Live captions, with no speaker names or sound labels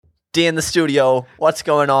D in the studio. What's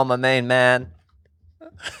going on, my main man?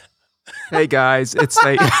 Hey guys, it's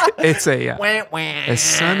a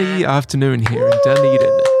sunny afternoon here in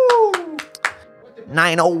Dunedin.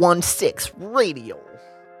 9016 radio.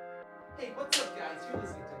 Hey, what's up, guys? You're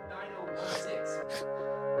listening to 9016.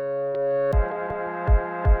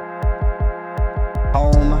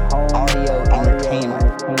 Home audio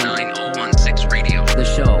entertainment. 9016 Radio. The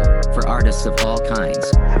show for artists of all kinds.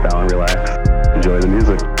 Sit down, relax, enjoy the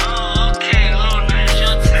music. Oh, okay, man,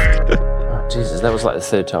 your turn. Oh, Jesus, that was like the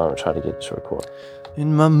third time I tried to get to record.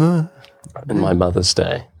 In my Mother's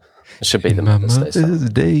Day. It should be the Mother's Day song. Mother's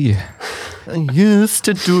Day, I used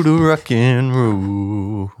to do the rock and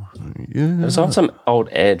roll. Yeah. It was on some old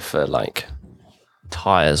ad for like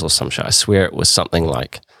tires or some shit. I swear it was something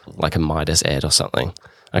like a Midas ad or something.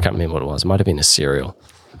 I can't remember what it was. It might have been a cereal.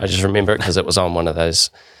 I just remember it because it was on one of those,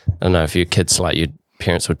 I don't know, if your kids, like your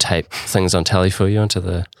parents would tape things on telly for you onto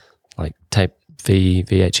the like tape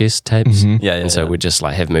VHS tapes. Mm-hmm. Yeah, and so we'd just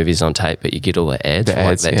like have movies on tape, but you get all the ads for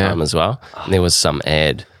like that time as well. And there was some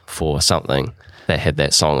ad for something that had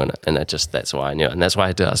that song in it, and that's why I knew it. And that's why I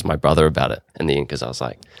had to ask my brother about it in the end, because I was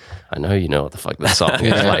like, I know you know what the fuck that song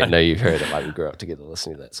is. Like, I know you've heard it. Like, we grew up together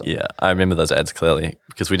listening to that song. Yeah, I remember those ads clearly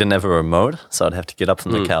because we didn't have a remote, so I'd have to get up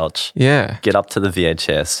from the couch, get up to the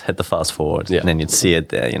VHS, hit the fast forward, and then you'd see it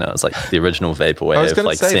there. You know, it's like the original vaporwave. I was going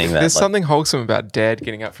like to say, seeing there's that. something wholesome about Dad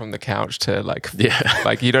getting up from the couch to like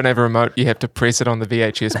you don't have a remote, you have to press it on the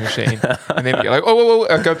VHS machine, and then you're like, whoa,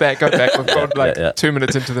 go back. We've got like 2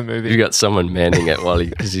 minutes into the movie. You got someone manning it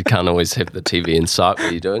because you can't always have the TV in sight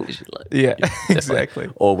while you're doing it. You're like, Exactly.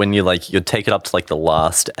 Or when you'd take it up to like the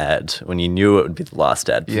last ad, when you knew it would be the last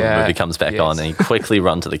ad before the movie comes back on, and you quickly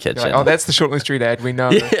run to the kitchen. Like, that's the Shortland Street ad, we know.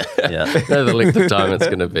 Know the length of time it's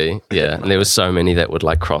going to be. Yeah, and there was so many that would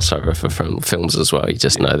like cross over for films as well. You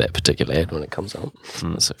just know that particular ad when it comes on.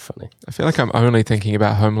 It's so funny. I feel like I'm only thinking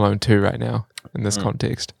about Home Alone 2 right now in this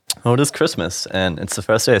context. Well, it is Christmas, and it's the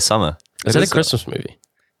first day of summer. Is it a Christmas movie?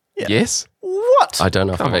 Yeah. Yes? What? I don't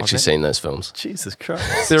know if Come I've on, actually man. seen those films. Jesus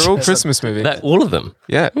Christ. They're all Christmas movies. All of them?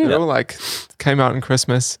 Yeah, they're all like, came out on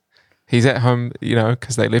Christmas. He's at home,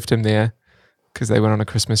 because they left him there because they went on a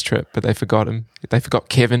Christmas trip, but they forgot him. They forgot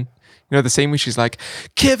Kevin. You know the scene where she's like,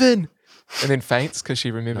 Kevin! And then faints because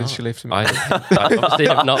she remembers she left him. I obviously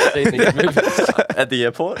have not seen these movies. At the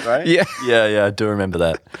airport, right? Yeah. Yeah, I do remember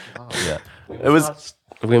that. Yeah. It was...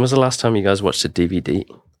 When was the last time you guys watched a DVD?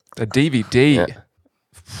 A DVD? Yeah.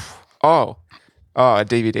 Oh, a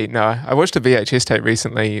DVD. No, I watched a VHS tape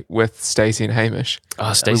recently with Stacey and Hamish.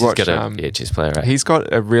 Oh, Stacey's got a VHS player, right? He's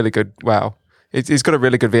got a really good, he's got a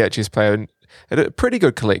really good VHS player and a pretty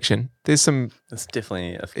good collection. There's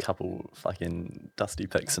definitely a couple fucking dusty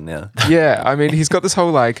pics in there. Yeah, I mean, he's got this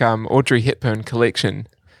whole like Audrey Hepburn collection.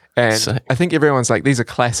 And Sick. I think everyone's like, these are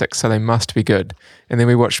classics, so they must be good. And then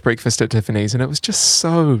we watched Breakfast at Tiffany's and it was just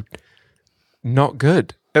so not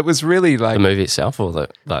good. It was really like... The movie itself or the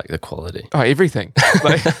quality? Oh, everything.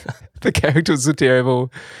 Like the characters were terrible.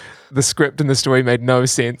 The script and the story made no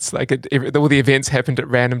sense. Like all the events happened at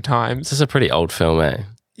random times. This is a pretty old film, eh?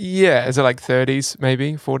 Yeah, is it like 30s,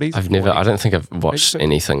 maybe 40s? I don't think I've watched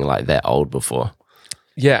anything like that old before.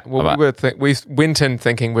 Yeah, well, we went in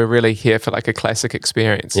thinking we're really here for like a classic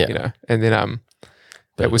experience, and then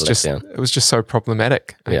it was just so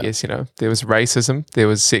problematic. I guess there was racism, there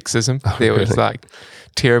was sexism, there was like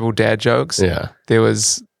terrible dad jokes. Yeah, there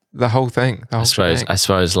was the whole thing. I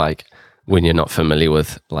suppose like when you're not familiar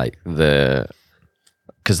with like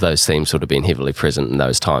because those themes would have been heavily present in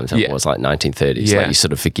those times. It was like 1930s. Yeah. Like you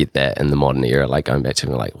sort of forget that in the modern era, like going back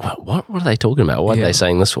to like, what are they talking about? What are they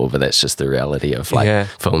saying this for? But that's just the reality of like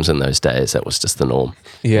films in those days. That was just the norm.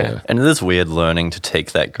 Yeah. And it is weird learning to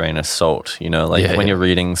take that grain of salt, when you're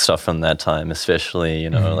reading stuff from that time, especially,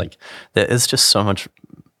 like there is just so much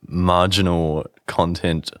marginal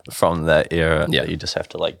content from that era that you just have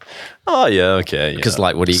to like, because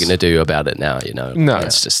like what are you going to do about it now, No,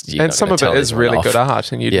 it's just, and some of it is really good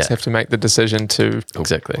art and you just have to make the decision to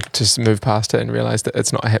just move past it and realize that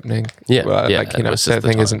it's not happening. That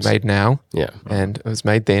thing isn't made now, and it was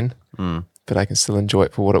made then, but I can still enjoy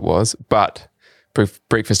it for what it was. But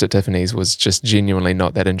Breakfast at Tiffany's was just genuinely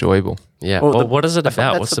not that enjoyable. What is it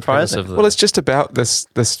about? What's the premise of Well, it's just about this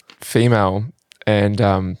female and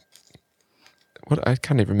I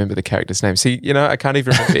can't even remember the character's name. See, I can't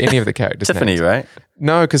even remember any of the characters' Tiffany, names. right?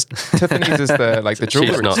 No, because Tiffany's is the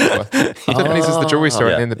jewelry store. Tiffany's is the jewelry store,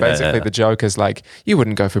 and then the joke is like, you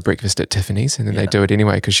wouldn't go for breakfast at Tiffany's, and then they do it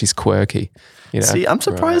anyway because she's quirky. See, I'm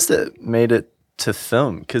surprised it made it to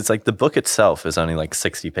film because like the book itself is only like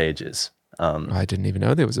 60 pages. I didn't even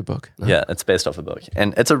know there was a book. No. Yeah, it's based off a book,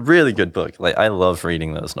 and it's a really good book. Like I love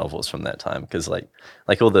reading those novels from that time because like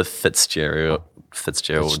all the Fitzgerald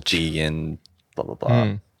G and blah blah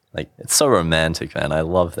blah. Like it's so romantic, man. I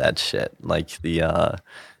love that shit. Like the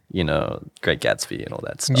Great Gatsby and all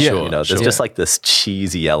that stuff. Yeah, there's just like this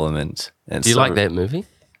cheesy element. Do you like that movie?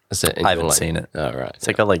 I haven't seen it. Oh right, it's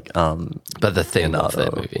like but the theme of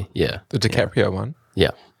that movie, the DiCaprio one.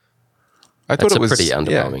 Yeah, I thought it was a pretty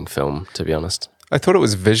underwhelming film, to be honest. I thought it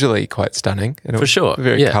was visually quite stunning. And For sure,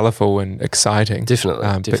 very colourful and exciting.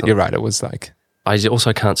 Definitely, But you're right, it was like. I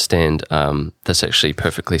also can't stand. This actually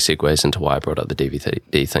perfectly segues into why I brought up the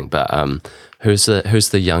DVD thing. But who's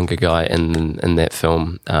the younger guy in that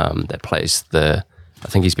film that plays the? I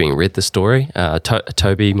think he's being read the story.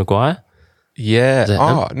 Tobey Maguire. Yeah.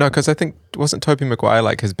 Oh no, because I think wasn't Tobey Maguire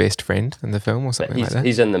like his best friend in the film or something like that?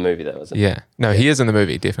 He's in the movie though, isn't he? Yeah. No, he is in the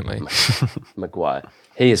movie definitely. Maguire.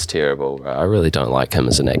 He is terrible. I really don't like him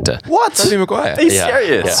as an actor. What? Tobey Maguire? Are you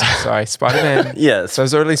serious? Yeah. Sorry, Spider-Man. Yes.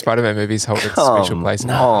 Those early Spider-Man movies hold a special place.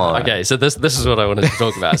 Okay, so this is what I wanted to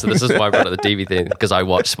talk about. So this is why I brought up the DVD because I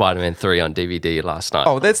watched Spider-Man 3 on DVD last night.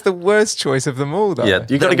 Oh, that's the worst choice of them all, though. Yeah,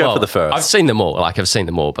 you got to go for the first. I've seen them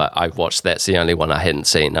all. But I watched that's the only one I hadn't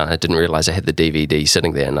seen. And I didn't realize I had the DVD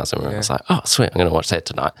sitting there, and I was like, oh, sweet, I'm going to watch that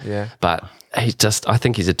tonight. Yeah. But I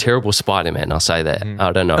think he's a terrible Spider-Man. I'll say that.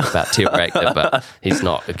 I don't know about terrible actor, but he's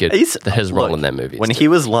not a good. His role in that movie. When he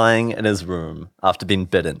was lying in his room after being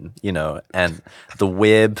bitten, and the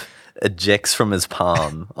web ejects from his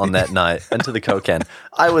palm on that night into the Coke can,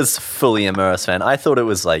 I was fully immersed, man. I thought it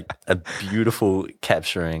was like a beautiful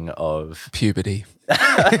capturing of puberty.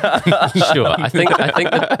 Sure, I think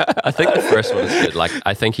the first one is good. Like,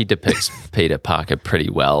 I think he depicts Peter Parker pretty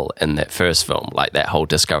well in that first film, like that whole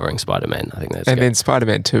discovering Spider-Man. I think that's. And good. then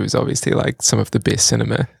Spider-Man 2 is obviously like some of the best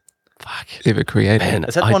cinema ever created. Man,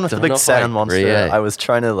 is that the one with the big sand monster? I was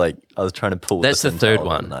trying to pull. That's the third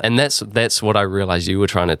one, and that's what I realized you were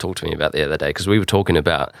trying to talk to me about the other day because we were talking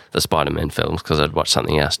about the Spider-Man films because I'd watched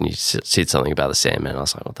something else and you said something about the Sandman. I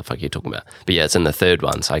was like, what the fuck are you talking about? But yeah, it's in the third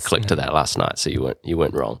one, so I clicked to that last night. So you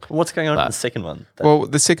weren't wrong. What's going on in the second one? Well,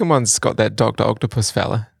 the second one's got that Dr. Octopus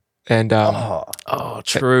fella, and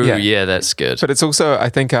true, yeah, that's good. But it's also I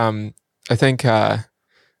think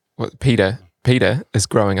Peter is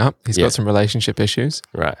growing up. He's got some relationship issues.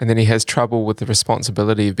 Right. And then he has trouble with the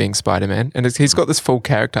responsibility of being Spider-Man. And he's got this full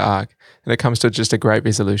character arc. And it comes to just a great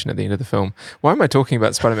resolution at the end of the film. Why am I talking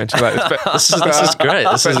about Spider-Man 2? This is great.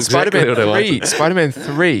 This is exactly what I want. Spider-Man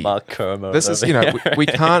 3. Mark Kermode. This is, we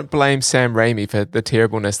can't blame Sam Raimi for the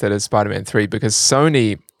terribleness that is Spider-Man 3 because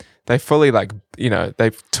Sony, they fully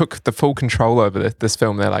they took the full control over this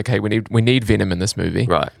film. They're like, hey, we need Venom in this movie.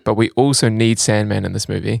 Right. But we also need Sandman in this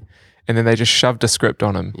movie. And then they just shoved a script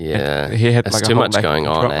on him. Yeah, he had there's too much going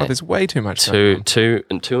on. There's way too much. Too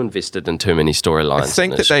invested in too many storylines. I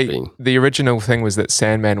think that the original thing was that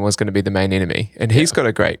Sandman was going to be the main enemy, and he's got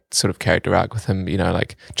a great sort of character arc with him.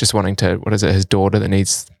 Like just wanting to his daughter that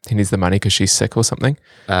needs the money because she's sick or something.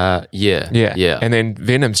 Yeah. And then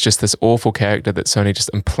Venom's just this awful character that Sony just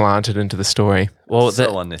implanted into the story. Well,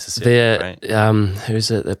 so unnecessary. Right? Who's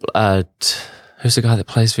it? Who's the guy that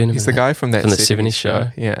plays Venom? He's the guy from that 70s show.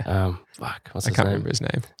 Yeah. What's I his can't name? remember his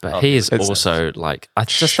name. But he is also like, I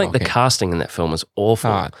just think the casting in that film is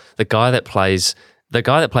awful. The guy that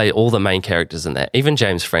played all the main characters in that, even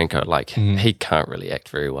James Franco, he can't really act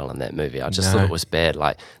very well in that movie. I just thought it was bad.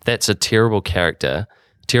 Like, that's a terrible character.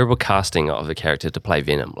 Terrible casting of a character to play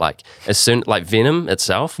Venom. Venom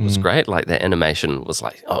itself was great. Like, the animation was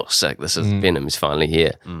like, oh, sick, this is Venom, he's finally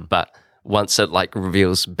here. But once it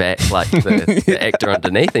reveals back the actor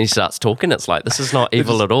underneath and he starts talking, it's like, this is not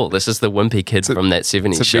evil at all. This is the wimpy kid from that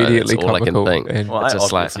 70s show. That's all I can think. Well, I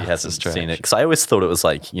obviously hasn't seen it because I always thought it was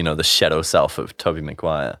the shadow self of Tobey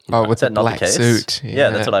Maguire. Oh, with that black suit.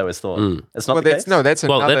 Yeah, that's what I always thought. It's not the case? No, that's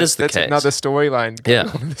another, that is the that's case. another storyline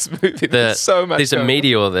in this movie. There's so much. There's a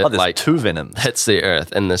meteor that two Venoms hits the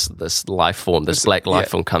earth and this life form, this black life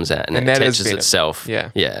form comes out and it attaches itself.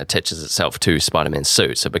 Attaches itself to Spider-Man's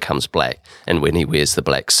suit, so it becomes black. And when he wears the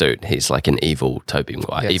black suit, he's like an evil Tobey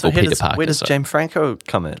Maguire, evil Peter Parker. Where does James Franco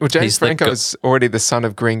come in? Well, James Franco is already the son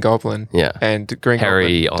of Green Goblin. Yeah. And Green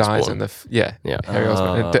Harry Goblin dies Osborn. in the Harry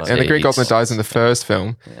Osborn. And the Green Goblin dies in the first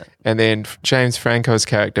film. Yeah. And then James Franco's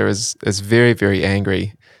character is very, very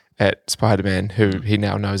angry at Spider-Man, who he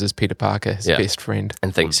now knows as Peter Parker, his best friend.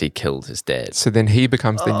 And thinks he killed his dad. So then he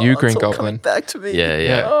becomes the new Green Goblin. Back to me.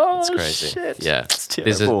 Yeah. Oh, it's crazy. Shit. Yeah. It's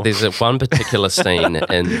terrible. There's a one particular scene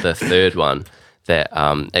in the third one that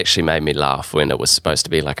actually made me laugh when it was supposed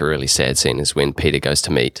to be like a really sad scene, is when Peter goes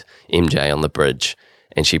to meet MJ on the bridge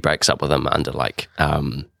and she breaks up with him under like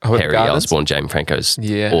Harry Osborn, James Franco's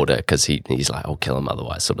order, because he's like, I'll kill him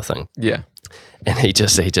otherwise, sort of thing. Yeah. And he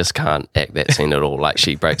just can't act that scene at all. Like,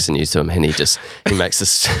 she breaks the news to him, and he makes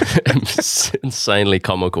this insanely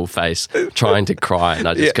comical face, trying to cry, and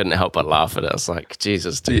I just couldn't help but laugh at it. I was like,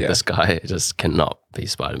 Jesus, dude, this guy just cannot be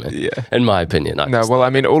Spider-Man. Yeah, in my opinion.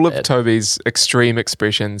 All of Tobey's extreme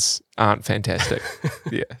expressions aren't fantastic.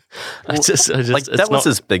 Yeah, like that was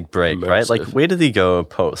his big break, immersive. Right? Like, where did he go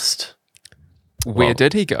post? Where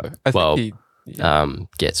did he go? I think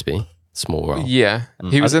Gatsby. Small role. Yeah.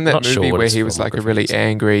 He was in that movie where he was like a really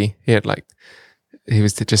angry, he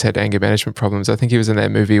just had anger management problems. I think he was in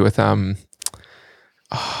that movie with that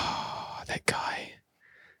guy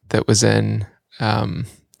that was in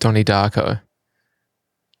Donnie Darko.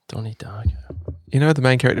 Donnie Darko. You know the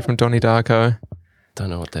main character from Donnie Darko? Don't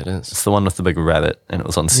know what that is. It's the one with the big rabbit, and it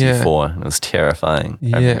was on C4, and it was terrifying.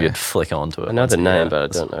 I remember you'd flick onto it. I know the name, but I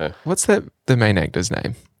don't know. What's the main actor's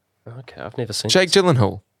name? Okay, I've never seen Jake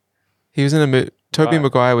Gyllenhaal. He was in a movie. Tobey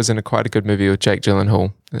Maguire was in quite a good movie with Jake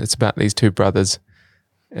Gyllenhaal. It's about these two brothers,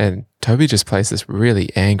 and Tobey just plays this really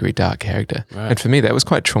angry, dark character. Right. And for me, that was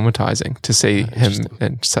quite traumatizing to see him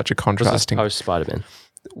in such a contrasting. Post Spider-Man.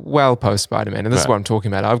 Well, post Spider-Man, and this is what I'm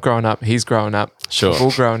talking about. I've grown up. He's grown up. Sure, we've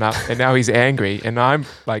all grown up, and now he's angry. And I'm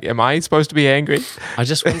like, am I supposed to be angry? I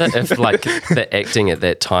just wonder if like the acting at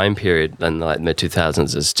that time period in like mid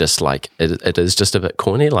 2000s is just like it is just a bit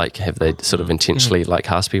corny. Like, have they sort of intentionally like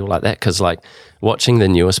cast people like that? Because like watching the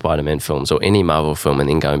newer Spider-Man films or any Marvel film, and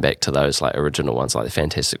then going back to those like original ones like the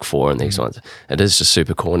Fantastic Four and these ones, it is just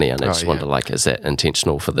super corny. And I just wonder, like, is that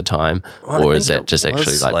intentional for the time, or is that just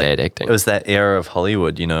actually like bad acting? It was that era of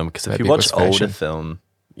Hollywood, you know, because if you watch older film,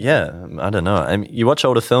 I don't know. I mean, you watch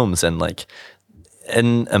older films, and like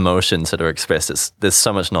in emotions that are expressed, there's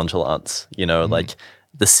so much nonchalance, you know, like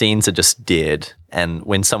the scenes are just dead, and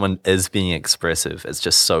when someone is being expressive, it's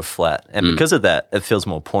just so flat, and because of that, it feels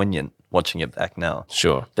more poignant watching it back now.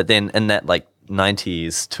 Sure. But then in that like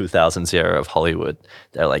 90s, 2000s era of Hollywood,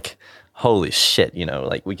 they're like, holy shit, you know,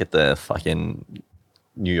 like we get the fucking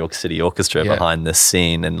New York City Orchestra behind this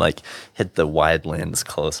scene, and like hit the wide lens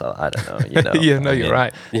closer. I don't know, you know. You're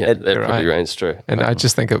right. Yeah, that probably rings true. And I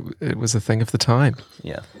just think it was a thing of the time.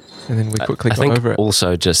 Yeah. And then we quickly got over it.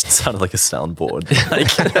 Also, just sounded like a soundboard.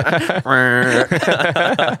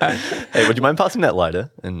 Hey, would you mind passing that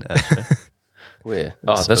lighter? And where?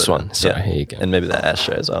 Oh, this one. Sorry, here you go. And maybe that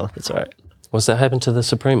ashtray as well. That's all right. What's that happened to the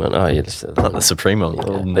Supreme one? Oh, yeah. Not the Supreme one.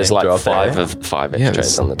 Yeah. There's like five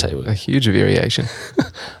ashtrays on the table. A huge variation.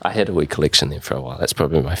 I had a wee collection there for a while. That's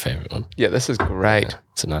probably my favorite one. Yeah, this is great. Yeah,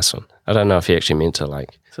 it's a nice one. I don't know if you actually meant to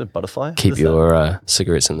like... Is it a butterfly? Keep your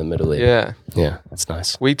cigarettes in the middle there. Yeah. Yeah, it's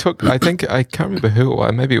nice. We took, I think, I can't remember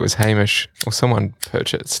who, maybe it was Hamish or someone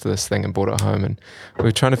purchased this thing and brought it home, and we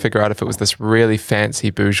were trying to figure out if it was this really fancy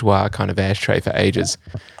bourgeois kind of ashtray for ages.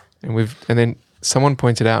 And then someone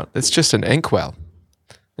pointed out, it's just an inkwell.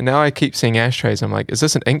 And now I keep seeing ashtrays. I'm like, is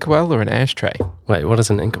this an inkwell or an ashtray? Wait, what is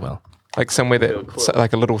an inkwell? Like somewhere that,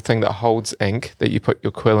 like a little thing that holds ink that you put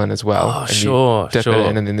your quill in as well. Oh, and sure, you dip it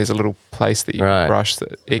in, and then there's a little place that you brush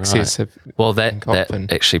the excess of. Well, that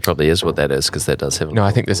actually probably is what that is, because that does have. No,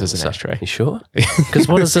 I think this is an ashtray. You sure? Because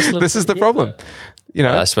what is this? This is the problem. You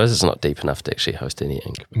know, I suppose it's not deep enough to actually host any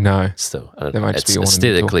ink. No, still, I don't know. It's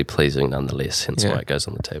aesthetically pleasing nonetheless. Hence why it goes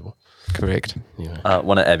on the table. Correct. Yeah.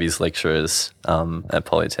 One of Abby's lecturers at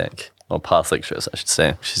Polytech, or past lecturers, I should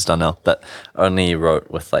say, she's done now, but only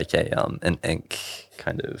wrote with like an ink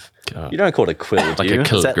kind of. You don't call it a quill, do like you? A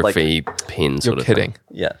calligraphy pen sort of kidding. thing.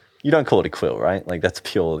 Yeah. You don't call it a quill, right? Like that's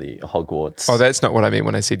purely Hogwarts. Oh, that's not what I mean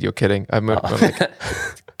when I said you're kidding. I'm like,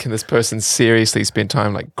 can this person seriously spend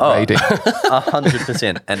time like grading?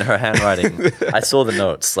 100%. And her handwriting, I saw the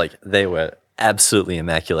notes, like they were absolutely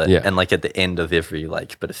immaculate. Yeah. And like at the end of every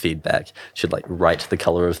like bit of feedback, she'd like write the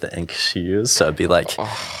color of the ink she used. So it'd be like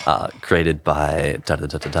graded by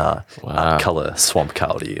color swamp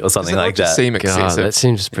cowdy or something like that. Seem excessive? That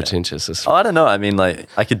seems pretentious. I don't know. I mean, like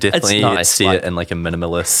I could definitely see it in like a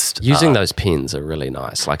minimalist. Using those pens are really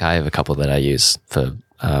nice. Like I have a couple that I use for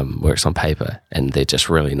works on paper, and they're just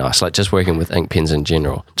really nice. Like just working with ink pens in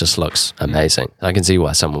general just looks amazing. I can see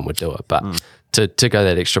why someone would do it, but to go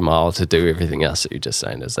that extra mile to do everything else that you're just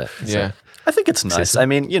saying is that. Yeah. I think it's nice. I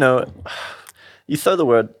mean, you know, you throw the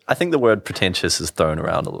word, I think the word pretentious is thrown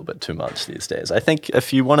around a little bit too much these days. I think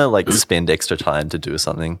if you want to like spend extra time to do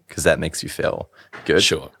something because that makes you feel good,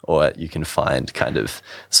 sure, or you can find kind of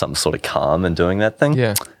some sort of calm in doing that thing.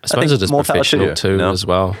 Yeah. I suppose it is professional too, as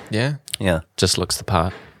well. Yeah. Yeah. Just looks the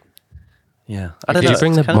part. Yeah. Could you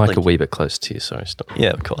bring the mic a wee bit close to you? Sorry, stop. Yeah,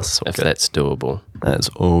 of course. If that's doable. That's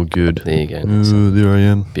all good. There you go. There I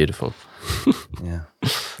am. Beautiful. Yeah.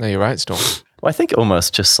 No, you're right, Staughm. Well, I think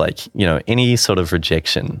almost just like, any sort of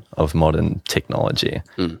rejection of modern technology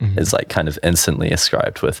is like kind of instantly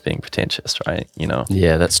ascribed with being pretentious, right?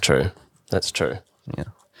 Yeah, that's true. That's true. Yeah.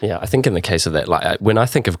 Yeah, I think in the case of that, like when I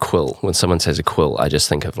think of quill, when someone says a quill, I just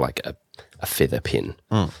think of like a feather pen,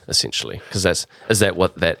 essentially. Because is that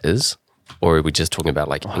what that is? Or are we just talking about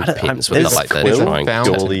like ink pens with like that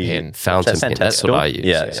fountain pen? That's what I use.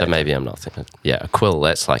 Yeah. So maybe I'm not thinking. Yeah, a quill.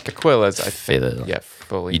 That's like a quill is a feather. Yeah,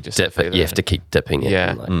 fully. You dip it. You have to keep dipping it.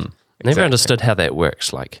 Yeah. I never understood how that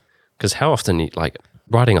works. Like, because how often you like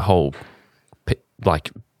writing a whole, like,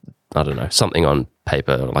 I don't know, something on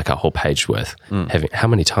paper, like a whole page worth. How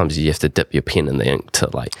many times do you have to dip your pen in the ink to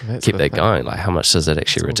like keep that going? Like, how much does it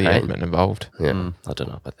actually retain? The admin involved. Yeah, I don't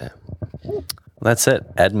know about that. That's it.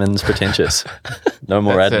 Admin's pretentious. No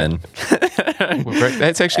more admin.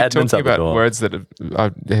 That's actually Admin's talking about words that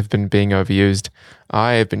have been being overused.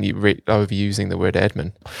 I have been overusing the word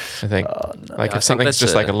admin. I think, if something's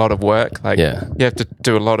just like a lot of work, like you have to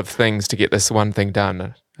do a lot of things to get this one thing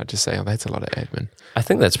done. I just say, that's a lot of admin. I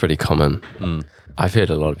think that's pretty common. I've heard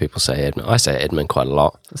a lot of people say admin. I say admin quite a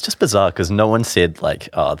lot. It's just bizarre because no one said like,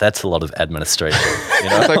 oh, that's a lot of administration.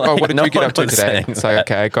 It's like, oh, what did you get up to today? It's like,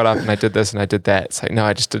 okay, I got up and I did this and I did that. It's like, no,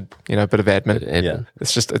 I just did, a bit of admin. Yeah.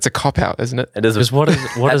 It's a cop-out, isn't it? It is. Because what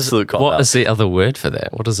is the other word for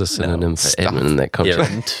that? What is a synonym for admin in that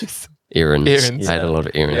context? Errands. I had a lot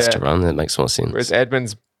of errands to run. That makes more sense. Whereas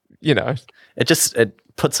admin's, it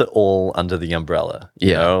puts it all under the umbrella.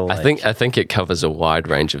 I think it covers a wide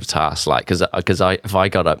range of tasks. Like, because if I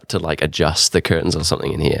got up to like adjust the curtains or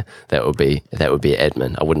something in here, that would be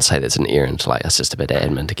admin. I wouldn't say that's an errand. Like, it's just a bit of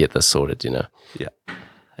admin to get this sorted.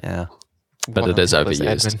 Yeah. But it is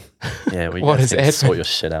overused. Yeah. What is admin? Sort your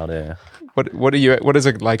shit out here. What is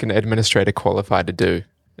it like an administrator qualified to do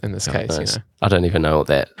in this case? I don't even know what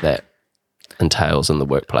that entails in the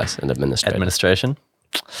workplace and administration.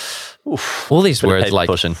 Oof. All these words like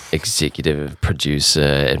executive, producer,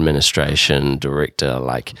 administration, director,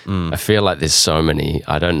 like I feel like there's so many,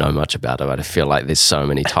 I don't know much about it, but I feel like there's so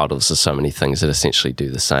many titles, there's so many things that essentially do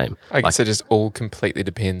the same. I guess it just all completely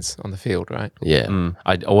depends on the field, right? Yeah.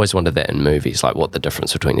 I always wondered that in movies, like what the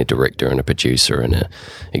difference between a director and a producer and a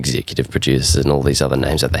executive producer and all these other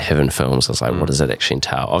names that they have in films. I was like, what does that actually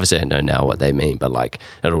entail? Obviously I know now what they mean, but like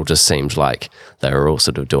it all just seems like they're all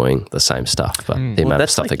sort of doing the same stuff, but the amount of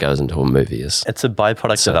stuff that goes into a movie is... It's a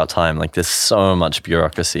byproduct of our time. Like there's so much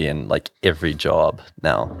bureaucracy in like every job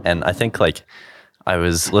now. And I think like I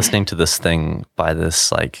was listening to this thing by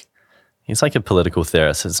this like, he's like a political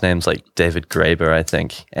theorist. His name's like David Graeber, I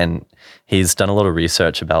think. And he's done a lot of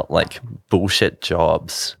research about like bullshit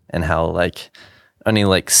jobs and how like only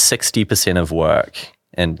like 60% of work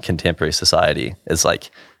in contemporary society is like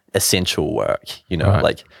essential work, Right.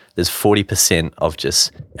 Like there's 40% of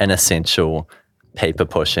just inessential paper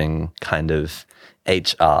pushing kind of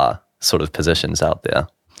HR sort of positions out there.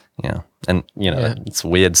 Yeah. And, it's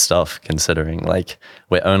weird stuff considering like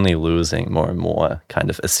we're only losing more and more kind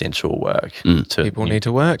of essential work. People need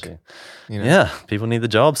to work. Yeah. People need the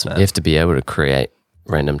jobs, man. You have to be able to create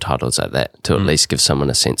random titles like that to at least give someone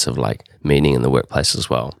a sense of like meaning in the workplace as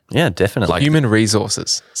well. Yeah, definitely. Like human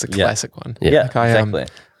resources. It's a classic one. Yeah, like I, exactly.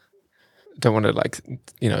 Don't want to like,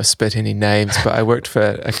 spit any names, but I worked for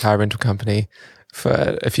a car rental company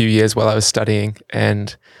for a few years while I was studying,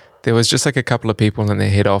 and there was just like a couple of people in their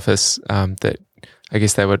head office that I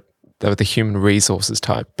guess they were the human resources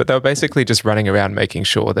type, but they were basically just running around making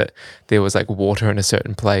sure that there was like water in a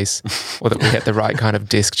certain place or that we had the right kind of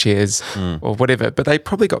desk chairs or whatever, but they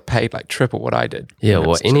probably got paid like triple what I did. Yeah,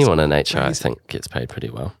 well, anyone in HR I think gets paid pretty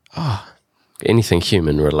well. Anything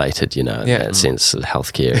human related, in that sense,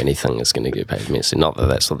 healthcare, anything is going to get paid immensely. Not that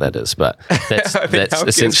that's what that is, but that's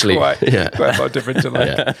essentially quite a lot different to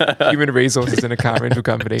like human resources in a car rental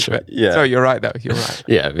company. But, so you're right, though. You're right.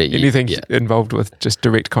 Yeah, but anything involved with just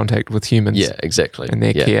direct contact with humans. Yeah, exactly. And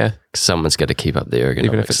their care. Someone's got to keep up the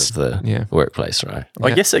ergonomics of the workplace, right?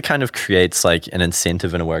 Well, I guess it kind of creates like an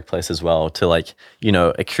incentive in a workplace as well to like,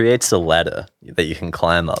 it creates a ladder that you can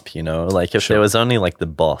climb up, like if there was only like the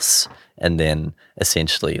boss and then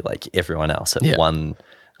essentially like everyone else at one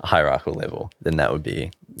hierarchical level, then that would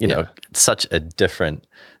be, such a different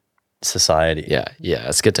society. Yeah,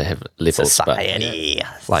 it's good to have levels. Society.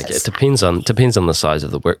 But, like it depends on the size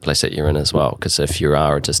of the workplace that you're in as well. Because if you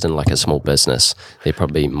are just in like a small business, there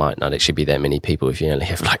probably might not actually be that many people. If you only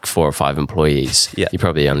have like 4 or 5 employees, you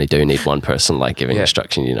probably only do need one person like giving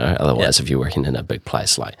instruction. Otherwise, if you're working in a big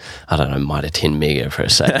place, like I don't know, might have 10 mega per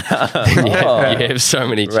se, you have so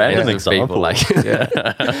many chains of people like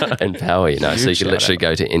in power. So you can literally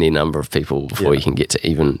go to any number of people before you can get to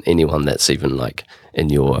even anyone that's even like in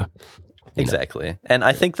your. Exactly. And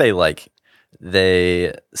I think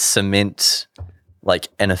they cement like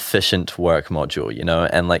an efficient work module,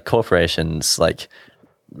 and like corporations like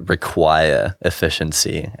require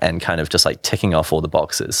efficiency and kind of just like ticking off all the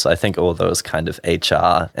boxes. So I think all those kind of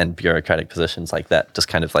HR and bureaucratic positions like that just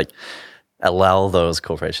kind of like allow those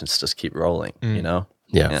corporations to just keep rolling,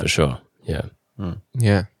 Yeah, for sure. Yeah.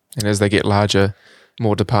 Yeah. And as they get larger,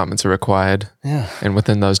 more departments are required. Yeah. And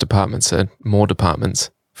within those departments are more departments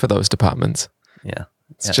for those departments. Yeah.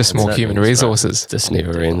 It's just more human resources. This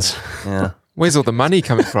never ends. Yeah. Where's all the money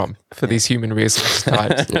coming from for these human resource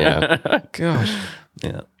types? Gosh.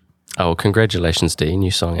 Yeah. Oh, congratulations, D.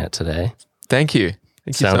 New song out today. Thank you.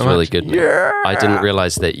 Sounds really good. Yeah. I didn't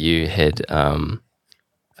realize that you had a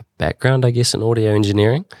background, I guess, in audio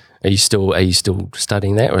engineering. Are you still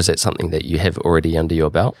studying that, or is that something that you have already under your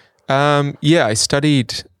belt? Yeah, I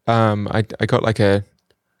studied. I got like a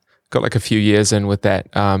few years in with that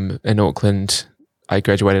in Auckland. I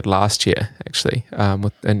graduated last year actually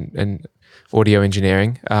in audio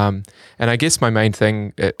engineering. And I guess my main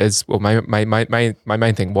thing is my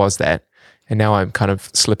main thing was that, and now I'm kind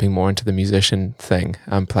of slipping more into the musician thing.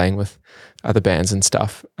 I'm playing with other bands and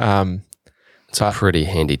stuff. It's a pretty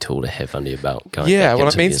handy tool to have under your belt.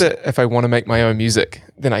 It means that if I want to make my own music,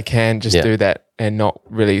 then I can just do that and not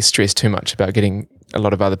really stress too much about getting a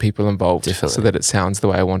lot of other people involved. Definitely. So that it sounds the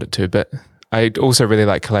way I want it to. But I also really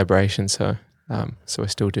like collaboration, so I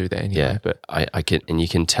still do that anyway. Yeah, but I can, and you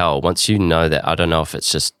can tell once you know that. I don't know if it's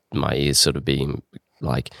just my ears sort of being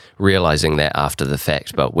like realizing that after the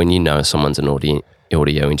fact, but when you know someone's an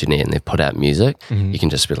audio engineer and they've put out music, you can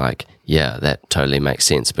just be like, yeah, that totally makes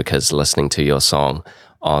sense, because listening to your song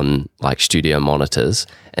on like studio monitors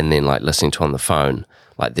and then like listening to on the phone,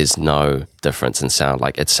 like there's no difference in sound.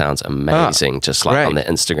 Like it sounds amazing just like on the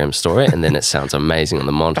Instagram story, and then it sounds amazing on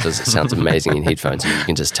the monitors. It sounds amazing in headphones, and you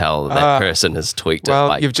can just tell that person has tweaked it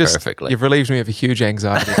like perfectly. You've relieved me of a huge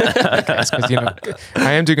anxiety because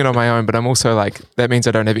I am doing it on my own, but I'm also like, that means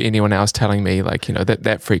I don't have anyone else telling me like,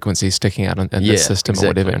 that frequency is sticking out in the system or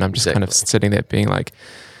whatever, and I'm just kind of sitting there being like,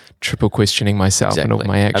 triple questioning myself and all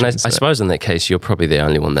my actions. And I suppose in that case, you're probably the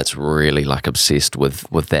only one that's really like obsessed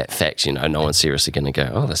with that fact. No one's seriously going to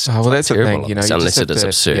go, oh, that's that's terrible, the thing, unless it is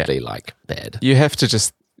absurdly like bad. You have to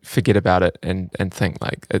just forget about it and think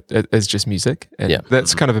like it is just music. And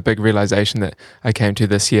that's kind of a big realization that I came to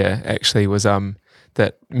this year actually was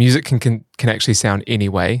that music can actually sound any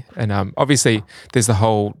way. And obviously there's the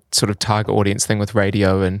whole sort of target audience thing with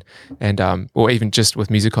radio and or even just with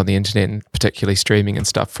music on the internet, and particularly streaming and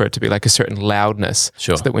stuff, for it to be like a certain loudness.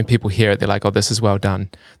 Sure. So that when people hear it, they're like, oh, this is well done.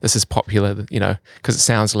 This is popular, because it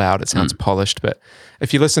sounds loud, it sounds polished. But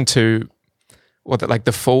if you listen to, like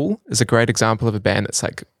The Fool is a great example of a band that's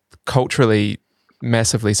like culturally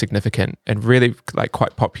massively significant and really like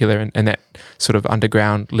quite popular in that sort of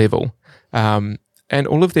underground level. And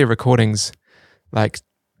all of their recordings, like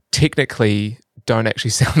technically don't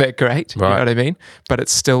actually sound that great. You know what I mean? But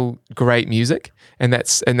it's still great music, and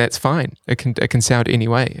that's fine. It can sound any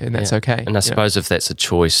way, and that's okay. And I suppose if that's a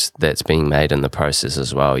choice that's being made in the process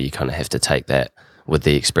as well, you kind of have to take that with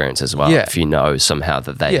the experience as well. If you know somehow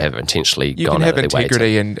that they have intentionally gone out of their way. You can have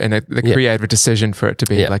integrity and the creative decision for it to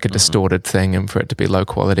be like a distorted thing, and for it to be low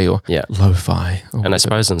quality or lo-fi. And I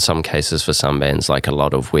suppose in some cases for some bands, like a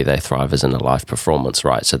lot of where they thrive is in a live performance,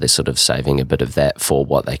 right? So they're sort of saving a bit of that for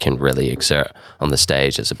what they can really exert on the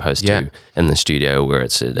stage, as opposed to in the studio where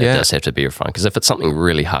it does have to be refined. Because if it's something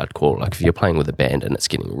really hardcore, like if you're playing with a band and it's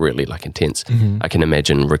getting really like intense, I can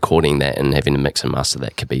imagine recording that and having to mix and master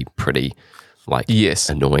that could be pretty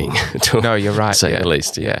annoying. No, you're right. Say at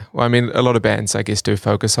least. Yeah. Well, I mean, a lot of bands, I guess, do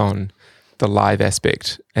focus on the live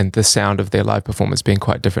aspect and the sound of their live performance being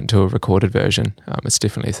quite different to a recorded version. It's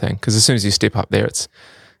definitely a thing, because as soon as you step up there, it's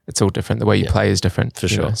all different. The way you play is different. For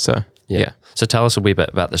sure. So yeah. So tell us a wee bit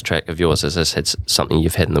about this track of yours. Is this something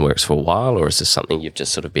you've had in the works for a while, or is this something you've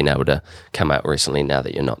just sort of been able to come out recently now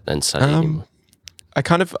that you're not in study anymore?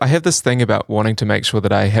 I have this thing about wanting to make sure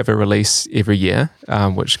that I have a release every year,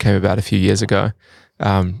 which came about a few years ago.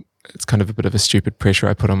 It's kind of a bit of a stupid pressure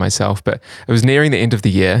I put on myself, but it was nearing the end of the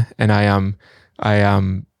year, and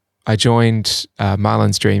I joined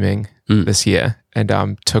Marlon's Dreaming this year,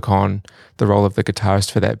 and took on the role of the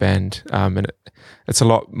guitarist for that band. And it's a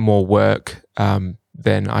lot more work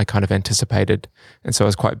than I kind of anticipated, and so I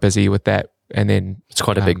was quite busy with that. And then it's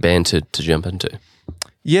quite a big band to jump into.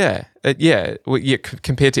 Yeah,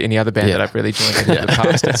 compared to any other band that I've really joined in the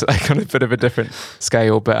past, it's like on a bit of a different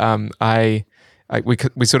scale. But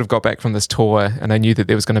we sort of got back from this tour, and I knew that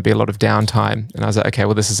there was going to be a lot of downtime, and I was like, okay,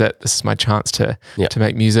 well, this is it. This is my chance to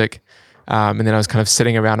make music. And then I was kind of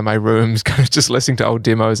sitting around in my rooms, kind of just listening to old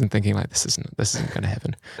demos and thinking like, this isn't going to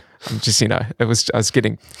happen. I'm just, I was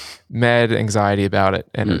getting mad anxiety about it,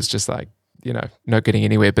 and it was just like, not getting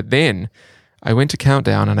anywhere. But then I went to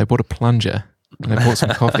Countdown and I bought a plunger. And I bought some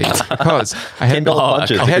coffee because I had $10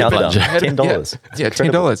 $10. Yeah,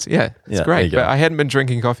 $10. Yeah, it's great. But I hadn't been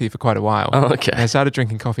drinking coffee for quite a while. Oh, okay. And I started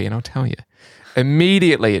drinking coffee, and I'll tell you,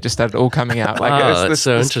 immediately it just started all coming out. Like it was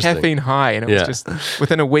this caffeine high, and it was just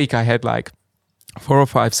within a week I had like 4 or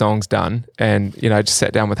 5 songs done, and I just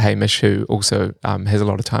sat down with Hamish, who also has a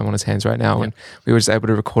lot of time on his hands right now, and we were just able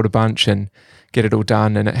to record a bunch and get it all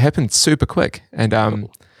done, and it happened super quick. And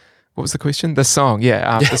what was the question? The song,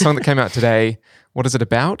 the song that came out today. What is it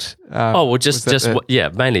about?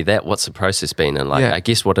 Mainly that. What's the process been, and I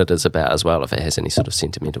guess what it is about as well, if it has any sort of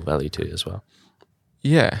sentimental value to it as well.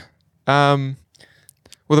 Yeah. Well,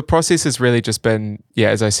 the process has really just been,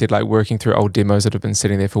 as I said, like working through old demos that have been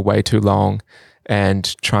sitting there for way too long,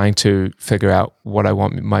 and trying to figure out what I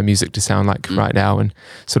want my music to sound like right now, and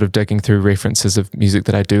sort of digging through references of music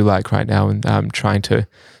that I do like right now, and trying to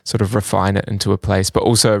sort of refine it into a place, but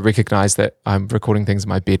also recognize that I'm recording things in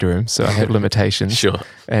my bedroom, so I have limitations. Sure.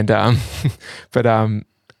 And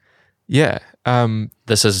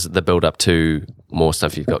this is the build up to more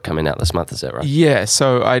stuff you've got coming out this month, is that right? Yeah.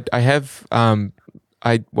 So I have I'm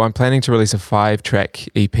planning to release a 5-track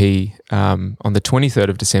EP on the 23rd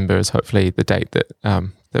of December is hopefully the date that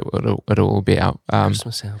it'll all be out.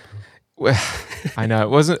 Christmas album. I know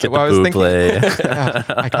it wasn't. Get the Bublé.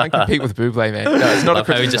 I can't compete with Bublé, man. No, it's not a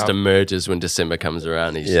Christmas how he just album. emerges when December comes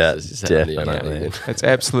around. He's definitely. It's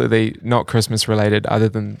absolutely not Christmas related, other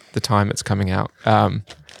than the time it's coming out.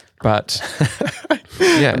 But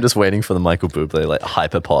I'm just waiting for the Michael Bublé like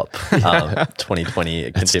hyperpop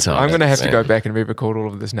 2020 contemporary. I'm going to have to go back and re-record all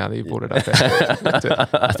of this now that you brought it up.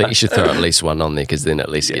 I think you should throw at least one on there, because then at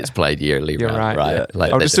least it gets played yearly. You're right. Yeah.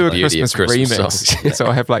 Like, I'll just do a Christmas remix. So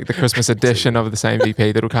I'll have like the Christmas edition of the same EP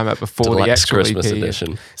that'll come out before the actual Christmas EP.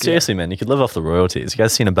 edition. Seriously, man, you could live off the royalties. You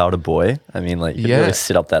guys seen About a Boy? I mean, like, you could really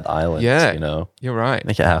sit up that island. You're right.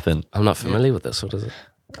 Make it happen. I'm not familiar with this. What is it?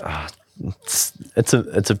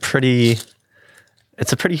 It's a pretty.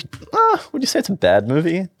 Would you say it's a bad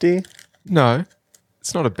movie, D? No,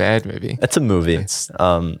 it's not a bad movie. It's a movie. It's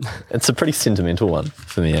a pretty sentimental one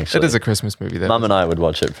for me, actually. It is a Christmas movie. Mum and I would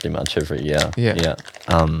watch it pretty much every year. Yeah.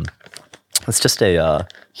 It's just a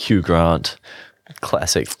Hugh Grant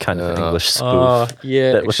classic kind of English spoof.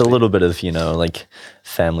 But with a little bit of, like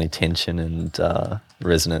family tension and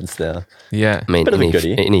resonance there. Yeah. I mean,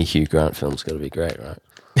 any Hugh Grant film's got to be great, right?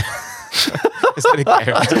 Is that a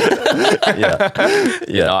character?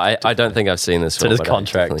 Yeah. I don't think I've seen this film. It's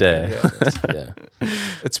contract day.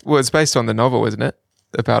 It's based on the novel, isn't it?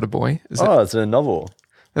 About a boy. It's a novel.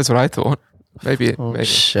 That's what I thought. Maybe.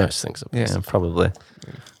 Shit. I just think so. Yeah, probably.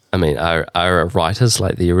 I mean, are writers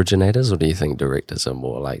like the originators, or do you think directors are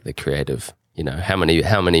more like the creative? How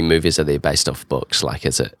many movies are there based off books? Like,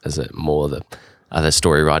 is it more are the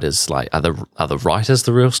story writers like are the writers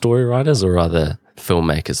the real story writers, or are the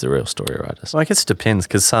filmmakers the real story writers? Well, I guess it depends,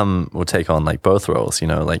 because some will take on like both roles.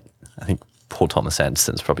 Like I think Paul Thomas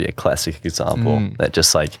Anderson's probably a classic example that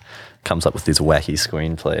just like comes up with these wacky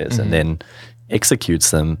screenplays and then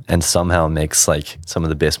executes them and somehow makes like some of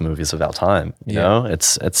the best movies of our time. You know,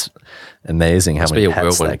 it's amazing how many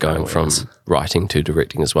hats that going from writing to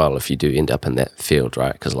directing as well, if you do end up in that field,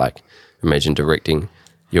 right? Because like imagine directing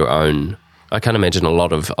your own. I can't imagine a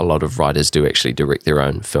lot of writers do actually direct their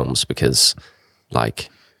own films, because like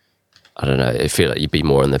I don't know, I feel like you'd be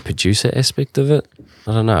more in the producer aspect of it.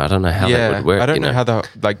 I don't know how that would work. I don't know how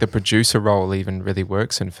the producer role even really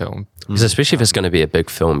works in film. Because especially if it's going to be a big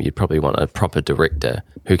film, you'd probably want a proper director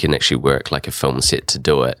who can actually work like a film set to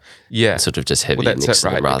do it. Yeah. Sort of just have you next to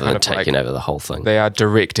them rather than taking over the whole thing. They are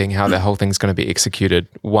directing how the whole thing's going to be executed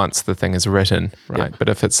once the thing is written, right? Yeah. But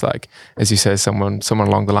if it's like, as you say, someone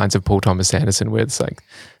along the lines of Paul Thomas Anderson, where it's like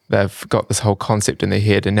they've got this whole concept in their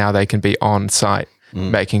head and now they can be on site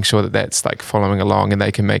making sure that that's like following along, and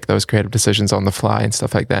they can make those creative decisions on the fly and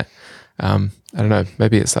stuff like that. I don't know,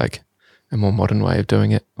 maybe it's like a more modern way of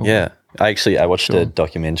doing it. Yeah. I watched a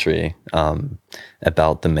documentary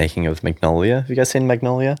about the making of Magnolia. Have you guys seen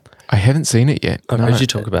Magnolia? I haven't seen it yet. I've heard you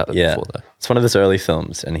talk about it before, though. It's one of his early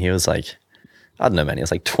films, and he was like, I don't know, man, he was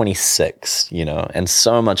like 26, and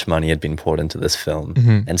so much money had been poured into this film,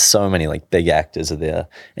 and so many like big actors are there,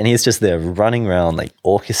 and he's just there running around like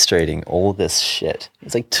orchestrating all this shit.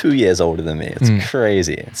 He's like 2 years older than me. It's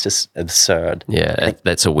crazy. It's just absurd. Yeah,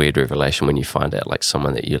 that's a weird revelation when you find out like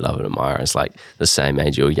someone that you love and admire is like the same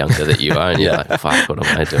age or younger that you are, and you're like, fuck, what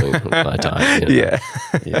am I doing with my time? Yeah.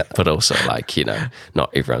 But also like, not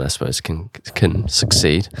everyone I suppose can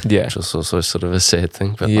succeed. Yeah. Which is also sort of a sad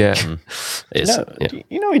thing. But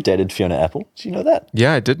He dated Fiona Apple. Do you know that?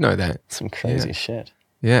 Yeah, I did know that. Some crazy shit.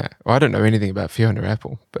 Yeah. Well, I don't know anything about Fiona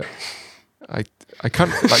Apple, but I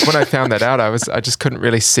can't, like when I found that out, I just couldn't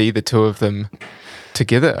really see the two of them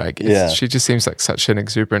together, I guess. Yeah. She just seems like such an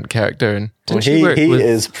exuberant character. And he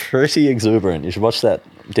is pretty exuberant. You should watch that.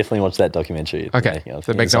 Definitely watch that documentary. Okay.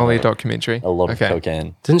 The Magnolia documentary. A lot of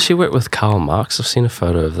cocaine. Didn't she work with Karl Marx? I've seen a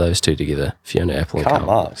photo of those two together. Fiona Apple and Karl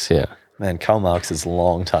Marx. Yeah. Man, Karl Marx is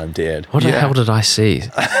long time dead. What the hell did I see?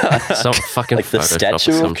 Some fucking like the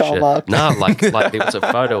statue of Karl Marx? No, like there was a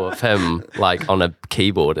photo of him like on a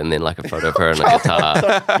keyboard and then like a photo of her on a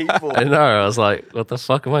guitar. I know. I was like, what the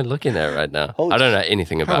fuck am I looking at right now? I don't know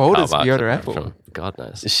anything about Karl Marx. How old is Fiona Apple? God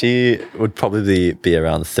knows. She would probably be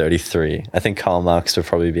around 33. I think Karl Marx would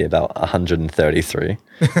probably be about 133.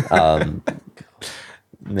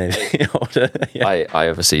 Maybe older. Yeah. I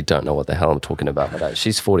obviously don't know what the hell I'm talking about, but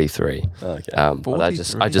she's 43. Okay. But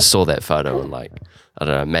I just saw that photo and like, I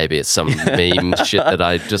don't know, maybe it's some meme shit that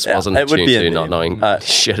I just wasn't tuned to, not knowing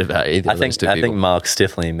shit about either of those two people. I think Marx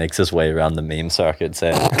definitely makes his way around the meme circuit.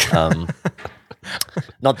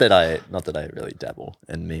 Not that I really dabble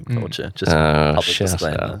in meme culture. Just public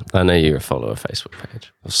disclaimer. I know you follow a Facebook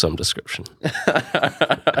page of some description.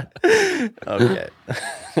 Okay.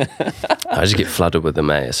 I just get flooded with them.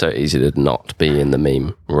 It's so easy to not be in the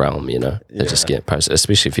meme realm, They just get posted,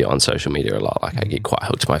 especially if you're on social media a lot. Like I get quite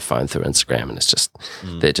hooked to my phone through Instagram, and it's just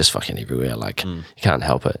they're just fucking everywhere. Like you can't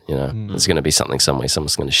help it, There's going to be something somewhere.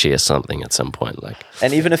 Someone's going to share something at some point. Like,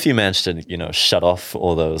 and even if you manage to shut off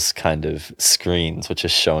all those kind of screens which are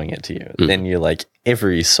showing it to you, then you're like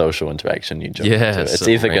every social interaction you jump into, it's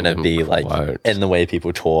either going to be like in the way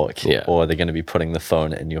people talk, or they're going to be putting the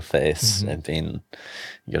phone in your face and being.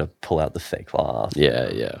 You got to pull out the fake laugh.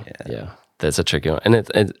 Yeah. That's a tricky one,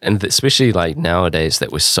 and especially like nowadays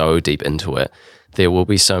that we're so deep into it, there will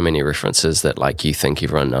be so many references that like you think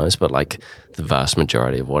everyone knows, but like the vast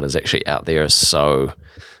majority of what is actually out there is so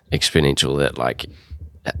exponential that like.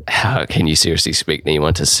 How can you seriously expect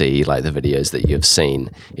anyone to see like the videos that you've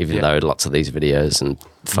seen, even though lots of these videos and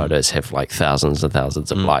photos have like thousands and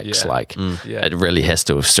thousands of likes? It really has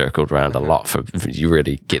to have circled around a lot for you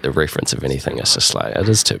really get the reference of anything. It's just like, it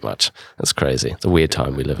is too much. It's crazy. It's a weird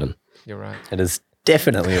time we live in. You're right. It is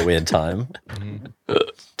definitely a weird time.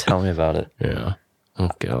 Tell me about it. Yeah.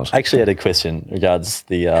 Oh God. I actually had a question regards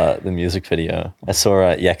the music video. I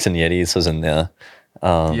saw Yaks and Yetis was in there.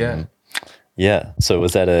 Yeah. So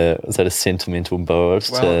was that a sentimental boat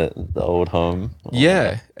to the old home?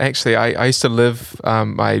 Yeah. Actually, I used to live.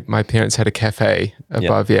 My parents had a cafe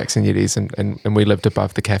above the Yaks and Yetis, and we lived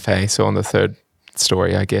above the cafe, so on the third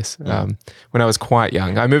story, I guess. When I was quite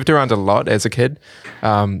young, I moved around a lot as a kid.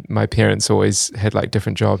 My parents always had like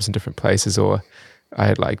different jobs in different places, or I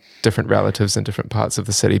had like different relatives in different parts of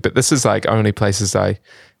the city. But this is like only places I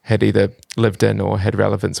had either lived in or had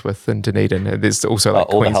relevance with in Dunedin. And there's also like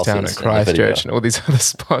Queenstown and Christchurch and all these other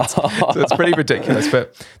spots. So it's pretty ridiculous.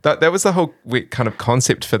 But that was the whole kind of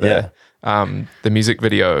concept for the music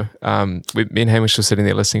video. Me and Hamish were sitting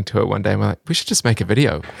there listening to it one day, and we're like, we should just make a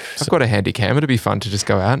video. I've got a handy cam. It'd be fun to just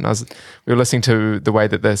go out. And we were listening to the way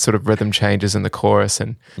that the sort of rhythm changes in the chorus,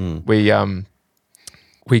 and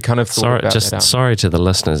we kind of thought about that. Sorry to the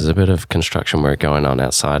listeners, there's a bit of construction work going on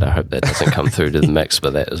outside. I hope that doesn't come through to the mix,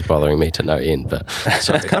 but that is bothering me to no end. But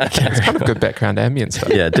sorry. It's kind of good background ambient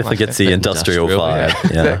stuff. Yeah, definitely gets the industrial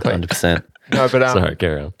vibe. Yeah, exactly. 100%. No, but sorry,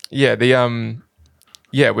 carry on.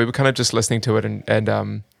 Yeah, we were kind of just listening to it,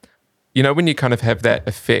 and when you kind of have that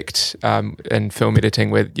effect in film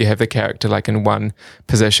editing where you have the character like in one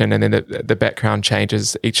position and then the background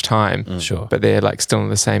changes each time, sure, but they're like still in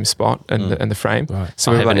the same spot in the frame. Right.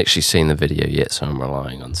 So I haven't actually seen the video yet, so I'm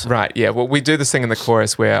relying on some. Right, yeah. Well, we do this thing in the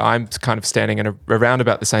chorus where I'm kind of standing in around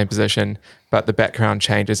about the same position, but the background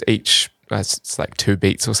changes each. It's like 2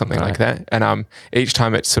 beats or something like that, and each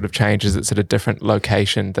time it sort of changes. It's at a different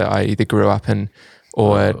location that I either grew up in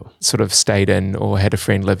or sort of stayed in or had a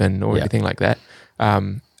friend live in or anything like that.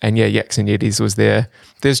 And yeah, Yaks and Yetis was there.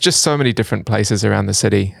 There's just so many different places around the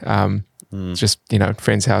city. Just,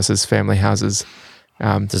 friends' houses, family houses.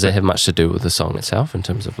 Does it have much to do with the song itself in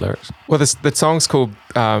terms of lyrics? Well, the song's called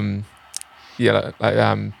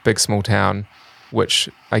Big Small Town, which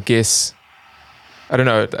I guess, I don't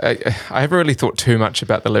know, I haven't really thought too much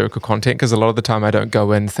about the lyrical content, because a lot of the time I don't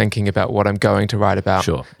go in thinking about what I'm going to write about.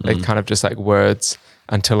 Sure. They're kind of just like words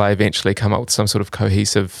until I eventually come up with some sort of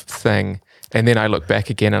cohesive thing. And then I look back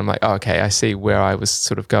again and I'm like, oh, okay, I see where I was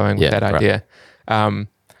sort of going with that idea.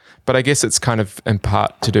 But I guess it's kind of in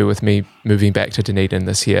part to do with me moving back to Dunedin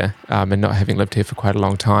this year and not having lived here for quite a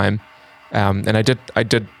long time. And I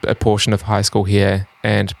did a portion of high school here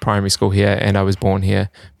and primary school here, and I was born here,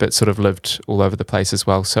 but sort of lived all over the place as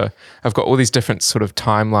well. So I've got all these different sort of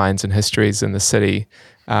timelines and histories in the city.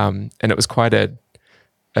 And it was quite a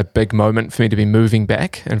big moment for me to be moving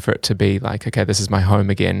back and for it to be like, okay, this is my home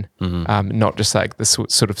again. Not just like this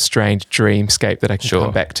sort of strange dreamscape that I can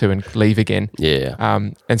come back to and leave again. Yeah.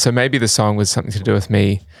 And so maybe the song was something to do with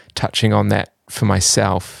me touching on that for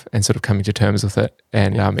myself and sort of coming to terms with it,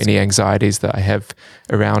 and any anxieties that I have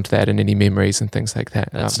around that and any memories and things like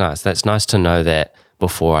that. That's nice. That's nice to know that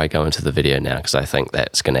before I go into the video now, because I think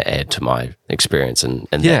that's going to add to my experience and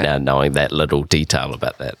that now knowing that little detail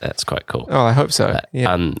about that. That's quite cool. Oh, I hope so. But,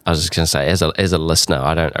 I was just going to say, as a listener,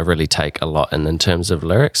 I really take a lot in terms of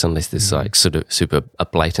lyrics unless there's like sort of super a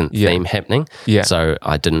blatant theme happening. Yeah. So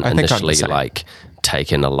I didn't initially like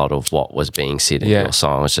take in a lot of what was being said in your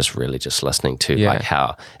song. I was just really just listening to like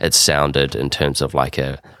how it sounded in terms of like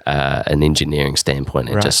an engineering standpoint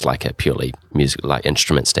and just like a purely music, like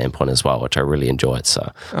instrument standpoint as well, which I really enjoyed.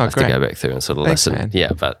 So I have to go back through and sort of listen. Man.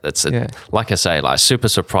 Yeah, but it's like I say, like super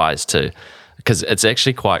surprised to, because it's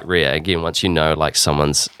actually quite rare. Again, once you know like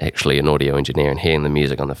someone's actually an audio engineer and hearing the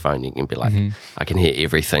music on the phone, you can be like, I can hear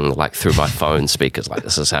everything like through my phone speakers. Like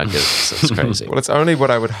this is how good it is. It's crazy. Well, it's only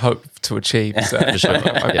what I would hope to achieve. So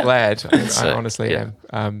I'm glad. I honestly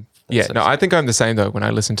am. I think I'm the same though. When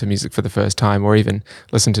I listen to music for the first time, or even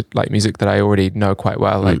listen to like music that I already know quite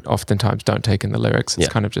well, like oftentimes don't take in the lyrics. It's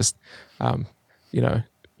kind of just,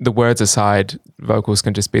 the words aside, vocals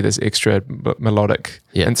can just be this extra melodic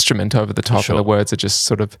instrument over the top, and the words are just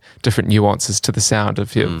sort of different nuances to the sound.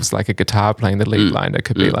 If it was like a guitar playing the lead line, it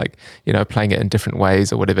could be like, playing it in different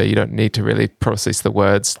ways or whatever. You don't need to really process the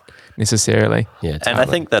words necessarily. Yeah, totally. And I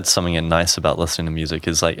think that's something nice about listening to music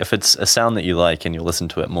is like if it's a sound that you like and you listen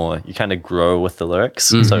to it more, you kind of grow with the lyrics.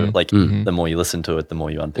 So like the more you listen to it, the more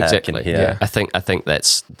you unpack and hear. Yeah. I think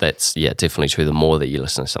that's definitely true. The more that you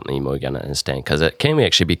listen to something, the more you're going to understand, because it can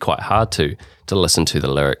actually be quite hard to listen to the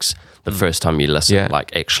lyrics the first time you listen,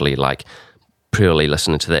 like actually like purely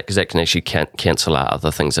listening to that, because that can actually cancel out other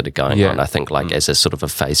things that are going on. I think like as a sort of a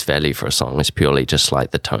face value for a song, it's purely just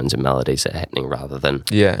like the tones and melodies that are happening rather than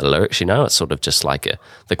the lyrics, it's sort of just like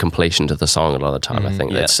the completion to the song a lot of the time. I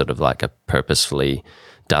think that's sort of like a purposefully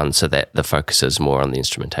done so that the focus is more on the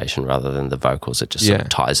instrumentation rather than the vocals. It just sort of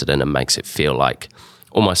ties it in and makes it feel like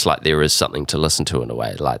almost like there is something to listen to in a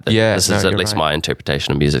way. Like this is at least my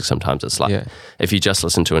interpretation of music. Sometimes it's like if you just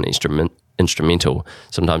listen to an instrumental,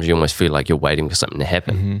 sometimes you almost feel like you're waiting for something to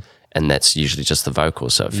happen, and that's usually just the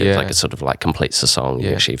vocals. So it feels like it sort of like completes the song. You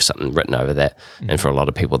actually have something written over that, and for a lot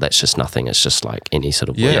of people, that's just nothing. It's just like any sort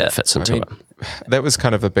of word that fits into it. That was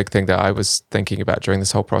kind of a big thing that I was thinking about during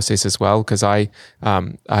this whole process as well, because I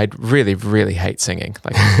really, really hate singing.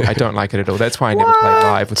 Like I don't like it at all. That's why I never play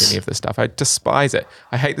live with any of this stuff. I despise it.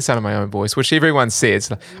 I hate the sound of my own voice, which everyone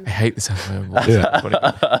says. Like, I hate the sound of my own voice.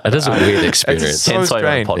 It is a weird experience. It's so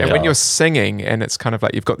strange. And when you're singing, and it's kind of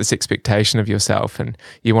like you've got this expectation of yourself, and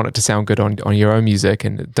you want it to sound good on your own music,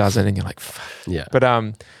 and it doesn't, and you're like, fuck. Yeah. But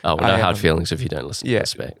no hard feelings if you don't listen to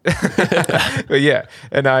this back.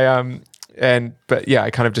 But I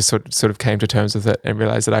kind of just sort of came to terms with it and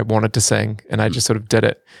realized that I wanted to sing, and I just sort of did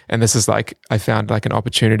it. And this is like, I found like an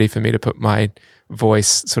opportunity for me to put my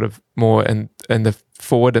voice sort of more in the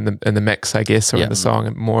forward in the mix, I guess, or in the song,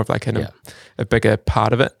 and more of like a bigger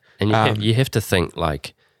part of it. And you have to think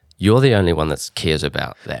like you're the only one that cares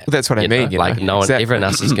about that. Well, that's what I mean. Like no one, everyone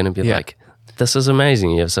else is going to be like, this is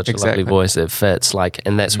amazing. You have such a lovely voice that fits. Like,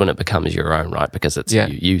 and that's when it becomes your own, right? Because it's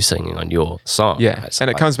you singing on your song. Yeah, right? So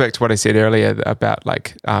and it comes back to what I said earlier about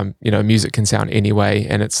like, music can sound any way,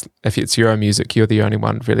 and if it's your own music, you're the only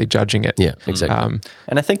one really judging it. Yeah, exactly.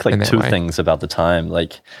 And I think like two things about the time.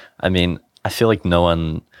 Like, I mean, I feel like no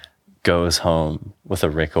one goes home with a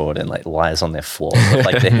record and like lies on their floor with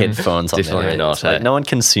like the headphones on their head. Not. Like, no one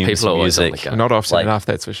consumes music. Not often enough,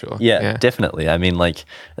 that's for sure. Yeah, definitely. I mean, like,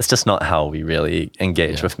 it's just not how we really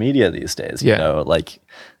engage with media these days. You know, like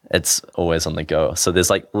it's always on the go. So there's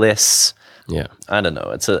like less I don't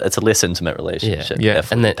know. It's a less intimate relationship. Yeah.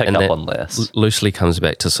 And that pick up on less. Loosely comes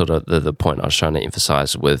back to sort of the point I was trying to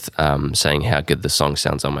emphasize with saying how good the song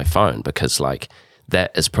sounds on my phone, because like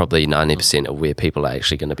that is probably 90% of where people are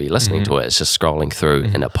actually going to be listening to it. It's just scrolling through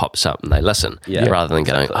and it pops up and they listen, rather than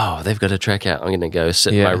going, oh, they've got a track out, I'm going to go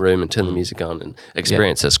sit in my room and turn the music on and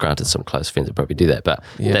experience this. Granted, some close friends would probably do that, but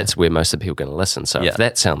that's where most of the people are going to listen. So if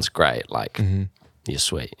that sounds great, like you're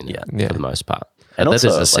sweet, for the most part. And that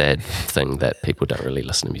is a sad thing that people don't really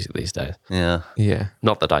listen to music these days. Yeah.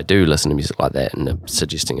 Not that I do listen to music like that and I'm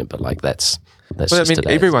suggesting it, but like that's well, just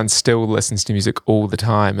today's. Everyone still listens to music all the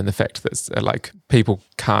time, and the fact that like people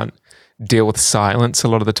can't deal with silence a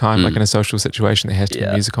lot of the time, like in a social situation, there has to be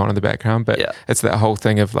music on in the background. But it's that whole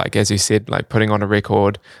thing of like, as you said, like putting on a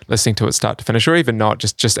record, listening to it start to finish, or even not,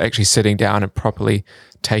 just actually sitting down and properly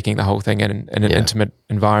taking the whole thing in an intimate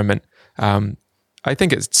environment. I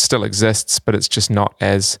think it still exists, but it's just not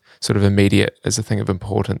as sort of immediate as a thing of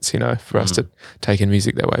importance, for us to take in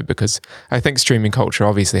music that way. Because I think streaming culture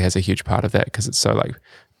obviously has a huge part of that, because it's so like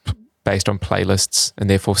based on playlists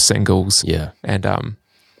and therefore singles, and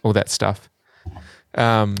all that stuff.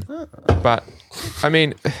 But I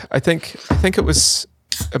mean, I think it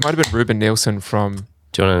might have been Ruben Nielsen from.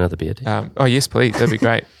 Do you want another beer? Oh yes, please. That'd be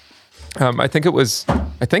great. I think it was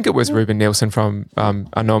Ruben Nielsen from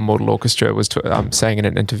A Non-Mortal Orchestra was saying in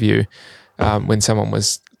an interview when someone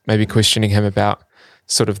was maybe questioning him about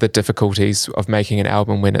sort of the difficulties of making an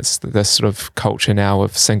album when it's this sort of culture now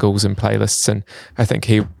of singles and playlists, and I think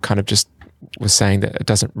he kind of just was saying that it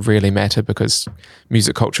doesn't really matter because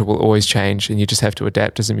music culture will always change and you just have to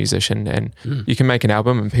adapt as a musician, and you can make an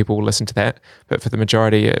album and people will listen to that, but for the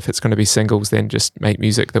majority, if it's going to be singles, then just make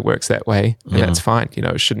music that works that way, and that's fine.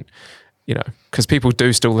 It shouldn't, because people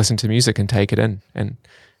do still listen to music and take it in, and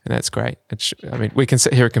that's great. I mean, we can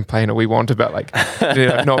sit here and complain all we want about like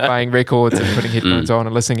not buying records and putting headphones on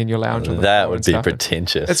and listening in your lounge. That would be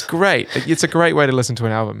pretentious. It's great. It's a great way to listen to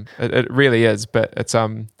an album. It really is, but it's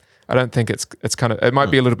I don't think it's kind of, it might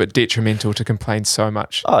be a little bit detrimental to complain so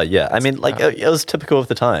much. Oh yeah, I mean, like it was typical of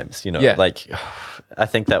the times, like I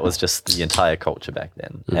think that was just the entire culture back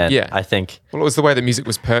then. And I think, well, it was the way that music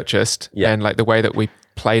was purchased, and like the way that we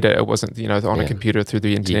played it. It wasn't, on a computer through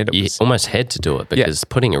the internet. You almost had to do it because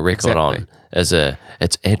putting a record on it's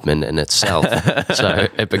admin in itself. So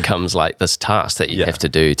it becomes like this task that you have to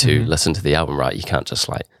do to listen to the album, right? You can't just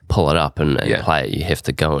like pull it up and play it. You have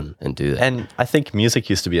to go and do that. And I think music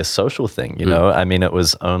used to be a social thing, I mean, it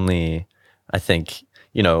was only, I think,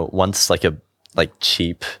 once like a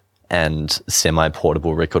cheap and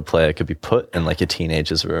semi-portable record player could be put in like a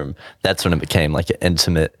teenager's room, that's when it became like an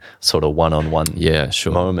intimate sort of one-on-one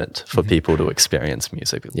moment for people to experience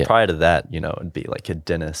music. Prior to that, it'd be like a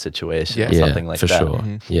dinner situation or something like for that. Sure.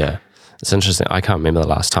 Yeah, it's interesting. I can't remember the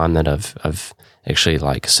last time that I've actually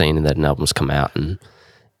like seen that an album's come out and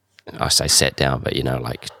I say sat down, but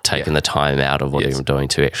like taking the time out of what you're doing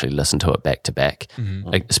to actually listen to it back to back,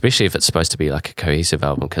 like, especially if it's supposed to be like a cohesive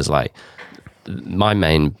album, because like my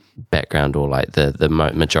main background, or like the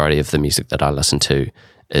majority of the music that I listen to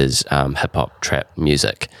is hip-hop trap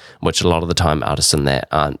music, which a lot of the time artists in that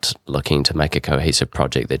aren't looking to make a cohesive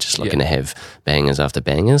project. They're just looking to have bangers after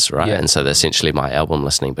bangers, right? And so essentially my album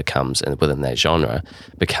listening becomes, and within that genre,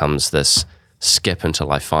 becomes this skip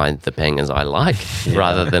until I find the bangers I like,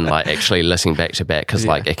 rather than like actually listening back to back, because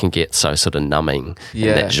like it can get so sort of numbing in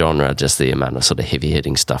that genre, just the amount of sort of heavy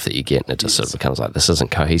hitting stuff that you get, and it just sort of becomes like, this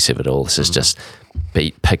isn't cohesive at all. This is just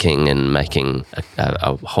beat picking and making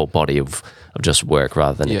a whole body of just work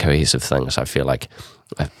rather than a cohesive thing. So I feel like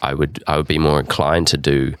I would be more inclined to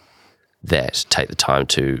do that, take the time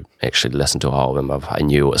to actually listen to a whole album if I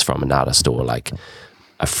knew it was from an artist or like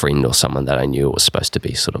a friend or someone that I knew it was supposed to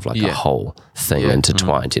be sort of like a whole thing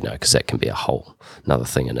intertwined, because that can be a whole another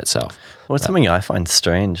thing in itself. Well, it's something I find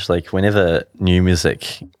strange. Like whenever new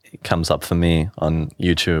music comes up for me on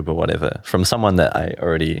YouTube or whatever from someone that I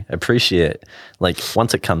already appreciate, like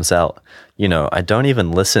once it comes out, I don't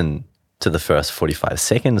even listen to the first 45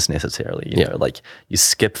 seconds necessarily, you know, like you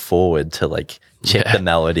skip forward to like check the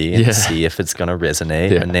melody and see if it's going to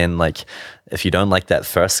resonate. And then like, if you don't like that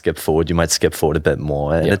first skip forward, you might skip forward a bit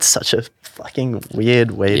more. And it's such a fucking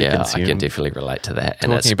weird way to consume. I can definitely relate to that.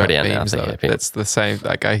 And it's pretty unhealthy. That's the same.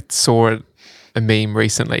 Like I saw a meme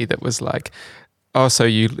recently that was like, oh, so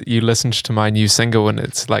you listened to my new single and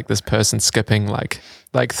it's like this person skipping like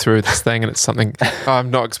through this thing, and it's something,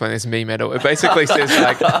 I'm not explaining this meme at all. It basically says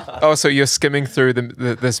like, oh, so you're skimming through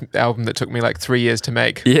this album that took me like 3 years to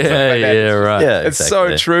make. Right. Yeah, it's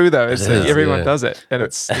so true though. It's everyone does it, and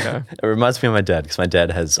it's It reminds me of my dad, because my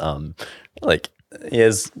dad has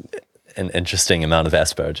an interesting amount of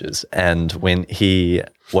Asperger's. And when he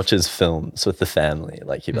watches films with the family,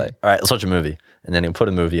 like he'd be like, all right, let's watch a movie. And then he'll put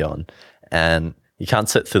a movie on and he can't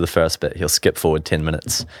sit through the first bit. He'll skip forward 10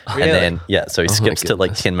 minutes. Really? And then, so he skips to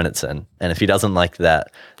like 10 minutes in. And if he doesn't like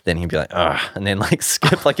that, then he'd be like, and then like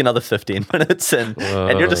skip like another 15 minutes and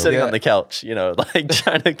you're just sitting on the couch, like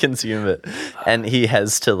trying to consume it. And he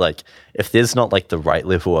has to like, if there's not like the right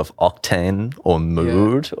level of octane or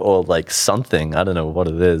mood or like something, I don't know what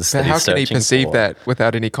it is. But how can he perceive that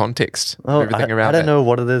without any context? Everything around I don't know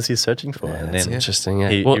what it is he's searching for. Yeah, that's interesting.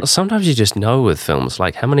 Yeah. Well, sometimes you just know with films,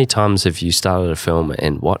 like how many times have you started a film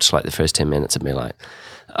and watched like the first 10 minutes and be like,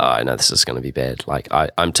 oh, I know this is going to be bad. Like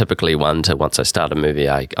I'm typically one to, once I start a movie,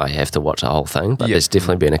 I have to watch the whole thing. But there's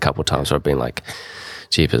definitely been a couple of times where I've been like,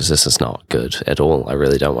 jeepers, this is not good at all. I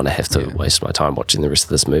really don't want to have to waste my time watching the rest of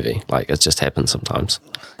this movie. Like it just happens sometimes.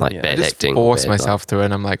 Like bad acting. I force myself through it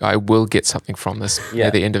and I'm like, I will get something from this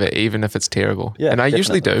at the end of it, even if it's terrible. Yeah, and I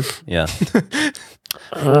usually do. Yeah.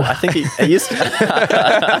 I think he used to.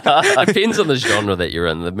 Depends on the genre that you're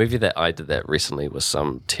in. The movie that I did that recently was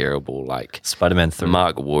some terrible like Spider-Man 3.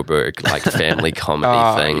 Mark Wahlberg like family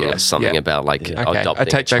comedy thing or something about like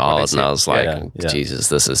adopting a child, and I was like, Jesus,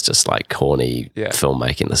 this is just like corny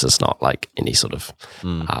filmmaking. This is not like any sort of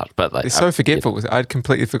art. But like, it's so forgetful. I'd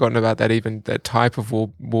completely forgotten about that. Even that type of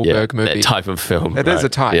Wahlberg movie, that type of film. It is a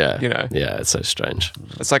type. Yeah, it's so strange.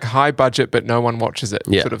 It's like high budget, but no one watches it.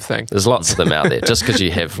 Sort of thing. There's lots of them out there. Just because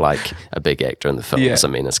you have like a big actor in the film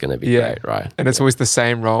doesn't mean it's going to be great, right? And it's always the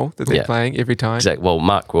same role that they're playing every time. Exactly. Well,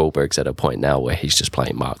 Mark Wahlberg's at a point now where he's just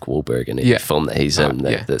playing Mark Wahlberg in every film that he's in.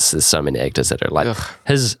 There's so many actors that are like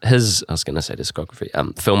his I was going to say discography,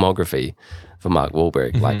 filmography for Mark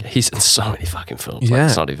Wahlberg. Like he's in so many fucking films. Like,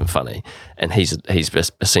 it's not even funny. And he's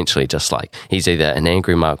essentially just like he's either an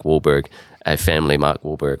angry Mark Wahlberg, a family Mark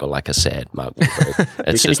Wahlberg, or like a sad Mark Wahlberg.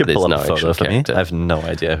 It's just there's no actual character. I have no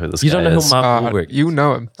idea who this guy is. You don't know who Mark Wahlberg is? You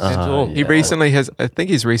know him. He recently has, I think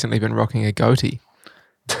he's recently been rocking a goatee.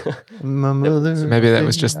 Maybe that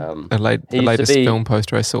was just the latest film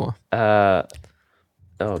poster I saw.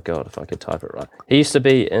 Oh God, if I could type it right. He used to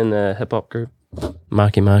be in a hip hop group,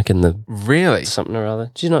 Marky Mark and the really something or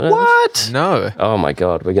other. Did you not know what? This? No. Oh my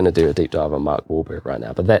God, we're going to do a deep dive on Mark Wahlberg right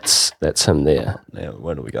now. But that's him there. Yeah,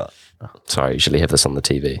 what do we got? Sorry, I usually have this on the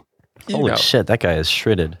TV. Holy shit, that guy is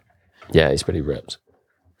shredded. Yeah, he's pretty ripped.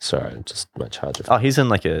 Sorry, I'm just my charger. Oh, he's in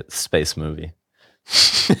like a space movie.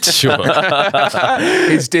 Sure.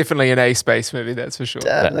 He's definitely in a space movie, that's for sure.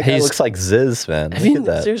 Damn, that guy looks like Ziz, man. Have you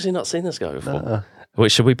seriously not seen this guy before? Wait,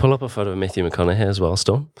 should we pull up a photo of Matthew McConaughey as well,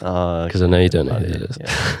 Staughm? Because I know you don't know who it is. Yeah.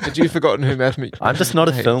 Had you forgotten who Matthew? I'm just not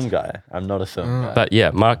a film guy. I'm not a film guy. But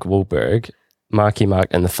yeah, Mark Wahlberg, Marky Mark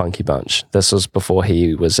and the Funky Bunch. This was before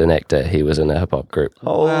he was an actor. He was in a hip hop group.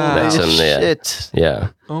 Oh, that's in there. Shit.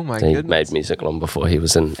 Yeah. Oh my goodness. He made music long before he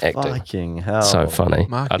was in acting. Fucking hell. So funny.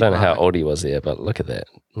 Marky I don't know how Mark. old he was there, but look at that.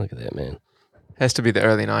 Look at that, man. Has to be the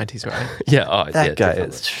early 90s, right? Yeah. That guy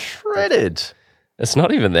definitely. is shredded. It's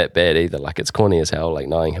not even that bad either. Like it's corny as hell, like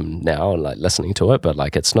knowing him now and like listening to it, but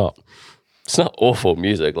like it's not awful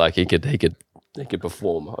music. Like he could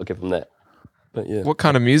perform. I'll give him that. But yeah. What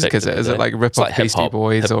kind of music is it? Is it like rip-off Beastie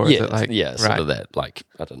Boys or is it like... sort of that. Like,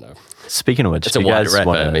 I don't know. Speaking of which, It's a white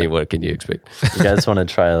rapper. I mean, what can you expect? You guys want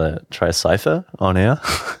to try Cypher on air?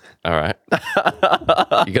 All right.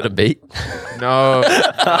 You got a beat? No,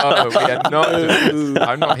 I'm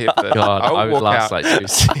not here for this. God, I would walk last out. like 2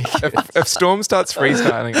 seconds. If Storm starts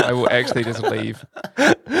freestyling, I will actually just leave.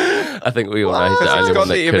 I think we all know he's the He's only got one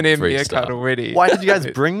that the could Eminem haircut freestyle. already. Why did you guys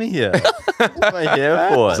bring me here? What am I here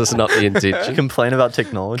for? This is not the intention. Complain about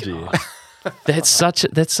technology. That's such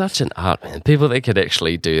an art, man. People that could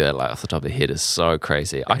actually do that like off the top of their head is so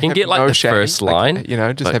crazy. I can Have get like no the shame, first like, line,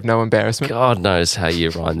 just but have no embarrassment. God knows how you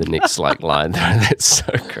rhyme the next like line. That's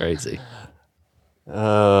so crazy.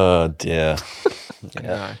 Oh dear.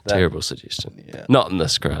 No. Terrible suggestion. Yeah. Not in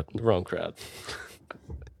this crowd. The wrong crowd.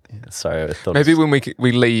 Sorry, I thought Maybe when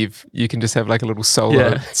we leave, you can just have like a little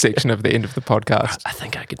solo section of the end of the podcast. I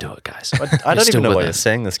think I could do it, guys. I don't even know why with you're us.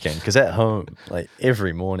 saying this, Ken, because at home, like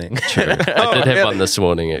every morning. True. I did have one this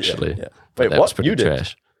morning actually. Yeah. but Wait, that was what? pretty You did?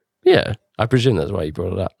 trash. Yeah, I presume that's why you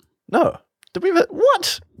brought it up. No. Did we?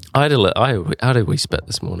 What? How did we spit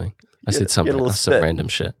this morning? I said you had a little some spit. random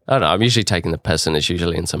shit. I don't know. I'm usually taking the piss and it's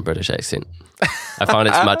usually in some British accent. I find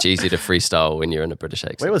it's much easier to freestyle when you're in a British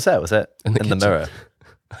accent. Where was that? Was that in the kitchen. mirror?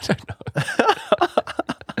 I don't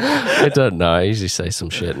know. I don't know. I usually say some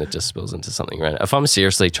shit and it just spills into something random. If I'm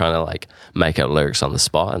seriously trying to like make up lyrics on the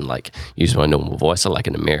spot and like use my normal voice or like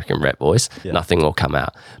an American rap voice, nothing will come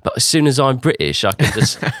out. But as soon as I'm British, I can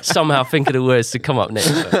just somehow think of the words to come up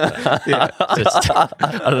next.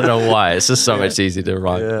 I don't know why. It's just so much easier to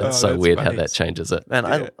write. It's so weird funny. How that changes it.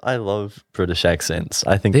 Man, I love British accents.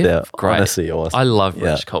 I think they're great. Honestly awesome. I love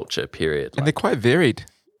British culture, period. And they're quite varied,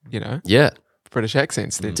 you know? Yeah. British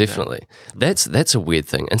accents then. Definitely. That's a weird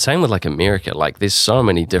thing. And same with like America, like there's so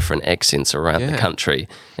many different accents around the country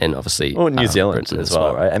and obviously New Zealand as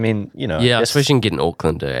well, right? I mean, you know. Yeah, I suppose you can get an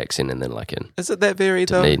Aucklander accent and then like in Is it that varied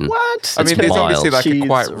though? Dunedin. What? I mean, there's obviously like a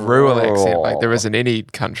quite rural accent, like there is in any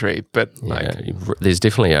country, but like there's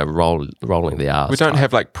definitely a rolling the R's. We don't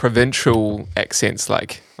have like provincial accents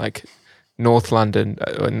like North London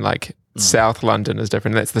and like South London is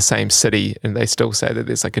different. That's the same city, and they still say that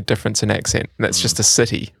there's like a difference in accent. And that's just a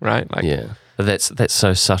city, right? Like, but that's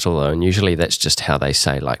so subtle though, and usually that's just how they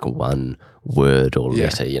say like one word or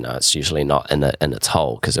letter. You know, it's usually not in its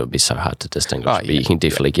whole because it would be so hard to distinguish. But you can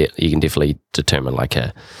definitely determine like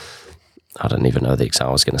I don't even know the example.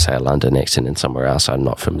 I was going to say a London accent in somewhere else. I'm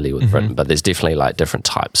not familiar with Britain, but there's definitely like different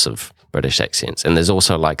types of British accents, and there's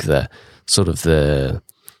also like the sort of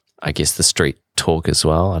I guess the street talk as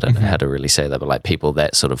well. I don't know how to really say that, but like people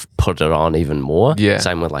that sort of put it on even more. Yeah.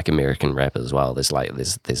 Same with like American rap as well. There's like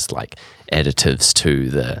additives to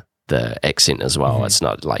the accent as well. It's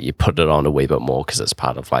not like you put it on a wee bit more because it's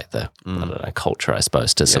part of like the I don't know, culture, I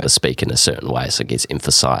suppose, to sort of speak in a certain way. So it gets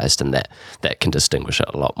emphasized, and that can distinguish it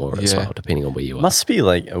a lot more as well, depending on where you are. Must be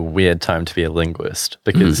like a weird time to be a linguist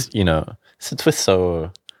because you know since we're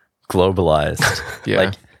so globalized,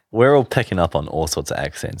 like. We're all picking up on all sorts of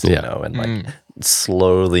accents, you know, and like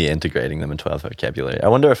slowly integrating them into our vocabulary. I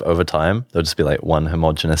wonder if over time there'll just be like one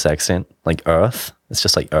homogenous accent, like Earth. It's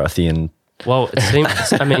just like earthy and. Well, it seems.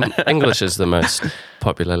 I mean, English is the most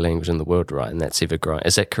popular language in the world, right? And that's ever growing.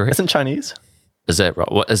 Is that correct? Isn't Chinese? Is that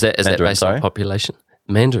right? What is that? Is Mandarin, that based on population?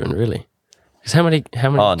 Mandarin, really? Because how many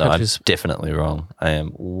Oh no, countries? I'm definitely wrong. I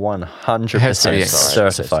am 100%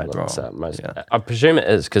 certified wrong. I presume it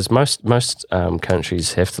is because most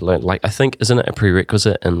countries have to learn. Like I think, isn't it a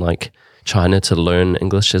prerequisite in like China to learn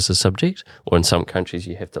English as a subject, or in some countries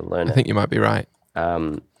you have to learn it? I think you might be right.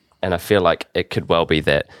 And I feel like it could well be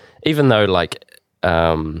that, even though like,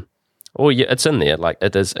 it's in there. Like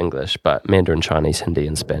it is English, but Mandarin, Chinese, Hindi,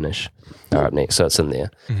 and Spanish are up next, so it's in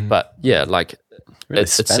there. But yeah, like. Really it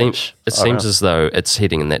seems as though it's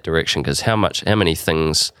heading in that direction because how many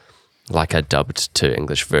things like are dubbed to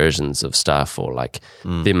English versions of stuff or like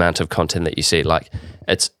the amount of content that you see, like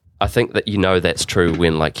I think that that's true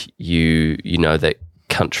when like you know that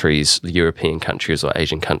countries, European countries or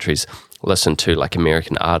Asian countries listen to like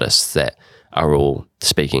American artists that are all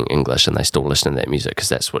speaking English and they still listen to that music because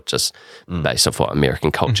that's what just based off what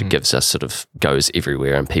American culture gives us sort of goes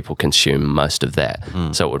everywhere and people consume most of that.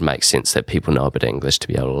 So it would make sense that people know a bit of English to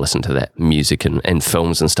be able to listen to that music and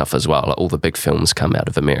films and stuff as well. Like all the big films come out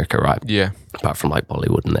of America, right? Yeah. Apart from like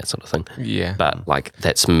Bollywood and that sort of thing. Yeah. But like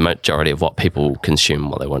that's majority of what people consume,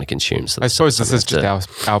 what they want to consume. So I suppose this is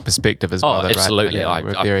just our perspective as well. Oh, absolutely. Right?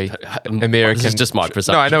 We're very American. This is just my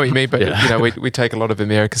perception. No, I know what you mean, but you know, we take a lot of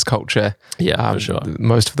America's culture. Yeah, for sure.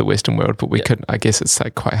 Most of the Western world, but we couldn't. I guess it's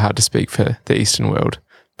like quite hard to speak for the Eastern world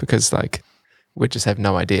because like we just have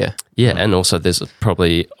no idea. Yeah, and also there's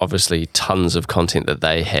probably obviously tons of content that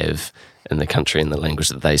they have in the country and the language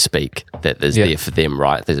that they speak that is there for them,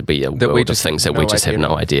 right? There'd be a world of things that we just have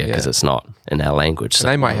no idea because it's not in our language. So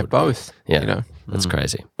they might have both. Yeah, you know? That's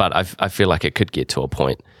crazy. But I feel like it could get to a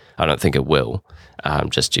point. I don't think it will,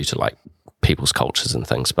 just due to like people's cultures and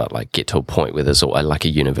things, but like get to a point where there's like a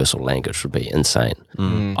universal language would be insane.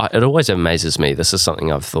 It always amazes me. This is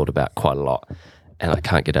something I've thought about quite a lot, and I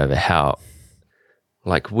can't get over how,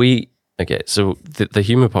 like so the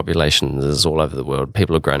human population is all over the world.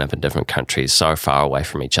 People have grown up in different countries, so far away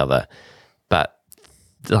from each other. But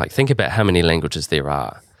like, think about how many languages there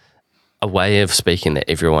are. A way of speaking that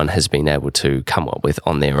everyone has been able to come up with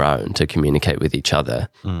on their own to communicate with each other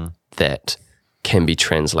that can be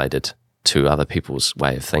translated to other people's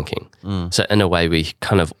way of thinking. So in a way, we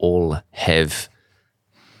kind of all have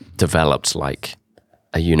developed like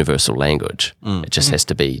a universal language. It just has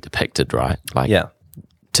to be depicted, right? Like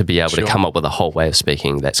to be able to come up with a whole way of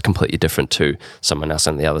speaking that's completely different to someone else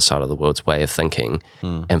on the other side of the world's way of thinking.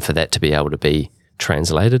 And for that to be able to be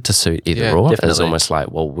translated to suit either or is almost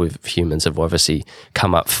like, well, humans have obviously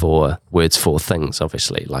come up for words for things,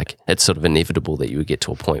 obviously. Like it's sort of inevitable that you would get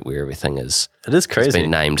to a point where everything is crazy. It's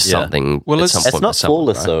been named something. Well, it's not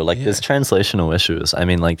flawless though. Like there's translational issues. I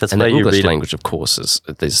mean, like that's why the you English read language, of course, is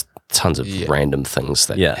there's tons of random things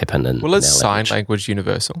that happen in Well, is our sign language. language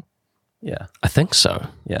universal? Yeah. I think so.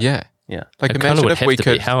 Yeah. Like It kind of imagine would if have we to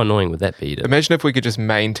could. be. How annoying would that be? Imagine if we could just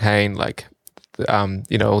maintain like,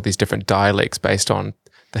 all these different dialects based on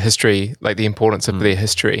the history, like the importance of their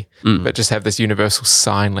history, but just have this universal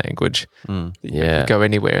sign language. You could go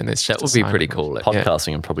anywhere, and there's just that would be pretty cool.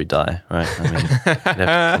 Podcasting would probably die, right? I mean, you'd have to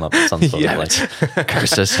come up with some sort of like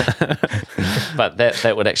curses. But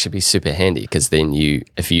that would actually be super handy, because then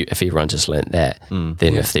if everyone just learnt that,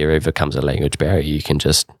 then if there ever comes a language barrier, you can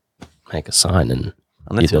just make a sign and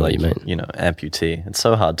unless you're like, you mean. amputee. It's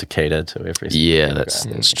so hard to cater to every. Yeah,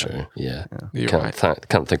 that's true. Yeah,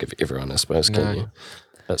 can't think of everyone, I suppose, can you?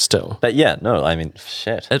 But still. But yeah, no, I mean,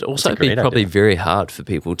 shit. It'd also be probably very hard for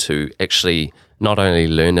people to actually not only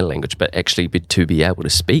learn a language, but actually to be able to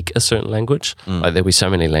speak a certain language. Like there'd be so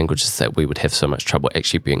many languages that we would have so much trouble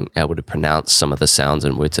actually being able to pronounce some of the sounds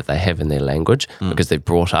and words that they have in their language because they've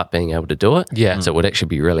brought up being able to do it. Yeah. So it would actually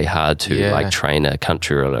be really hard to train a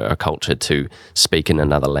country or a culture to speak in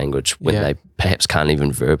another language when they perhaps can't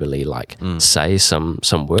even verbally say some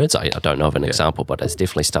words. I don't know of an example, but it's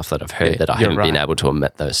definitely stuff that I've heard that I haven't been able to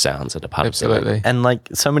emit those sounds that are part of the language. And like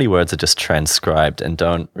so many words are just transcribed and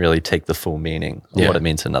don't really take the full meaning of what it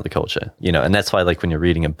means in another culture, and that's why like when you're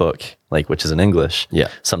reading a book, like which is in English,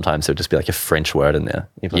 sometimes there'll just be like a French word in there.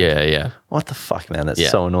 What the fuck, man? That's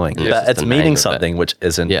so annoying. But it's meaning something which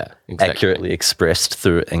isn't accurately expressed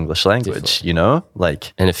through English language,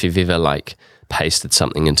 like. And if you've ever pasted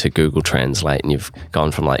something into Google Translate and you've gone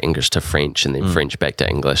from English to French and then French back to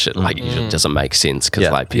English, it usually doesn't make sense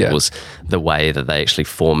because people's the way that they actually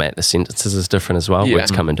format the sentences is different as well. Words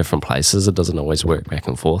come in different places. It doesn't always work back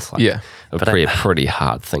and forth. A pretty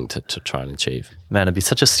hard thing to try and achieve. Man, it'd be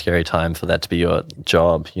such a scary time for that to be your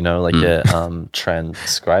job, like a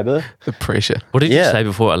transcriber. The pressure. What did you say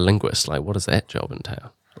before? A linguist? What does that job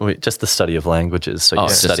entail? Just the study of languages. So you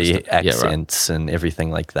study accents and everything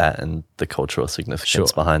like that and the cultural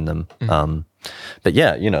significance behind them. But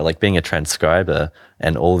like being a transcriber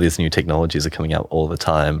and all these new technologies are coming out all the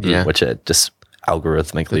time, which are just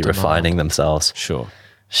algorithmically refining themselves. Sure.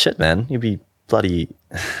 Shit, man. You'd be bloody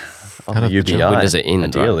on the UBI. When does it end?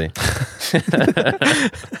 Ideally.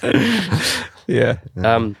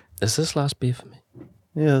 Is this last beer for me?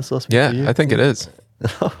 Yeah, this last beer for you. I think it is.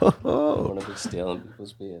 I want to be stealing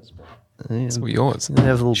people's beers. It's all yours. You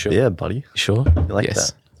have a little beer, buddy. Sure? You like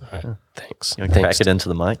that? All right. Thanks. You want to crack it into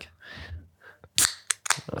the mic?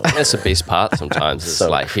 That's the best part sometimes. It's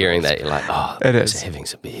So hearing that you're like, it is. Having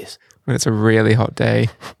some beers. When it's a really hot day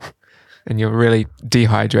and you're really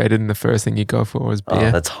dehydrated and the first thing you go for is beer.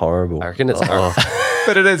 Oh, that's horrible. I reckon it's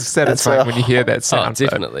But it is satisfying when you hear that sound.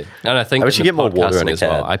 Definitely. And I think I wish you get more water in a as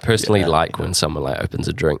well. can. I personally like when someone opens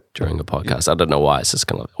a drink during a podcast. I don't know why. It's just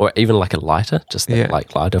kind of, or even like a lighter, just that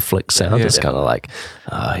lighter flick sound. It's kind of like,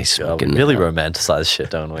 he's smoking. We really romanticize shit,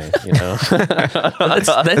 don't we? That's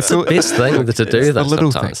the best thing to do. The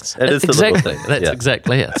little sometimes. things. It is the little exactly. things. That's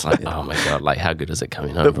exactly it. It's like, oh my god, how good is it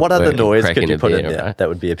coming home? But what other noise could you put in there right? that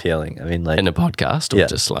would be appealing? I mean, in a podcast or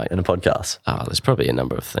just in a podcast? Oh, there's probably a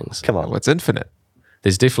number of things. Come on, What's infinite?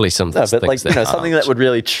 There's definitely some but things that something that would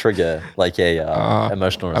really trigger a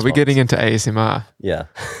emotional response. Are we getting into ASMR? Yeah.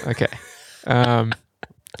 Okay.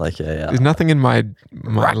 There's nothing in my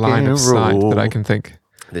line of sight that I can think.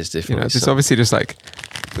 There's definitely there's obviously just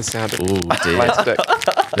the sound of stick.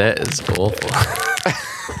 That is awful.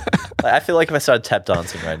 I feel like if I started tap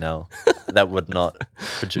dancing right now, that would not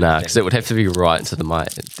produce. Nah, because it would have to be right into the mic.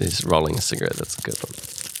 There's rolling a cigarette. That's a good one.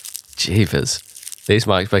 Jeepers. These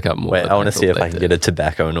mics pick up more. Wait, I want to see if I can get a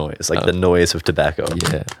tobacco noise, the noise of tobacco.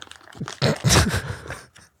 Yeah.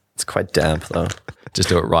 It's quite damp though. Just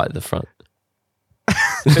do it right at the front.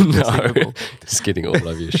 No, just getting all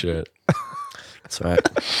over your shirt. That's right.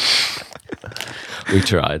 We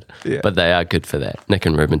tried, but they are good for that. Nick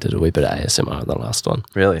and Ruben did a wee bit of ASMR on the last one.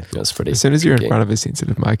 Really? It was pretty. As soon as you're in front of a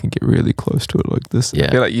sensitive mic and get really close to it like this, I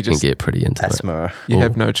feel like you just can get pretty into it. You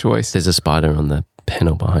have no choice. There's a spider on the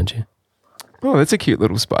panel behind you. Oh, that's a cute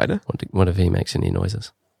little spider. What if he makes any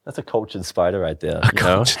noises? That's a cultured spider right there.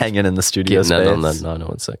 Hanging in the studio space. On the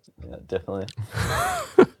 901.6. Yeah, definitely.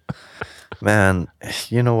 Man,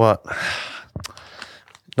 you know what?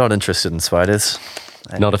 Not interested in spiders.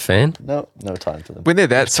 Not a fan? No time for them. When they're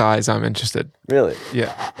that size, I'm interested. Really?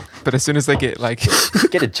 Yeah. But as soon as they get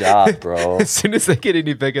get a job, bro. As soon as they get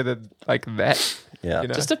any bigger than that. Yeah.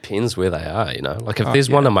 Just depends where they are, Like if there's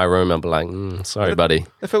one in my room, I'll be like, sorry, buddy.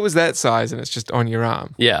 If it was that size and it's just on your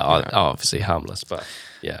arm. Yeah, obviously harmless, but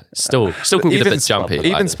Yeah, still can get a bit jumpy.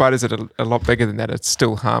 Even spiders that are a lot bigger than that, it's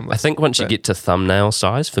still harmless. I think once you get to thumbnail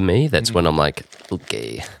size, for me, that's when I'm like,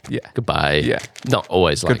 okay, goodbye. Yeah, not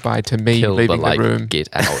always like goodbye to me, leaving but, like, the room. Get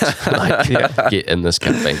out. Get in this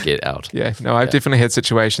cup and get out. Yeah, no, I've definitely had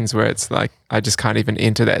situations where it's like I just can't even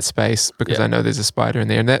enter that space because I know there's a spider in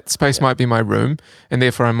there, and that space might be my room, and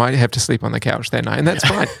therefore I might have to sleep on the couch that night, and that's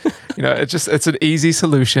fine. It's an easy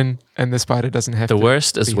solution, and the spider doesn't have to. The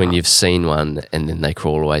worst is when you've seen one and then they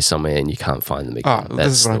crawl away somewhere and you can't find them again. Oh, this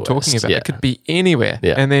is what I'm talking about. It could be anywhere.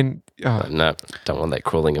 Yeah. And then... no, don't want that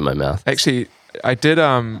crawling in my mouth. Actually, I did...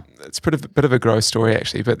 it's a bit of a gross story,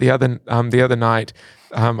 actually, but the other night...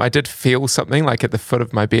 I did feel something like at the foot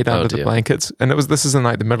of my bed under the blankets, and this is in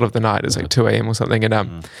like the middle of the night. It was like 2 a.m. or something, and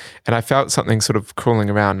I felt something sort of crawling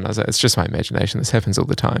around, and I was like, "It's just my imagination. This happens all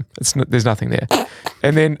the time. There's nothing there."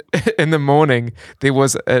 And then in the morning, there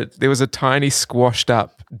was a tiny squashed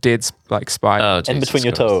up dead spider in between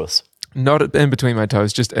your toes. Not in between my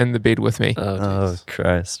toes, just in the bed with me. Oh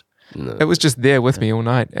Christ. No. It was just there with me all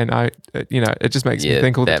night, and it just makes me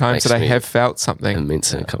think all the times that I have felt something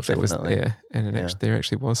immensely uncomfortable. That was there, and there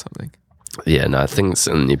actually was something. Yeah, no, things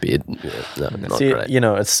in your bed. Not great.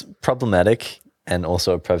 It's problematic and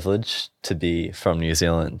also a privilege to be from New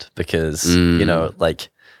Zealand because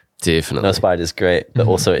definitely no spider is great, but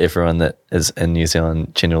also everyone that is in New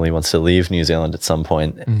Zealand generally wants to leave New Zealand at some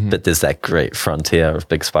point. But there's that great frontier of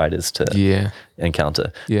big spiders to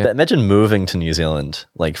encounter. Yeah. But imagine moving to New Zealand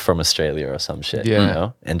like from Australia or some shit,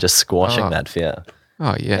 and just squashing that fear.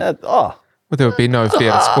 Oh yeah. Well, there would be no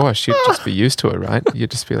fear to squash. You'd just be used to it, right?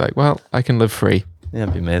 You'd just be like, well, I can live free. Yeah,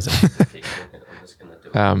 it'd be amazing.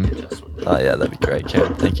 Oh yeah, that'd be great,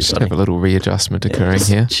 Karen. Thank you. Just have a little readjustment occurring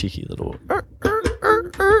here. Cheeky little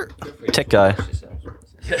tech guy.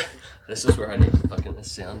 This is where I need to fucking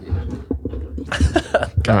this sound.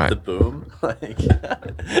 Got the boom.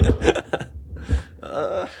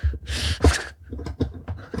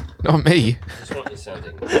 Not me.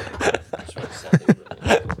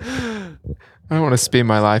 I don't want to spend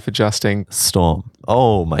my life adjusting. Staughm.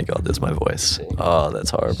 Oh my god, there's my voice. Oh,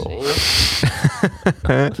 that's horrible.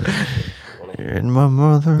 In my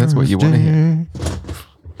mother. That's what you want to hear.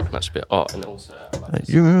 Much better. Oh, and also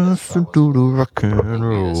you have to do the rock and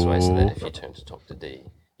roll. This way so that if you turn to talk to D,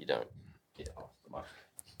 you don't get off the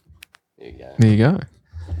mic. There you go.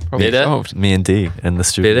 Probably better. Solved. Me and D in the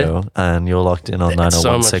studio, and you're locked in on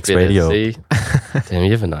 9016 radio. Damn,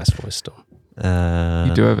 you have a nice voice, Staughm.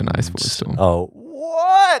 You do have a nice voice, Staughm. Oh,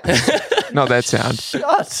 what? Not that sound.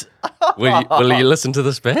 Shut up. Will you listen to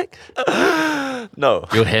this back? No.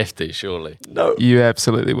 You'll have to, surely. No. You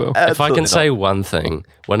absolutely will. If I can say one thing,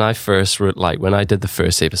 when I first when I did the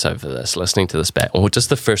first episode for this, listening to this back, or just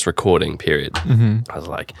the first recording period, I was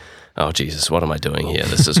like, oh Jesus, what am I doing here?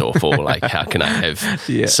 This is awful. Like, how can I have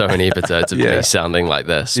so many episodes of me sounding like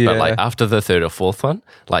this? But like after the third or fourth one,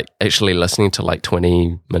 like actually listening to like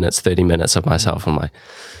 20 minutes, 30 minutes of myself, I'm like,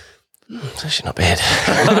 it's actually not bad.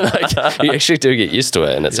 Like, you actually do get used to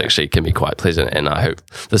it, and it's actually can be quite pleasant. And I hope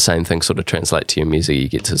the same thing sort of translates to your music. You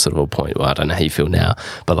get to sort of a point where I don't know how you feel now,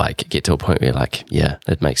 but like get to a point where you're like, yeah,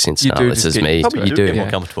 it makes sense now. This is me. You do get more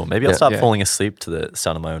comfortable. Maybe I'll start falling asleep to the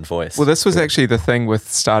sound of my own voice. Well, this was actually the thing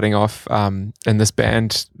with starting off in this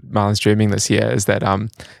band, Marlon's Dreaming, this year, is that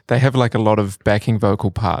they have like a lot of backing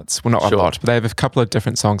vocal parts. Well, not a lot, but they have a couple of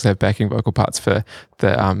different songs that have backing vocal parts for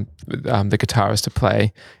the guitarist to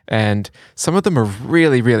play, and some of them are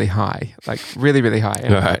really, really high, like really, really high.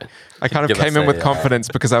 And I kind of came in with confidence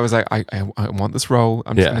because I was like, I want this role.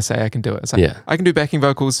 I'm just going to say I can do it. It's like, I can do backing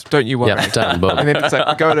vocals. Don't you worry. Done, and then it's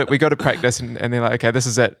like, we go to practice, and they're like, okay, this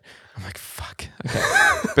is it. I'm like, fuck. Okay.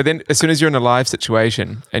 But then as soon as you're in a live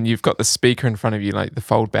situation and you've got the speaker in front of you, like the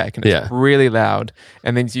fold back, and it's really loud,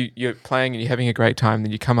 and then you're playing and you're having a great time,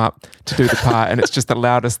 then you come up to do the part and it's just the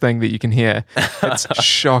loudest thing that you can hear. It's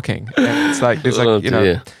shocking. And it's like, there's like,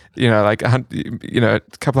 like a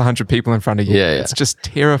couple of hundred people in front of you. It's just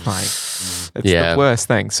terrifying. It's the worst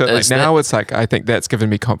thing. So like now it's like, I think that's given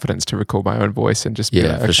me confidence to record my own voice and just be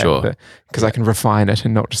like, okay, for sure, because I can refine it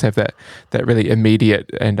and not just have that really immediate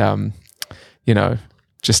and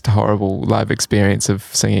just horrible live experience of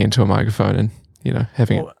singing into a microphone and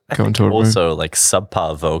having it go into a room. Also, like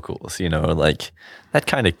subpar vocals, like that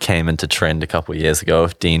kind of came into trend a couple of years ago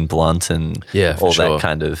with Dean Blunt and all that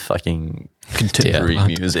kind of fucking contemporary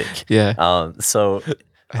music. So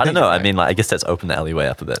I don't know. I mean, like, I guess that's opened the alleyway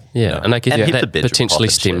up a bit. And I guess that potentially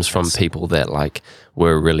stems from people that like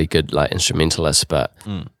were really good like instrumentalists, but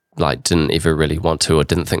like didn't ever really want to or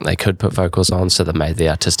didn't think they could put vocals on, so they made the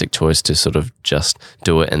artistic choice to sort of just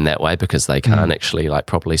do it in that way because they can't actually like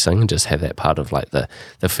properly sing and just have that part of like the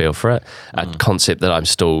feel for it. A concept that I'm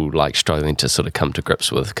still like struggling to sort of come to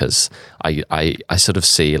grips with because I sort of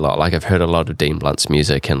see a lot, like I've heard a lot of Dean Blunt's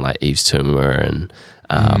music and like Yves Tumor and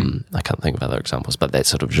I can't think of other examples, but that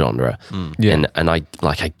sort of genre. And I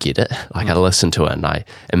get it. Like I listen to it and I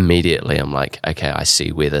immediately I'm like, okay, I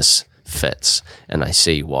see where this fits and I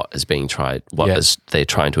see what is being tried, is they're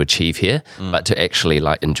trying to achieve here. But to actually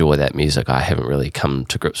like enjoy that music, I haven't really come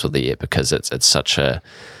to grips with it yet because it's such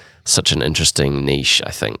an interesting niche,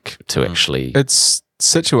 I think, to actually. It's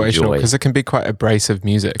situational because it can be quite abrasive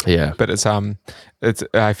music. Yeah, but it's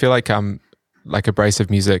I feel like abrasive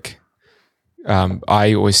music.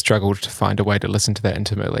 I always struggled to find a way to listen to that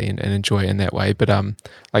intimately and enjoy it in that way. But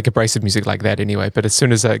like abrasive music like that anyway. But as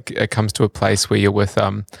soon as it comes to a place where you're with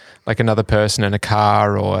like another person in a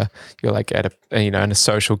car or you're like at a in a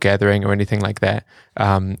social gathering or anything like that,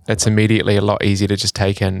 it's immediately a lot easier to just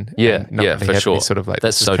take in. Yeah, and not really for have sure. Sort of like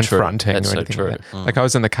that's so confronting true. That's or anything so true. like that. Like I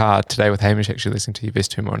was in the car today with Hamish actually listening to Yves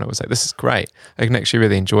Tumor and I was like, this is great. I can actually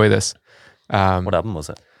really enjoy this. What album was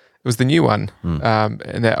it? It was the new one,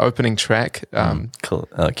 and that opening track.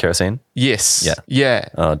 Kerosene? Yes. Yeah. Yeah.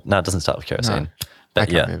 No, it doesn't start with Kerosene. No, But I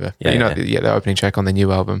can't remember. But the opening track on the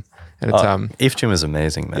new album. And it's Yves Tumor is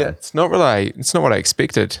amazing, man. yeah, it's not what I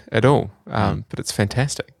expected at all. But it's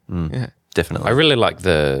fantastic. Yeah. Definitely. I really like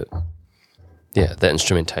the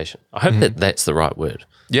instrumentation. I hope that that's the right word.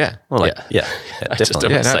 Yeah. Well, Yeah, I just don't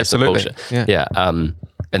definitely. want to say some absolutely. bullshit. Yeah.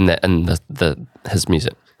 And his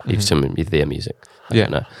music, Yves Tumor, their music. I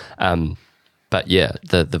don't know. But yeah,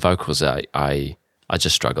 the vocals I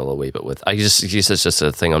just struggle a wee bit with. I guess it's just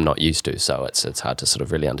a thing I'm not used to, so it's hard to sort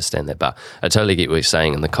of really understand that. But I totally get what you're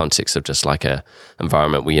saying in the context of just like a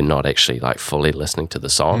environment where you're not actually like fully listening to the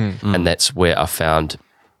song, and that's where I found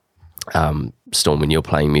Staughm, when you're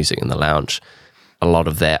playing music in the lounge. A lot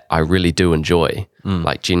of that I really do enjoy,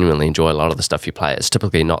 like genuinely enjoy a lot of the stuff you play. It's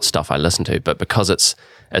typically not stuff I listen to, but because it's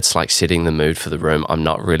like setting the mood for the room, I'm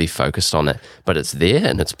not really focused on it, but it's there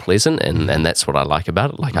and it's pleasant and that's what I like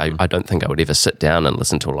about it. Like I don't think I would ever sit down and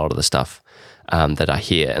listen to a lot of the stuff that I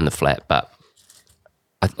hear in the flat, but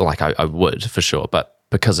I would for sure, but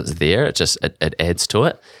because it's there, it adds to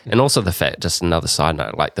it. And also the fact, just another side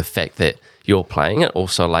note, like the fact that you're playing it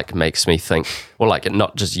also like makes me think, well, like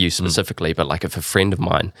not just you specifically, but like if a friend of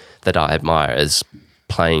mine that I admire is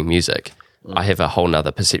playing music, I have a whole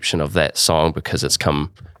nother perception of that song because it's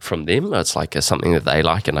come from them. It's like something that they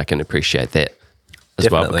like and I can appreciate that as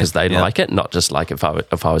well because they like it, not just like if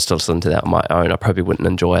I was to listen to that on my own, I probably wouldn't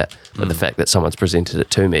enjoy it. But the fact that someone's presented it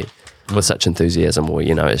to me with such enthusiasm, or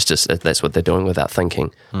it's just that's what they're doing without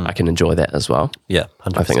thinking. I can enjoy that as well. Yeah,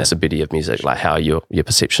 100%. I think that's the beauty of music, like how your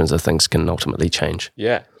perceptions of things can ultimately change.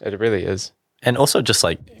 Yeah, it really is. And also just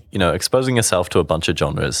like, exposing yourself to a bunch of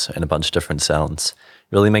genres and a bunch of different sounds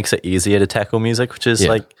really makes it easier to tackle music, which is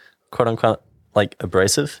like quote unquote like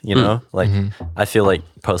abrasive, like I feel like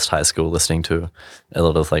post high school listening to a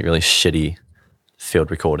lot of like really shitty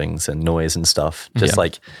field recordings and noise and stuff, just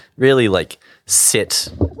like really like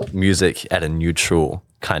set music at a neutral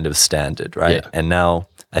kind of standard, right? And now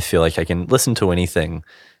I feel like I can listen to anything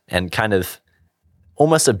and kind of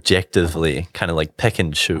almost objectively kind of like pick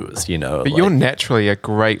and choose, But you're naturally a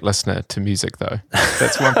great listener to music though.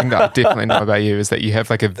 That's one thing that I definitely know about you is that you have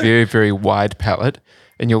like a very, very wide palette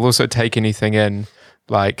and you'll also take anything in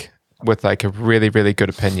like with like a really, really good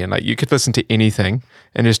opinion. Like you could listen to anything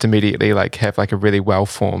and just immediately like have like a really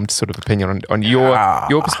well-formed sort of opinion on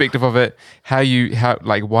your perspective of it, how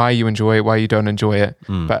like why you enjoy it, why you don't enjoy it.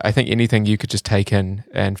 But I think anything you could just take in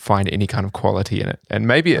and find any kind of quality in it. And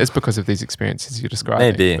maybe it is because of these experiences you're describing.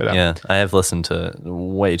 Maybe, but, I have listened to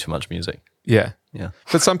way too much music. Yeah. Yeah.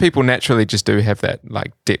 But some people naturally just do have that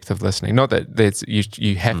like depth of listening. Not that there's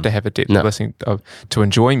you have to have a depth of listening to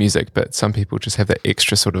enjoy music, but some people just have that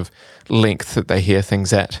extra sort of length that they hear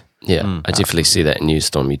things at. Yeah, I definitely see that in you,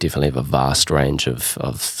 Staughm. You definitely have a vast range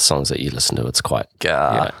of songs that you listen to. It's quite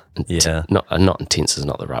not intense is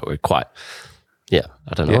not the right word. Quite I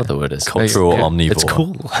don't know what the word is. Cultural omnivore. It's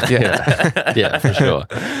cool. Yeah, for sure.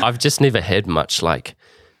 I've just never had much like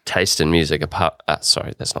taste in music apart.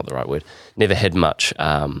 Sorry, that's not the right word. Never had much.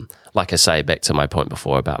 Like I say, back to my point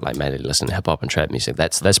before about like mainly listening to hip hop and trap music.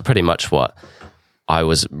 That's pretty much what I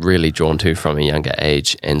was really drawn to from a younger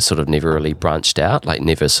age, and sort of never really branched out. Like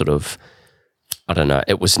never sort of, I don't know.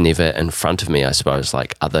 It was never in front of me, I suppose,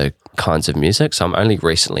 like other kinds of music. So I'm only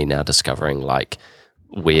recently now discovering like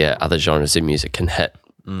where other genres of music can hit.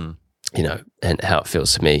 And how it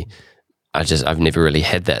feels to me. I've never really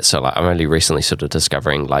had that. So like I'm only recently sort of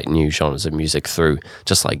discovering like new genres of music through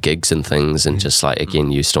just like gigs and things, and just like,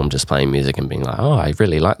 again, you Staughm just playing music and being like, oh, I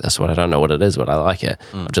really like this one. I don't know what it is, but I like it.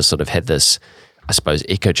 I've just sort of had this, I suppose,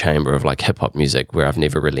 echo chamber of like hip hop music where I've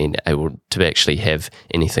never really been able to actually have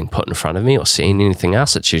anything put in front of me or seen anything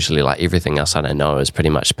else. It's usually like everything else I don't know has pretty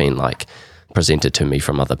much been like presented to me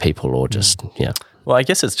from other people, or just, yeah. Well, I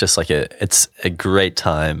guess it's just like it's a great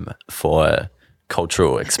time for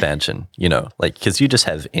cultural expansion, you know, like, because you just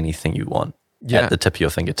have anything you want at the tip of your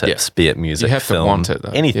fingertips, be it music, you have film, to want it,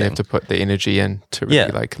 though. Anything. You have to put the energy in to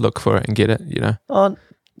really like look for it and get it, you know. Oh,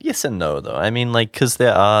 yes and no, though. I mean, like, because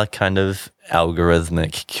there are kind of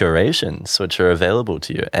algorithmic curations which are available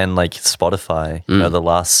to you, and like Spotify, you know, the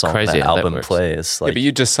last song Crazy that album plays, like, but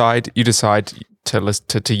you decide to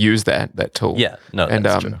listen to use that tool, and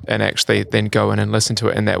that's true. and actually then go in and listen to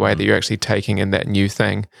it in that way, that you're actually taking in that new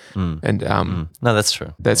thing, and no, that's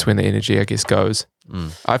true. That's when the energy, I guess, goes.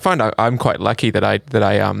 I find I'm quite lucky that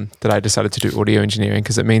I decided to do audio engineering,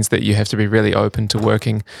 because it means that you have to be really open to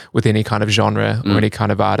working with any kind of genre or any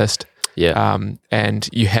kind of artist. And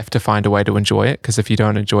you have to find a way to enjoy it, because if you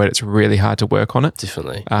don't enjoy it, it's really hard to work on it.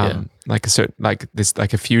 Definitely. Like there's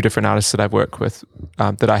like a few different artists that I've worked with,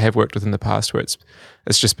 that I have worked with in the past, where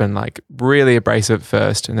it's just been like really abrasive at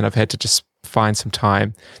first, and then I've had to just find some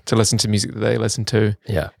time to listen to music that they listen to.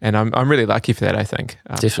 And I'm really lucky for that, I think.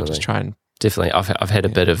 Definitely. Just try and. Definitely. I've had a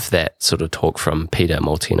bit of that sort of talk from Peter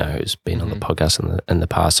Maltino, who's been on the podcast in the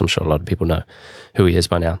past. I'm sure a lot of people know who he is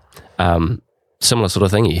by now. Similar sort of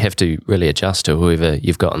thing. You have to really adjust to whoever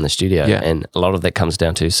you've got in the studio. And a lot of that comes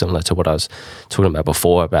down to, similar to what I was talking about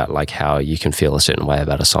before, about like how you can feel a certain way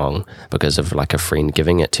about a song because of like a friend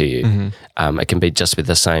giving it to you. It can be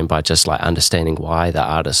the same by just like understanding why the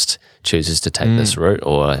artist chooses to take this route,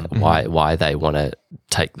 or why they want to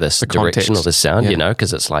take this direction or this sound, you know,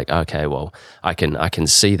 because it's like, okay, well, I can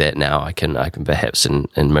see that now. I can perhaps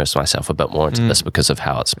immerse myself a bit more into this because of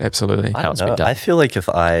how it's been done. I feel like if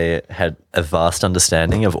I had a vast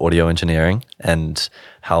understanding of audio engineering and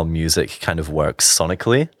how music kind of works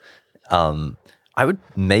sonically, I would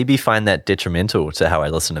maybe find that detrimental to how I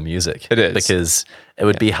listen to music. It is. Because it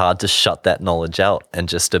would be hard to shut that knowledge out and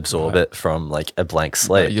just absorb it from like a blank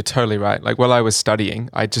slate. No, you're totally right. Like while I was studying,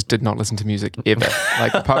 I just did not listen to music ever.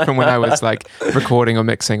 Like apart from when I was like recording or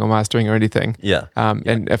mixing or mastering or anything.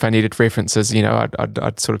 And if I needed references, you know,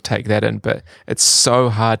 I'd sort of take that in. But it's so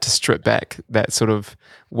hard to strip back that sort of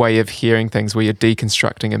way of hearing things where you're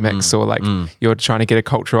deconstructing a mix, or like you're trying to get a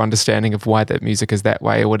cultural understanding of why that music is that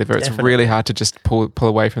way or whatever. It's really hard to just pull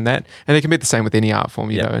away from that. And it can be the same with any art form,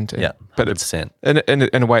 you know. But it's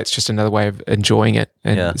in a way, it's just another way of enjoying it.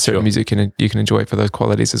 And certain music you can enjoy it for those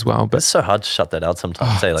qualities as well. But it's so hard to shut that out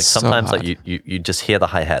sometimes. Sometimes like you just hear the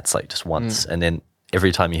hi-hats like just once, and then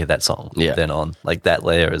every time you hear that song, then on, like that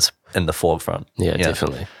layer is in the forefront.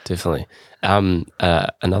 Definitely.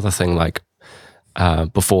 Another thing, like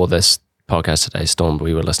before this podcast today, Staughm,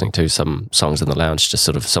 we were listening to some songs in the lounge, just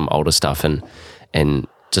sort of some older stuff, and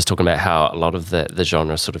just talking about how a lot of the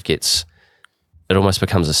genre sort of it almost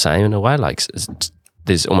becomes the same in a way. Like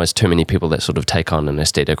there's almost too many people that sort of take on an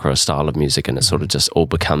aesthetic or a style of music, and it sort of just all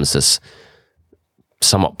becomes this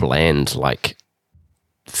somewhat bland like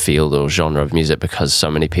field or genre of music, because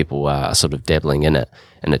so many people are sort of dabbling in it,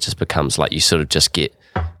 and it just becomes like you sort of just get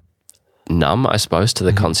numb, I suppose, to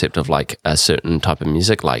the concept of like a certain type of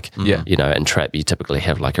music. Like, you know, in trap, you typically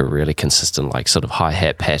have like a really consistent, like sort of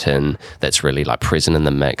hi-hat pattern that's really like present in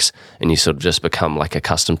the mix, and you sort of just become like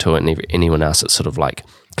accustomed to it. And anyone else that's sort of like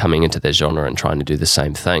coming into that genre and trying to do the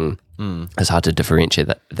same thing, it's hard to differentiate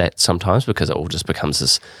that sometimes, because it all just becomes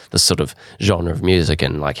this sort of genre of music.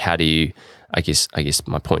 And like, how do you, I guess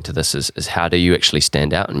my point to this is how do you actually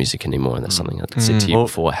stand out in music anymore? And that's something I said to you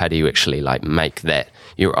before. How do you actually like make that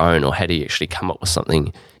your own, or how do you actually come up with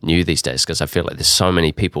something new these days? Because I feel like there's so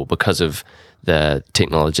many people, because of the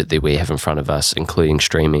technology that we have in front of us, including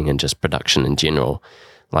streaming and just production in general.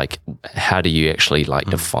 Like, how do you actually like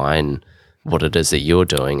define what it is that you're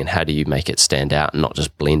doing, and how do you make it stand out and not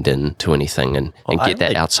just blend in to anything, and get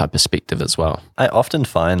that outside perspective as well? I often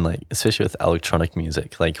find, like, especially with electronic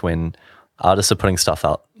music, like when artists are putting stuff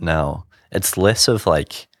out now, it's less of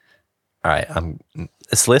like, all right,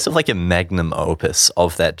 it's less of like a magnum opus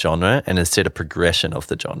of that genre, and instead a progression of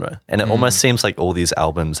the genre. And it almost seems like all these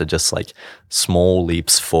albums are just like small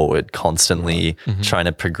leaps forward, constantly trying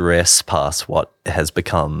to progress past what has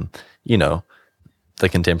become, you know, the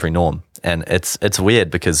contemporary norm. And it's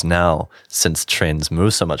weird, because now, since trends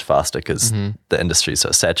move so much faster, because the industry is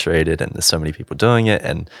so saturated and there's so many people doing it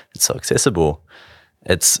and it's so accessible,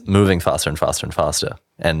 it's moving faster and faster and faster.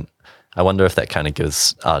 And I wonder if that kind of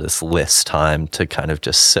gives artists less time to kind of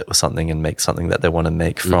just sit with something and make something that they want to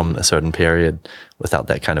make from a certain period without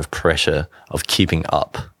that kind of pressure of keeping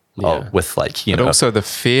up with like, you know. But also the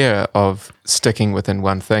fear of sticking within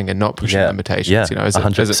one thing and not pushing limitations, you know, is it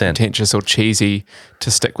pretentious or cheesy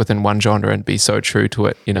to stick within one genre and be so true to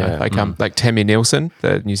it, you know, like Tammy Nielsen,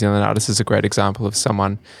 the New Zealand artist, is a great example of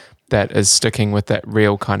someone that is sticking with that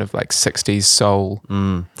real kind of like 60s soul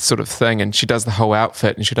sort of thing. And she does the whole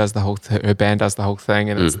outfit and she does the whole, her band does the whole thing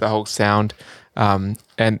and it's the whole sound.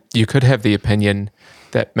 And you could have the opinion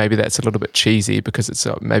that maybe that's a little bit cheesy because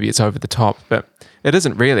maybe it's over the top, but it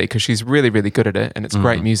isn't really, because she's really, really good at it and it's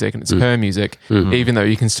great music and it's her music, even though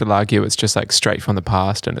you can still argue it's just like straight from the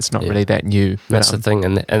past and it's not really that new. That's the thing.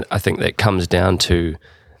 And I think that comes down to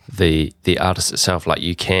the artist itself. Like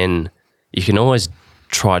you can always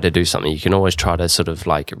try to do something. You can always try to sort of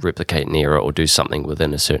like replicate an era or do something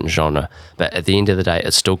within a certain genre. But at the end of the day,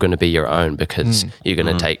 it's still going to be your own because you're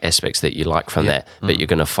going to take aspects that you like from that. But you're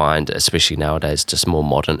going to find, especially nowadays, just more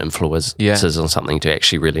modern influences on something to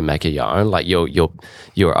actually really make it your own. Like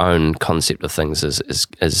your own concept of things is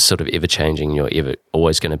sort of ever changing. You're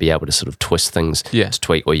always going to be able to sort of twist things to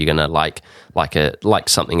tweak, or you're going to like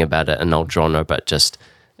something about an old genre, but just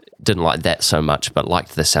didn't like that so much, but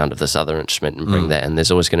liked the sound of this other instrument and bring that. And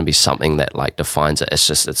there's always going to be something that like defines it. It's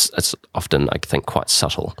just, it's often, I think, quite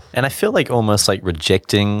subtle. And I feel like almost like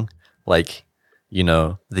rejecting, like, you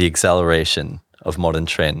know, the acceleration of modern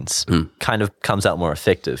trends kind of comes out more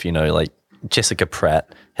effective. You know, like Jessica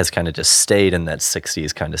Pratt has kind of just stayed in that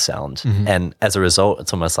 60s kind of sound. And as a result,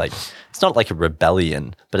 it's almost like, it's not like a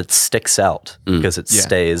rebellion, but it sticks out because it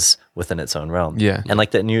stays within its own realm. Yeah. And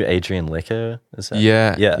like that new Adrian Lecker, is that?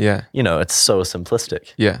 Yeah. You know, it's so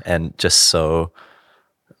simplistic. Yeah. And just so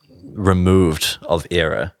removed of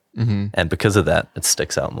era. And because of that, it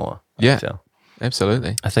sticks out more. Yeah.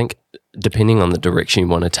 Absolutely. I think depending on the direction you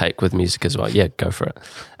want to take with music as well, go for it.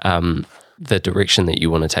 The direction that you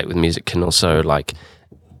want to take with music can also like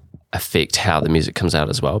affect how the music comes out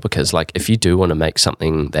as well, because like if you do want to make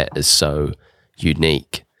something that is so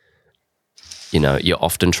unique, you know, you're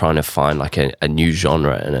often trying to find like a new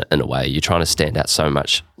genre in a way. You're trying to stand out so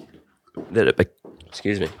much that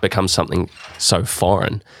it becomes something so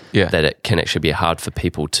foreign that it can actually be hard for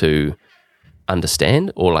people to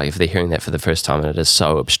understand, or like if they're hearing that for the first time and it is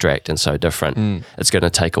so abstract and so different, it's going to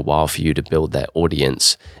take a while for you to build that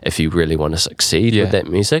audience if you really want to succeed with that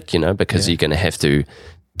music, you know, because you're going to have to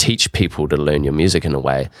teach people to learn your music in a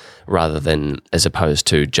way, rather than as opposed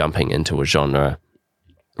to jumping into a genre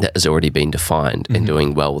that has already been defined and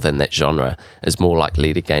doing well within that genre is more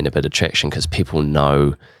likely to gain a bit of traction because people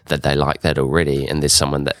know that they like that already, and there's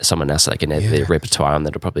someone else they can add their repertoire and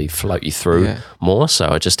that'll probably float you through more.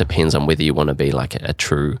 So it just depends on whether you want to be like a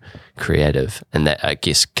true creative, and that I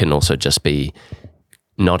guess can also just be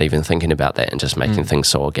not even thinking about that and just making things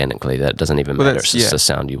so organically that it doesn't even matter. It's just the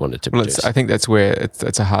sound you want it to produce. I think that's where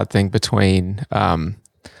it's a hard thing between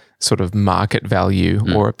sort of market value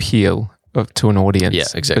or appeal to an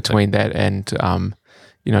audience, between that and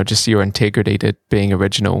you know, just your integrity to being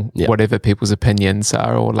original, whatever people's opinions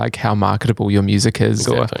are, or like how marketable your music is,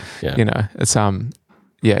 or you know, it's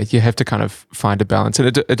you have to kind of find a balance,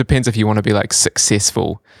 and it depends if you want to be like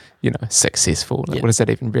successful, you know, like, what does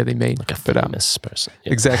that even really mean? Like a famous person,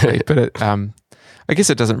 exactly. But I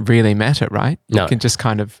guess it doesn't really matter, right? You can just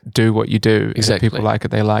kind of do what you do. Exactly. If people like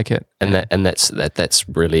it, they like it. And that's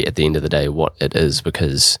really at the end of the day what it is,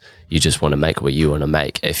 because you just want to make what you want to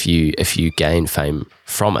make. If you gain fame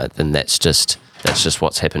from it, then that's just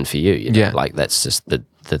what's happened for you. You know? Like that's just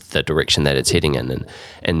the direction that it's heading in,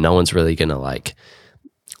 and no one's really gonna like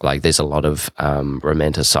there's a lot of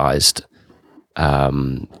romanticized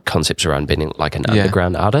concepts around being like an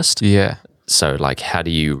underground artist. Yeah. So like, how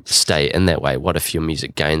do you stay in that way? What if your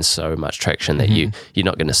music gains so much traction that you're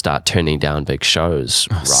not going to start turning down big shows,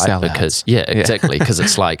 right? Because exactly. Because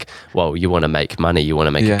it's like, well, you want to make money, you want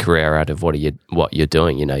to make a career out of what you're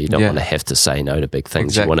doing. You know, you don't want to have to say no to big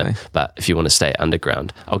things. Exactly. You want to, but if you want to stay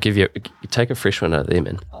underground, I'll give you take a fresh one out of there,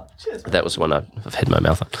 man. Cheers. That was one I've had my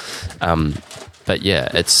mouth on. But you're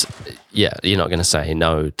not going to say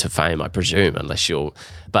no to fame, I presume, unless you're.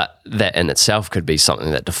 But that in itself could be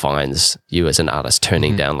something that defines you as an artist,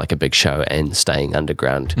 turning down like a big show and staying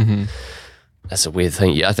underground. That's a weird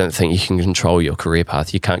thing. I don't think you can control your career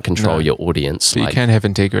path. You can't control your audience. But you can have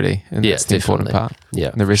integrity, and that's the important part.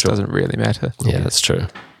 Yeah, and the rest doesn't really matter. Yeah, that's true.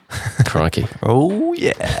 Crikey. Oh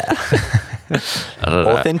yeah.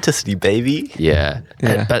 Authenticity, baby. Yeah.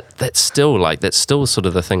 But that's still sort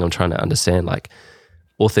of the thing I'm trying to understand. Like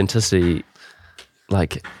authenticity,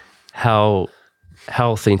 like how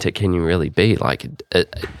authentic can you really be? Like,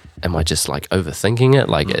 am I just like overthinking it?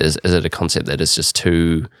 Like, is it a concept that is just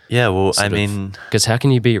too? Yeah, well, I mean, because how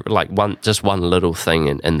can you be like one little thing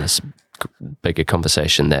in this bigger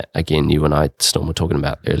conversation that again you and I, Staughm, were talking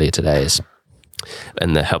about earlier today is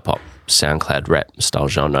in the hip hop, SoundCloud, rap style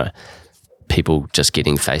genre. People just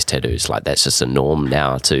getting face tattoos, like that's just a norm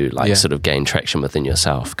now to like sort of gain traction within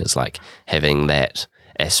yourself, because like having that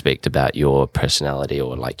aspect about your personality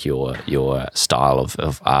or like your style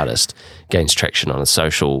of artist gains traction on a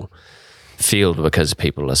social field because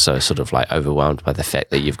people are so sort of like overwhelmed by the fact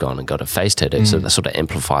that you've gone and got a face tattoo. So that sort of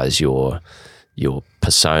amplifies your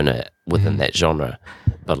persona within that genre.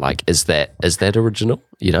 But like, is that original,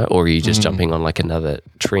 you know, or are you just jumping on like another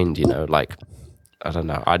trend, you know, like, I don't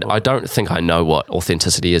know. I don't think I know what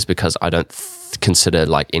authenticity is, because I don't consider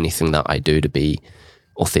like anything that I do to be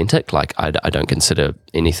authentic. Like I don't consider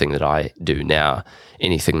anything that I do now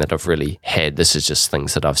anything that I've really had. This is just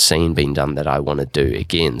things that I've seen being done that I want to do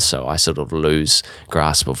again. So I sort of lose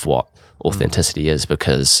grasp of what authenticity is,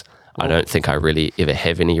 because I don't think I really ever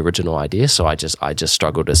have any original idea. So I just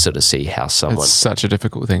struggle to sort of see how someone. It's such a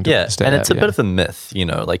difficult thing to understand. And it's a bit of a myth, you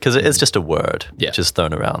know, like, because it is just a word just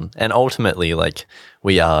thrown around. And ultimately, like,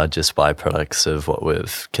 we are just byproducts of what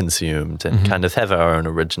we've consumed and kind of have our own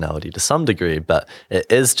originality to some degree. But it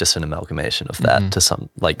is just an amalgamation of that to some,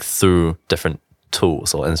 like, through different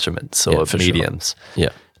tools or instruments or mediums. Sure. Yeah.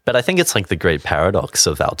 But I think it's like the great paradox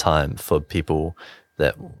of our time for people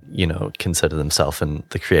that, you know, consider themselves in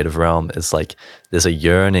the creative realm, is like there's a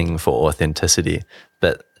yearning for authenticity,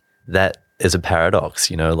 but that is a paradox,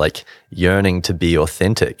 you know, like yearning to be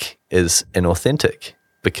authentic is inauthentic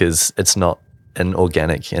because it's not an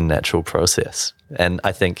organic and natural process. And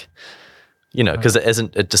I think, you know, because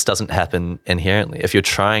it just doesn't happen inherently. If you're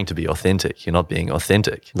trying to be authentic, you're not being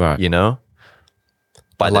authentic, right? You know,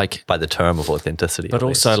 by the term of authenticity. But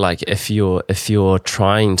also, like, if you're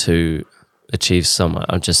trying to achieve someone,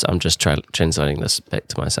 I'm just translating this back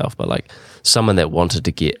to myself, but like someone that wanted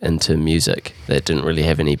to get into music that didn't really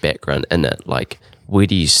have any background in it, like, where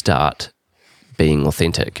do you start being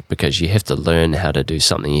authentic? Because you have to learn how to do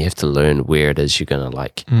something. You have to learn where it is you're going to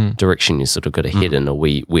like direction you sort of got to head in, or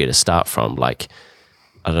where to start from. Like,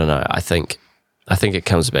 I don't know. I think it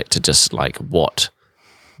comes back to just like what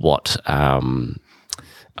I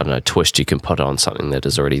don't know, twist you can put on something that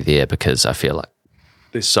is already there, because I feel like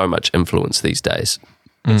there's so much influence these days.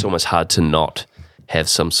 It's almost hard to not have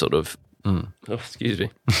some sort of excuse me,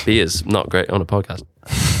 beer's not great on a podcast.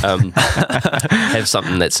 Have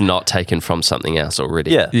something that's not taken from something else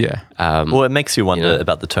already. Well, it makes you wonder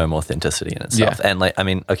about the term authenticity in itself. And like, I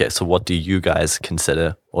mean, okay, so what do you guys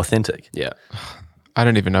consider authentic? I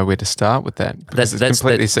don't even know where to start with that. That's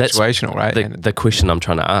completely situational, right? The question I'm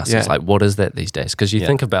trying to ask is like, what is that these days? Because you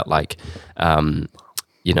think about like,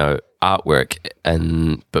 you know, artwork,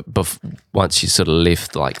 but once you sort of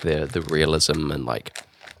left like the realism and like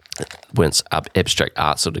once abstract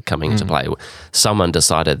art sort of coming into play, someone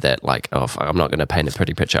decided that like, oh, I'm not going to paint a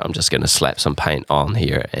pretty picture, I'm just going to slap some paint on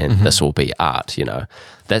here and this will be art, you know.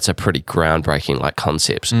 That's a pretty groundbreaking like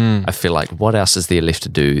concept. I feel like, what else is there left to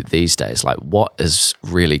do these days? Like, what is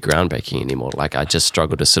really groundbreaking anymore? Like, I just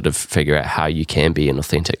struggle to sort of figure out how you can be an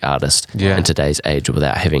authentic artist in today's age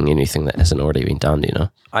without having anything that hasn't already been done, you know?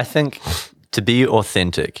 I think to be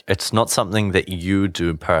authentic, it's not something that you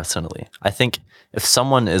do personally. I think if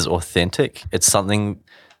someone is authentic, it's something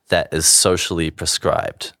that is socially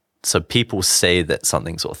prescribed. So people say that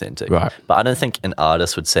something's authentic. Right. But I don't think an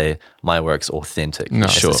artist would say, my work's authentic. No,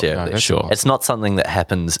 necessarily. Sure. It's not something that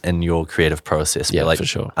happens in your creative process. Yeah, like, for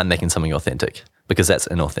sure. I'm making something authentic, because that's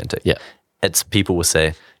inauthentic. Yeah. It's people will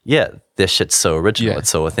say, yeah, this shit's so original,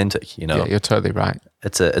 it's so authentic, you know? Yeah, you're totally right.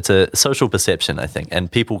 It's a social perception, I think.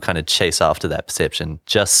 And people kind of chase after that perception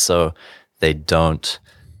just so they don't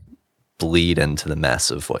bleed into the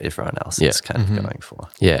mass of what everyone else is kind of going for.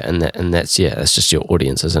 Yeah, and that's just your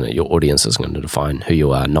audience, isn't it? Your audience is going to define who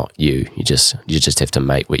you are, not you. You just have to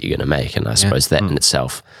make what you're going to make, and I suppose that in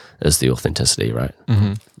itself is the authenticity, right?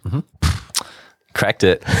 Cracked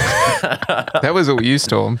it. That was all you,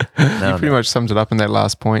 Staughm. You pretty much summed it up in that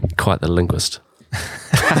last point. Quite the linguist.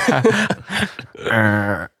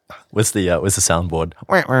 Where's the soundboard?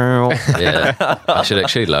 Yeah, I should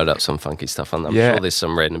actually load up some funky stuff on them. I'm sure there's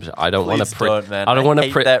some random. I don't want to print. I don't want to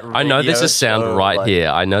print. I know there's a sound right here.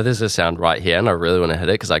 I know there's a sound right here, and I really want to hit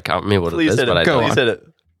it because I can't remember what it is. But I don't. Please hit it.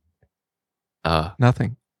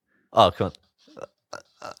 Nothing. Oh, come on.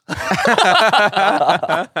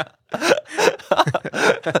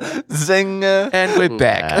 Zing. And we're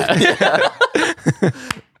back.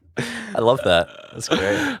 I love that. That's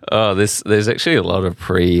great. Oh, there's actually a lot of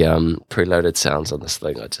preloaded sounds on this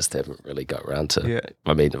thing. I just haven't really got around to. Yeah.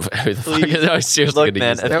 I mean, who the fuck is I seriously Look,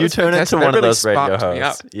 man, that? if you turn into one of those radio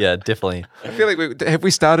hosts, yeah, definitely. I feel like have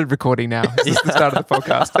we started recording now? Is this the start of the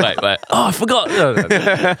podcast? Wait. Oh, I forgot. No.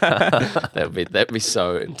 That'd be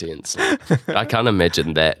so intense. Like, I can't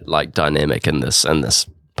imagine that like dynamic in this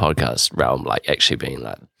podcast realm, like actually being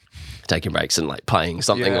like taking breaks and like playing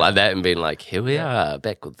something like that and being like, here we are,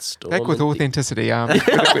 back with Staughm. Back with authenticity.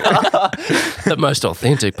 The most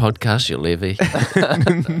authentic podcast you'll ever hear.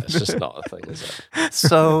 No, it's just not a thing, is it?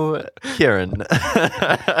 So, Kieran,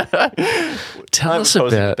 tell us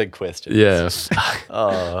about big questions. Yeah.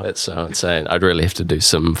 That's so insane. I'd really have to do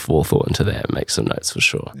some forethought into that and make some notes for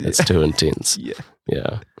sure. It's too intense.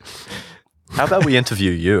 Yeah. How about we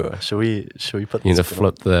interview you? Should we put this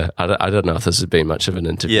flip the I don't know if this has been much of an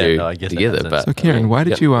interview together, but so Kieran, why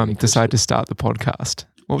did you decide to start the podcast?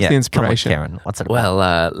 What was the inspiration? Come on, Kieran, what's it about?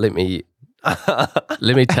 Well, let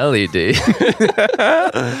me tell you, D.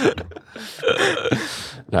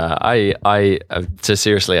 No, I to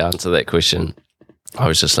seriously answer that question, I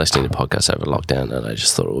was just listening to podcasts over lockdown, and I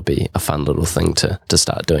just thought it would be a fun little thing to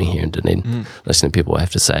start doing here in Dunedin, listening to people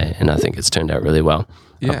have to say, and I think it's turned out really well.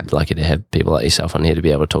 Yeah. I'm lucky to have people like yourself on here to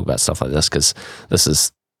be able to talk about stuff like this, because this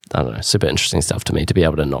is, I don't know, super interesting stuff to me to be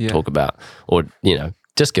able to not talk about, or,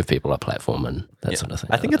 just give people a platform and that sort of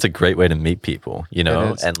thing. I think it's a great way to meet people,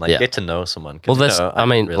 and like get to know someone. Well, this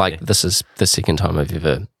is the second time I've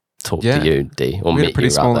ever talked to you, D, or we met had a pretty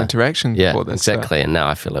you small rather. interaction before this. Exactly, and now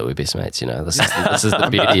I feel like we're best mates. This is the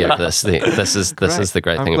beauty of this. This is the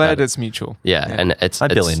great thing about it. I'm glad it's mutual. Yeah, and I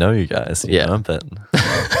barely know you guys. You know, but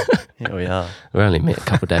here we are. We only met a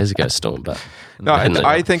couple of days ago, Staughm, but no,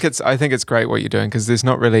 I think it's great what you're doing, because there's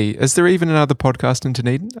not really. Is there even another podcast in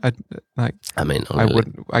Dunedin?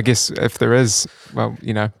 I guess if there is, well,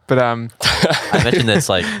 but I imagine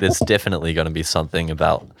there's definitely going to be something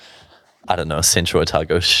about, I don't know, Central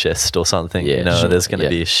Otago schist or something. Yeah, there's going to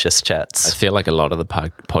be schist chats. I feel like a lot of the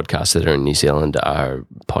podcasts that are in New Zealand are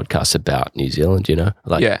podcasts about New Zealand, a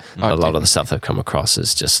lot of the stuff I've come across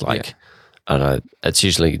is just like, I don't know, it's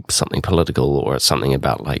usually something political, or it's something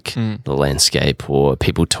about like the landscape, or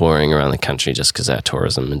people touring around the country, just because our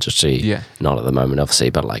tourism industry, not at the moment obviously,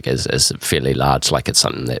 but like is fairly large. Like it's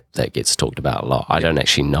something that gets talked about a lot. I don't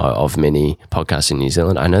actually know of many podcasts in New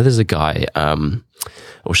Zealand. I know there's a guy, I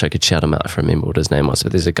wish I could shout him out if I remember what his name was,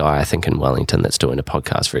 but there's a guy I think in Wellington that's doing a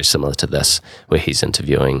podcast very similar to this, where he's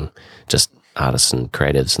interviewing just artists and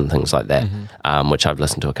creatives and things like that, which I've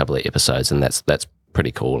listened to a couple of episodes, and that's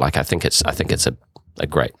pretty cool. Like I think it's a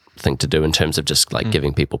great thing to do in terms of just like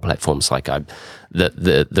giving people platforms. Like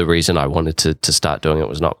the reason I wanted to start doing it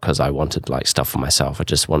was not because I wanted like stuff for myself. I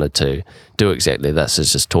just wanted to do exactly this,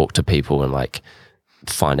 is just talk to people and like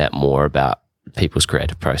find out more about people's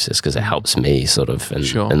creative process, because it helps me sort of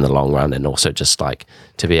in the long run, and also just like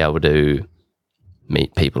to be able to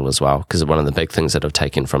meet people as well, because one of the big things that I've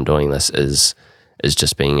taken from doing this is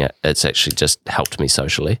just it's actually just helped me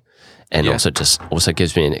socially, and also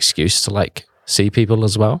gives me an excuse to like see people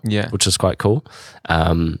as well, which is quite cool.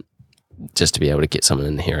 Just to be able to get someone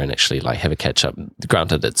in here and actually like have a catch up.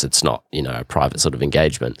 Granted, it's not a private sort of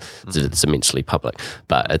engagement. It's immensely public,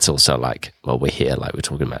 but it's also like, well, we're here, like we're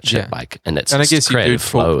talking about shit, like, and I guess you do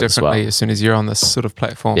talk differently as soon as you're on this sort of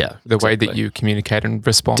platform. Yeah, the way that you communicate and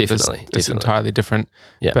respond is entirely different.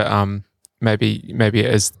 Yeah, but maybe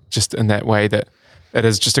it is just in that way that it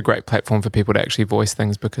is just a great platform for people to actually voice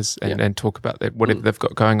things, because and talk about whatever they've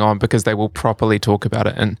got going on, because they will properly talk about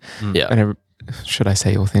it in should I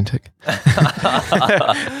say authentic?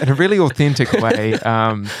 In a really authentic way.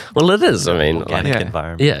 Well, it is. I mean, organic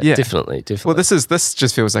environment. Yeah, definitely. Well, this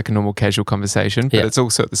just feels like a normal casual conversation, but it's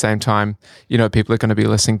also at the same time, people are going to be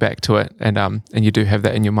listening back to it, and you do have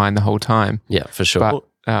that in your mind the whole time. Yeah, for sure. But,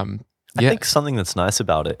 I think something that's nice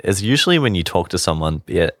about it is usually when you talk to someone,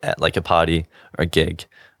 be it at like a party or a gig,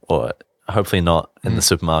 or hopefully not in the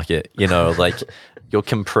supermarket, like you're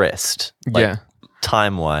compressed. Like,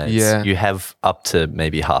 time-wise, you have up to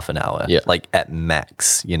maybe half an hour, like at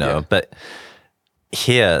max, but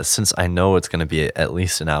here, since I know it's going to be at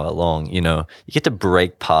least an hour long, you get to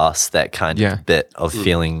break past that kind of bit of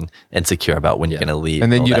feeling insecure about when you're going to leave.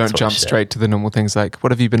 And then you don't jump straight to the normal things like,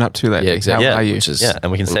 what have you been up to lately? Yeah, exactly. How are you?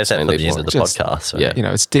 And we can save that for the end of the podcast. Right?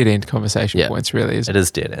 It's dead-end conversation points, really. It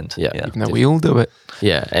is dead-end. Even though we all do it.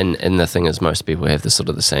 Yeah, and the thing is, most people have the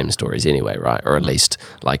same stories anyway, right? Or at least,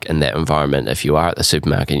 like, in that environment, if you are at the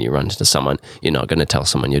supermarket and you run into someone, you're not going to tell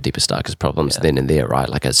someone your deepest, darkest problems then and there, right?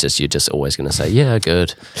 Like, it's just, you're just always going to say, yeah,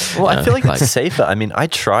 good. Well, I feel like it's safer. I mean, I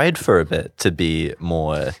tried for a bit to be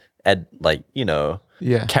more,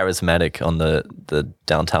 charismatic on the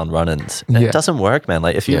downtown run-ins. And it doesn't work, man.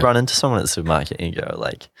 Like if you run into someone at the supermarket and you go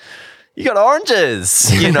like, you got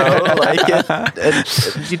oranges, you know, like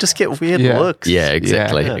you just get weird looks. Yeah,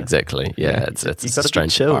 exactly. Yeah, it's a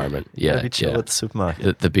strange environment. Yeah, chill at the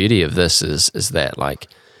supermarket. The beauty of this is that like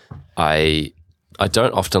I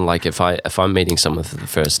don't often like if I'm meeting someone for the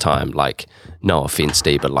first time, like no offense,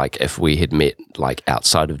 Steve, but like if we had met like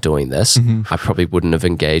outside of doing this, I probably wouldn't have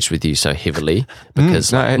engaged with you so heavily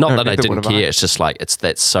because not that I didn't care. It's just like it's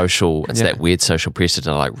that that weird social pressure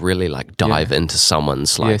to like really like dive into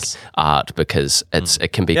someone's like art because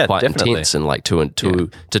it can be quite intense and like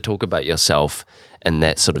to talk about yourself in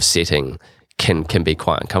that sort of setting can be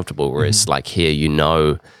quite uncomfortable. Whereas like here, you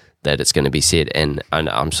know that it's going to be said, and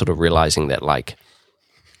I'm sort of realizing that like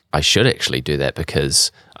I should actually do that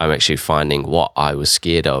because I'm actually finding what I was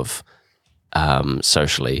scared of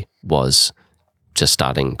socially was just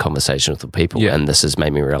starting conversations with people. And this has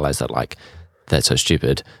made me realize that like, that's so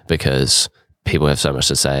stupid because people have so much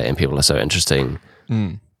to say and people are so interesting.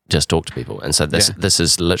 Just talk to people. And so this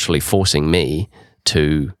is literally forcing me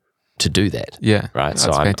to do that. Yeah. Right. That's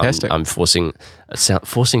so fantastic. I'm forcing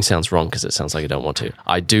sounds wrong because it sounds like I don't want to.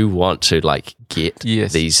 I do want to like get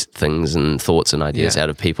these things and thoughts and ideas out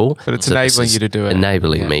of people. But it's enabling you to do it.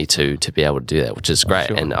 Enabling me to be able to do that, which is great.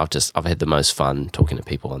 Sure. And I've had the most fun talking to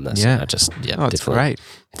people on this. Yeah. It's definitely great.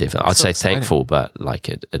 Definitely. I'd say thankful, but like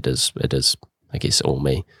it is I guess all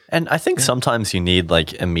me. And I think sometimes you need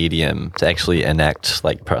like a medium to actually enact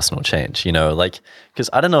like personal change, you know, like, because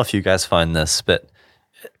I don't know if you guys find this, but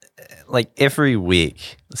like every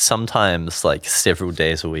week, sometimes like several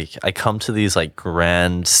days a week, I come to these like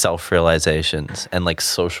grand self-realizations and like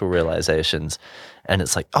social realizations. And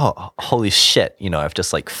it's like, oh, holy shit, you know, I've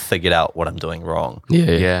just like figured out what I'm doing wrong.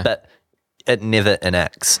 Yeah. But it never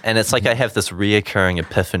enacts. And it's like I have this reoccurring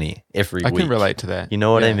epiphany every week. I can relate to that. You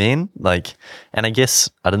know what I mean? Like, and I guess,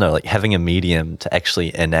 I don't know, like having a medium to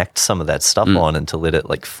actually enact some of that stuff on and to let it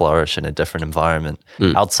like flourish in a different environment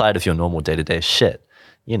outside of your normal day-to-day shit.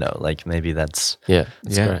 You know, like maybe that's great.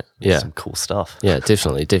 Yeah, some cool stuff. Yeah,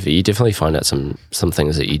 definitely. You definitely find out some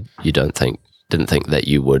things that you didn't think that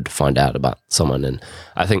you would find out about someone. And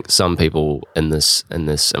I think some people in this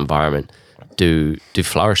environment do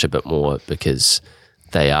flourish a bit more because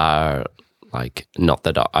they are like, not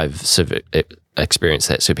that I've sort of experienced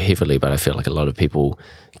that super heavily, but I feel like a lot of people,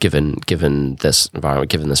 given this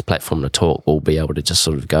environment, given this platform to talk, will be able to just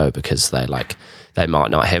sort of go because they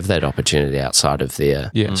might not have that opportunity outside of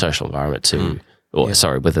their social environment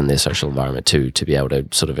within their social environment to be able to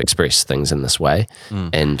sort of express things in this way.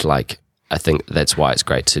 And like, I think that's why it's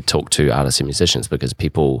great to talk to artists and musicians because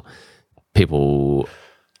people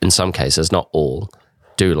in some cases, not all,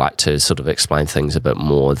 do like to sort of explain things a bit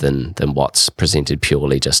more than what's presented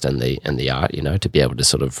purely just in the art, you know, to be able to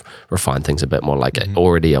sort of refine things a bit more. Like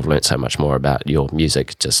already I've learned so much more about your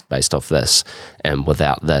music just based off this, and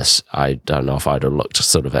without this I don't know if I'd have looked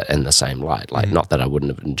sort of in the same light. Like not that I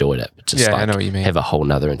wouldn't have enjoyed it, but just I know what you mean. Have a whole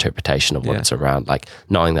nother interpretation of what it's around. Like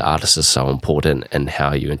knowing that artists is so important in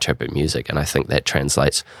how you interpret music, and I think that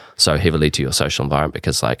translates so heavily to your social environment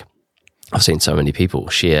because like I've seen so many people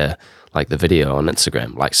share like the video on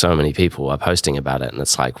Instagram, like so many people are posting about it, and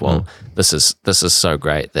it's like, well, this is so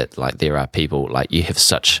great that like there are people, like you have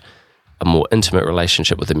such a more intimate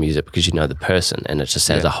relationship with the music because you know the person, and it just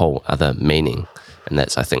has a whole other meaning, and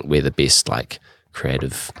that's I think where the best like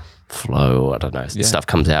creative flow, I don't know, stuff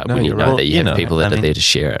comes out when you know that you have people that are there to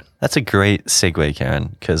share it. That's a great segue,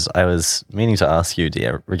 Karen, because I was meaning to ask you,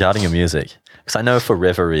 dear, regarding your music, because I know for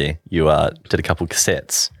Reverie you did a couple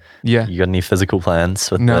cassettes. Yeah. You got any physical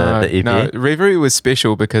plans with the EP? No, Reverie was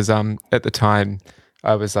special because at the time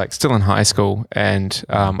I was like still in high school, and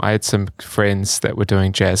I had some friends that were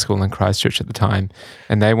doing jazz school in Christchurch at the time,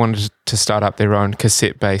 and they wanted to start up their own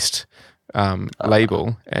cassette-based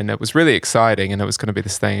label, and it was really exciting, and it was going to be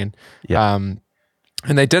this thing, and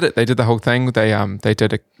they did it. They did the whole thing. They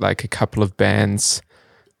did a couple of bands.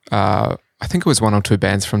 I think it was one or two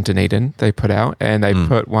bands from Dunedin they put out, and they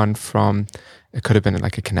put one from. It could have been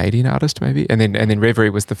like a Canadian artist maybe. And then Reverie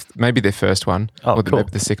was maybe their first one. Oh, cool.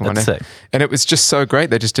 Maybe the second That's one. Sick. And it was just so great.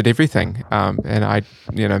 They just did everything. And I,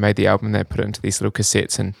 made the album, they put it into these little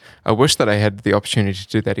cassettes, and I wish that I had the opportunity to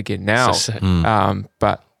do that again now.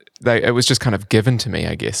 But it was just kind of given to me,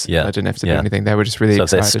 I guess. Yeah. I didn't have to do anything. They were just really excited.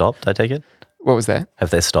 So have they stopped, I take it? What was that?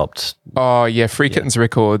 Have they stopped? Oh yeah, Free Kittens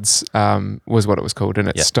Records was what it was called, and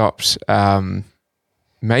it stopped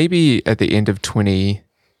maybe at the end of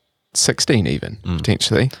 2016 even,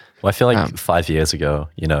 potentially. Well, I feel like 5 years ago,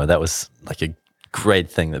 that was like a great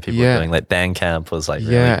thing that people were doing. Like Bandcamp was like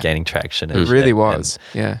really gaining traction. It really was.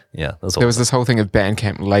 Yeah. There was this whole thing of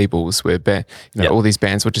Bandcamp labels where all these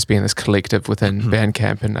bands would just be in this collective within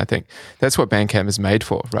Bandcamp, and I think that's what Bandcamp is made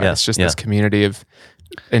for, right? It's just this community of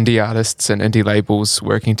indie artists and indie labels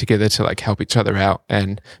working together to like help each other out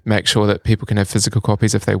and make sure that people can have physical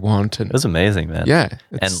copies if they want. And it was amazing, man.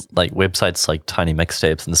 And like websites like Tiny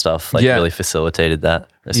Mixtapes and stuff like really facilitated that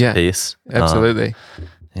piece. Absolutely.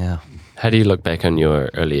 How do you look back on your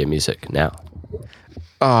earlier music now?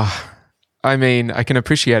 I mean, I can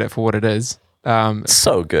appreciate it for what it is.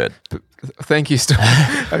 So good. Thank you,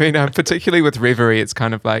 Staughm. I mean, particularly with Reverie, it's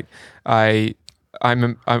kind of like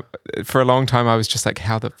I'm for a long time I was just like,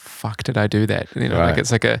 how the fuck did I do that? You know, like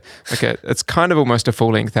it's it's kind of almost a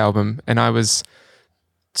full-length album, and I was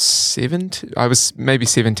maybe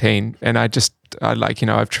 17, and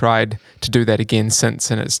I've tried to do that again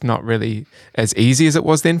since, and it's not really as easy as it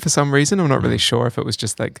was then for some reason. I'm not really sure if it was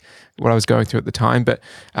just like what I was going through at the time, but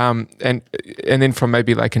and then from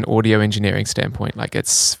maybe like an audio engineering standpoint, like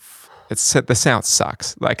the sound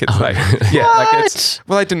sucks. Like it's like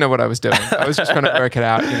I didn't know what I was doing. I was just trying to work it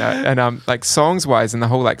out, you know. And like songs wise, and the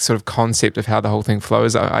whole like sort of concept of how the whole thing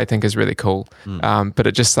flows, I think is really cool. But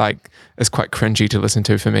it just like is quite cringy to listen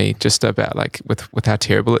to for me, just about like with how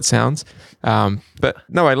terrible it sounds. But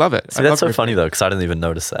no, I love it. See, that's so funny though, because I didn't even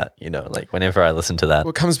notice that. You know, like whenever I listen to that,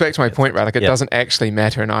 well, it comes back to my point, right? Like it doesn't actually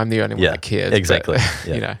matter, and I'm the only one that cares. Exactly.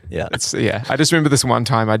 But, you know, I just remember this one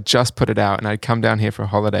time I just put it out, and I'd come down here for a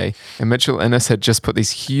holiday. And Mitchell Innes had just put these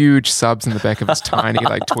huge subs in the back of his tiny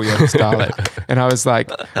like Toyota Starlet, and I was like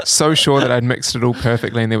so sure that I'd mixed it all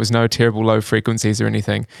perfectly and there was no terrible low frequencies or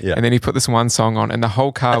anything. And then he put this one song on, and the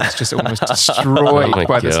whole car was just almost destroyed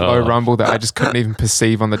by this low rumble that I just couldn't even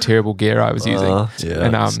perceive on the terrible gear I was using.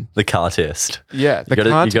 And the car test. Yeah, you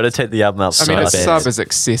got to take the album out. I mean, a sub is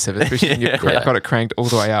excessive, especially when you've got it cranked all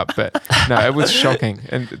the way up. But no, it was shocking,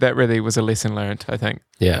 and that really was a lesson learned, I think.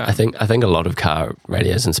 Yeah, I think a lot of car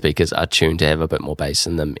radios and speakers are tuned to have a bit more bass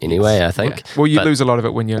in them anyway, I think. Well, you lose a lot of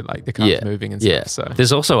it when you're like the car's moving and stuff. So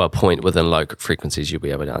there's also a point within low frequencies, you'll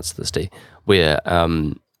be able to answer this, D, where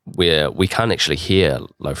we can't actually hear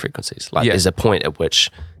low frequencies. Like there's a point at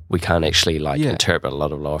which we can't actually interpret a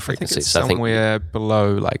lot of lower frequencies. I think it's somewhere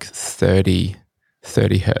below like 30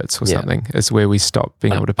 hertz or something is where we stop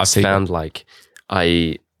being able to perceive. I found like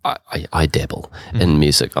I dabble in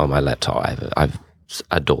music on my laptop. I've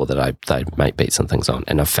a DAW that I make beats and things on,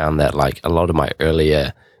 and I found that like a lot of my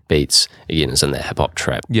earlier beats again is in that hip hop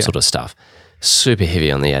trap sort of stuff, super heavy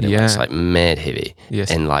on the 808s, like mad heavy,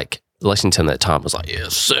 and like listening to them at that time was like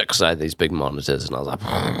sick, because I had these big monitors and I was like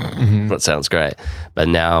that sounds great. But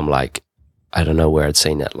now I'm like, I don't know where I'd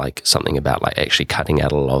seen it, like something about like actually cutting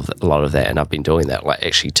out a lot of that, and I've been doing that, like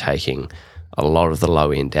actually taking a lot of the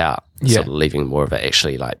low end out, sort of leaving more of it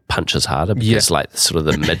actually like punches harder, because like sort of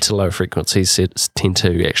the mid to low frequencies tend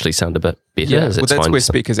to actually sound a bit better. Well, that's where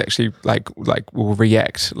speakers actually like will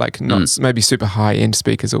react, like not maybe super high end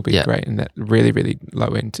speakers will be great in that really, really low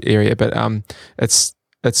end area, but it's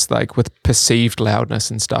like with perceived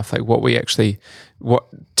loudness and stuff, like what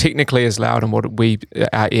technically is loud and what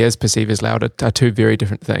our ears perceive as loud are two very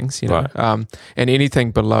different things, you know. And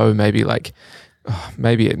anything below maybe like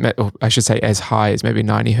or I should say as high as maybe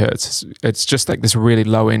 90 hertz, it's just like this really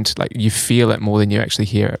low end, like you feel it more than you actually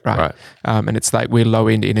hear it, right? And it's like where low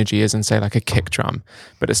end energy is in say like a kick drum,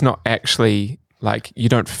 but it's not actually like you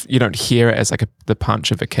don't hear it as like the punch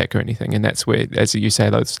of a kick or anything, and that's where, as you say,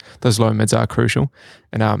 those low mids are crucial.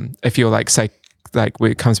 And if you're like say like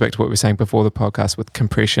it comes back to what we were saying before the podcast with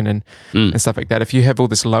compression and stuff like that, if you have all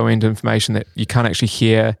this low end information that you can't actually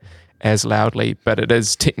hear as loudly, but it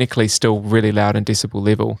is technically still really loud in decibel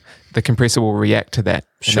level, the compressor will react to that.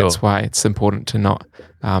 And that's why it's important to not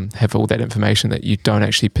have all that information that you don't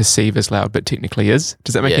actually perceive as loud but technically is.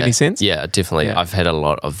 Does that make any sense? Yeah, definitely. I've had a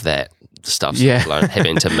lot of that stuff,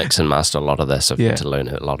 having to mix and master a lot of this. I've had to learn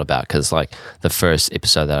a lot about, because like the first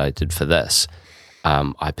episode that I did for this,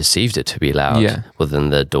 I perceived it to be loud within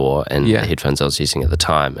the DAW and the headphones I was using at the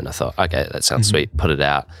time, and I thought, okay, that sounds sweet, put it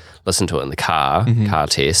out, listen to it in the car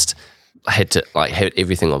test. I had to like have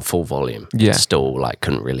everything on full volume. Still like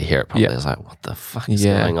couldn't really hear it properly. I was like, what the fuck is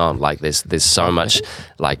going on? Like there's so much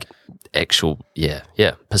like actual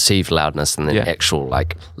perceived loudness, and then actual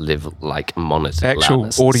like level, like monitor actual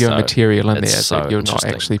loudness. Audio material in there that you're not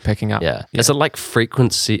actually picking up. Is it like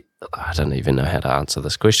frequency? I don't even know how to answer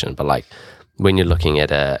this question, but like when you're looking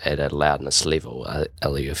at a loudness level, a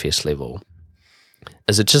LUFS level,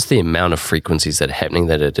 is it just the amount of frequencies that are happening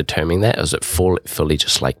that are determining that, or is it fully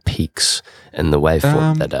just like peaks in the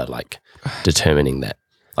waveform that are like determining that?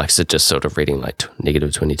 Like, is it just sort of reading like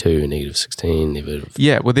negative 22, negative 16, negative?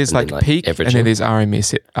 Yeah, well, there's like peak, averaging. and then there's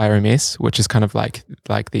RMS, which is kind of like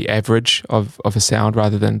the average of a sound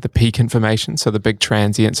rather than the peak information. So the big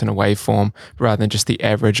transients in a waveform rather than just the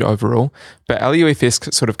average overall. But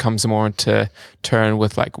LUFS sort of comes more into turn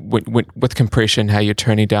with like with compression, how you're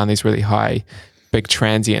turning down these really high, big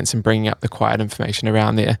transients and bringing up the quiet information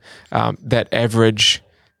around there. That average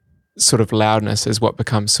sort of loudness is what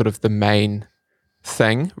becomes sort of the main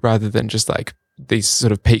thing rather than just like these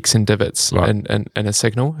sort of peaks and divots in a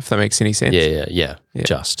signal, if that makes any sense. Yeah.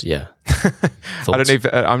 Just I don't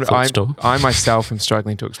even. I myself am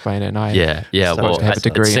struggling to explain it. And I well, have a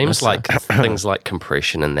degree. It seems like things like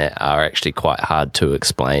compression and that are actually quite hard to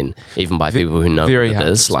explain, even by people who know what it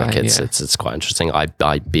is. Like it's quite interesting. I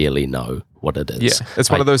barely know what it is. Yeah, it's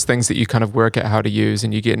one of those things that you kind of work out how to use,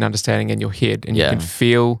 and you get an understanding in your head, and you can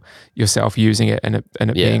feel yourself using it and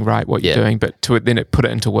it being right what you're doing. But to then put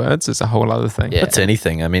it into words is a whole other thing. That's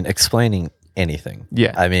anything. I mean, explaining anything.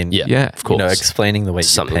 Yeah, I mean, of course. Explaining the way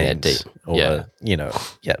something you paint, that deep. or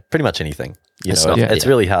pretty much anything. It's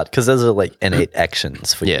really hard because those are like innate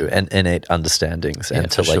actions for you and innate understandings,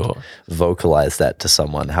 and to vocalize that to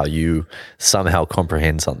someone, how you somehow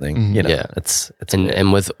comprehend something. It's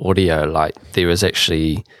and with audio, like there is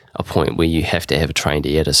actually a point where you have to have a trained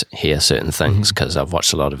ear to hear certain things, because I've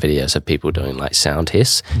watched a lot of videos of people doing like sound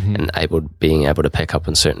tests and being able to pick up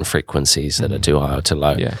on certain frequencies that are too high or too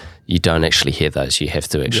low. You don't actually hear those. You have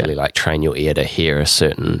to actually like train your ear to hear a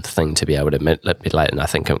certain thing to be able to manipulate. And I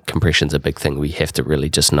think compression's a big thing. We have to really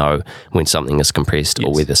just know when something is compressed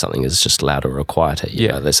or whether something is just louder or quieter. You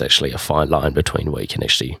know, there's actually a fine line between where you can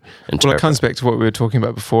actually interpret. Well, it comes back to what we were talking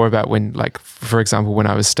about before about when, like, for example, when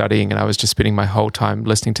I was studying and I was just spending my whole time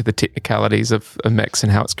listening to the technicalities of a mix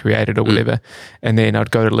and how it's created or whatever. And then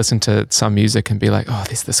I'd go to listen to some music and be like, oh,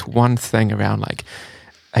 there's this one thing around like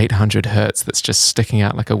 800 hertz that's just sticking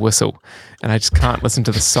out like a whistle, and I just can't listen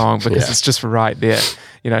to the song because it's just right there.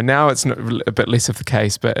 Now it's a bit less of the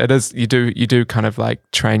case, but it is. You do kind of like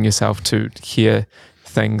train yourself to hear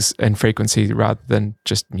things in frequency rather than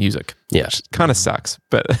just music. Which kind of sucks,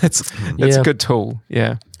 but it's a good tool.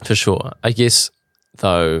 Yeah, for sure. I guess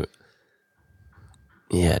though.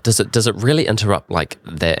 Yeah, does it really interrupt like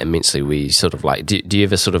that immensely? We sort of like, do you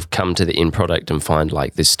ever sort of come to the end product and find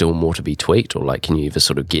like there's still more to be tweaked, or like can you ever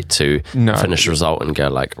sort of get to finished result and go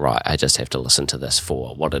like, right, I just have to listen to this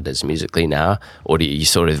for what it is musically now, or do you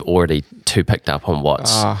sort of already too picked up on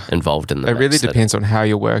what's involved in the mix? It really depends on how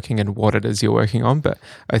you're working and what it is you're working on, but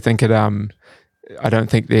I think I don't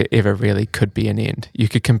think there ever really could be an end. You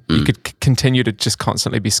could you could continue to just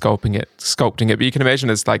constantly be sculpting it, but you can imagine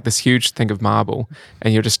it's like this huge thing of marble,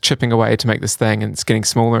 and you're just chipping away to make this thing, and it's getting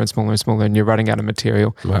smaller and smaller and smaller, and you're running out of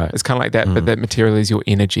material. Right. It's kind of like that, but that material is your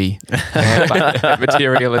energy. And like, that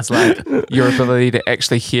material is like your ability to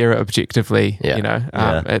actually hear it objectively.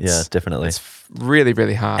 Definitely. It's really,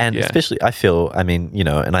 really hard. And especially, I feel,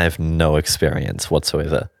 and I have no experience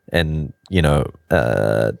whatsoever in,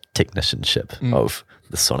 technicianship of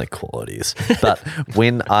the sonic qualities. But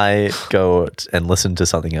when I go and listen to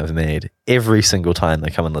something I've made, every single time I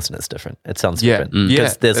come and listen, it's different. It sounds different.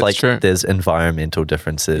 Because there's environmental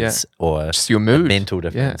differences or just your mood. Mental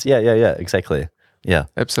difference. Yeah, exactly. Yeah.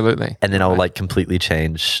 Absolutely. And then I'll like completely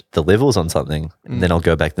change the levels on something, and then I'll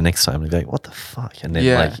go back the next time and be like, what the fuck? And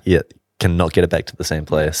then cannot get it back to the bounce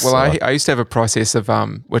place. Well, I used to have a process of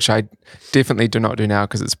which I definitely do not do now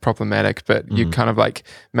because it's problematic, but you kind of like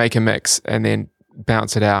make a mix and then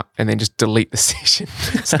bounce it out and then just delete the session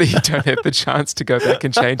so that you don't have the chance to go back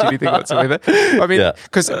and change anything whatsoever. I mean,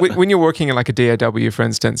 because when you're working in like a DAW, for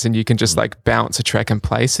instance, and you can just like bounce a track in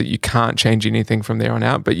place, so you can't change anything from there on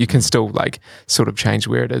out, but you can still like sort of change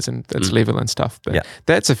where it is and its level and stuff. But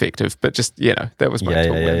that's effective. But just, that was my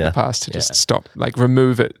tool in the past to just stop, like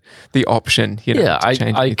remove it, the option,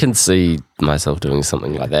 I can see myself doing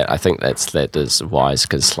something like that. I think that is wise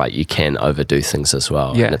because like you can overdo things as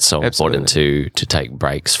well, and it's so important to take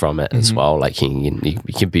breaks from it as well. Like you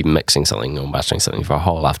can be mixing something or mastering something for a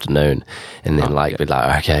whole afternoon, and then be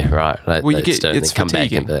like, okay, right. It's come back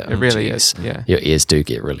fatiguing. It really is. Yeah, your ears do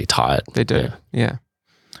get really tired. They do. Yeah.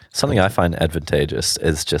 Something I find advantageous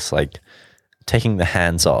is just like taking the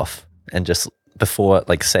hands off and just before,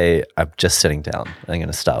 like, say I'm just sitting down, I'm going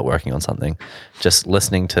to start working on something, just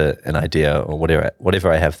listening to an idea or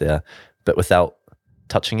whatever I have there, but without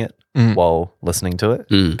touching it while listening to it,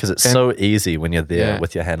 because it's so easy when you're there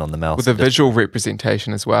with your hand on the mouse. With the visual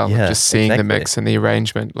representation as well, just seeing the mix and the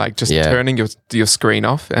arrangement, like just turning your screen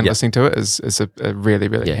off and listening to it is a really,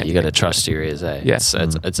 really you got to trust your ears.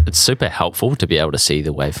 It's super helpful to be able to see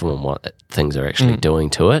the waveform and what things are actually doing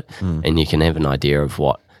to it, and you can have an idea of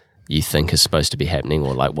what you think is supposed to be happening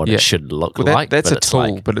or like what it should look like. That's a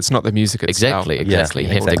tool, but it's not the music itself. Exactly. You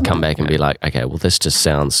have to come back and be like, okay, well, this just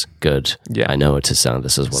sounds good. Yeah. I know it to sound.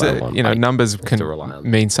 This is what I want. Numbers can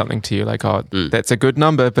mean something to you. Like, that's a good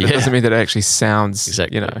number, but it doesn't mean that it actually sounds.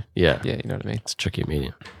 Exactly. Yeah, you know what I mean. It's a tricky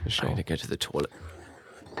medium. For sure. I need to go to the toilet.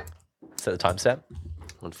 Set the timestamp.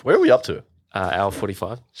 Where are we up to? Hour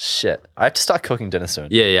 45. Shit. I have to start cooking dinner soon.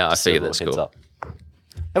 Yeah. I figured that's cool.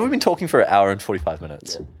 Have we been talking for an hour and 45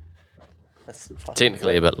 minutes? Yeah. That's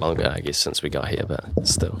technically a bit longer, I guess, since we got here, but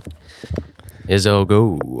still. Here's all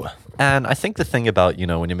go. And I think the thing about,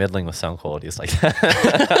 when you're meddling with sound quality is like...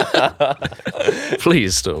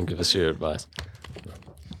 Please, Staughm, give us your advice.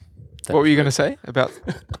 What were you going to say about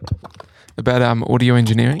audio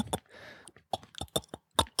engineering?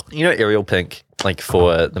 Ariel Pink, like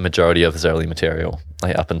for the majority of his early material,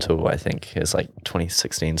 like up until I think his like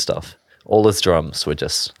 2016 stuff, all his drums were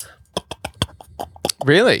just...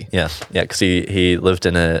 Really? Yeah, because he lived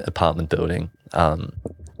in an apartment building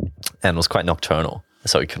and was quite nocturnal,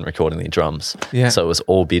 so he couldn't record any drums. Yeah. So it was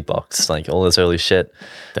all beatbox, like all his early shit.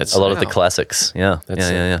 That's a lot of the classics. Yeah.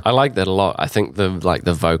 I like that a lot. I think the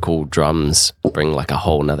vocal drums bring like a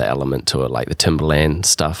whole nother element to it, like the Timberland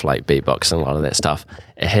stuff, like beatbox and a lot of that stuff.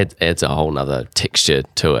 It adds a whole nother texture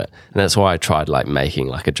to it, and that's why I tried like making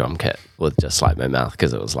like a drum kit with just like my mouth,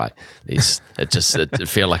 because it was like these. It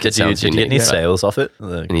feel like it sounds unique. Did you get any sales off it?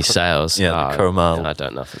 Any sales? Yeah, the chroma. I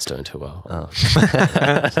don't know if it's doing too well.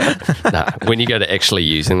 When you go to actually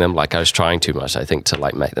using them, like I was trying too much, I think, to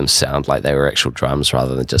like make them sound like they were actual drums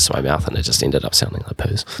rather than just my mouth, and it just ended up sounding like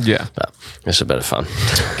poos. Yeah, but it's a bit of fun.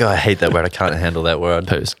 God, I hate that word. I can't handle that word.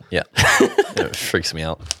 Poos. Yeah, it freaks me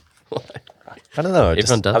out. Why? I don't know.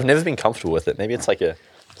 Everyone does. I've never been comfortable with it. Maybe it's like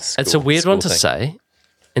it's a weird one to say.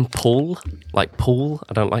 And Paul, I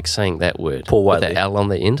don't like saying that word. Paul Wiley. With the L on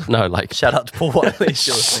the end. No, like... Shout out to Paul Wiley if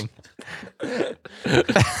you're listening.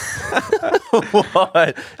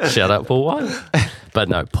 What? Shout out Paul Wiley. But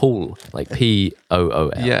no, Paul, like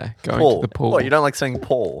P-O-O-L. Yeah, going Paul. to the pool. What, you don't like saying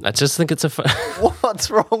Paul? I just think it's a... What's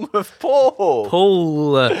wrong with Paul?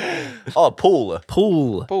 Pool. Pool.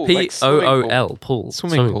 Pool. P-O-O-L. Pool.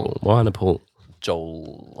 Swimming pool. Why in a pool?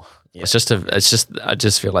 Joel. Yeah. I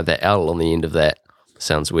just feel like the L on the end of that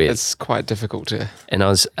sounds weird. It's quite difficult to... And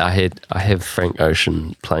I have Frank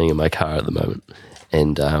Ocean playing in my car at the moment.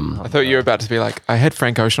 And I thought you were about to be like, I had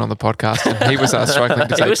Frank Ocean on the podcast and he was struggling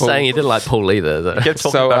to say He was pool. saying he didn't like pool either. Though. He kept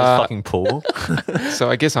talking about his fucking pool. So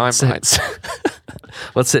I guess I'm right.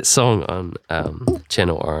 What's that song on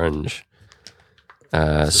Channel Orange?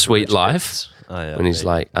 Sweet Life. Oh, yeah, when he's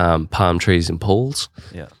like palm trees and pools.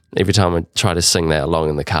 Yeah. Every time I try to sing that along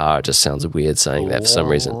in the car, it just sounds weird saying that for some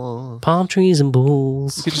reason. Palm trees and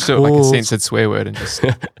pools. You could just do it like a censored swear word and just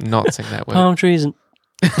not sing that word. Palm trees and...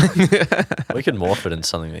 We could morph it into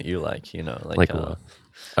something that you like, like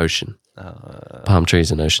ocean. Palm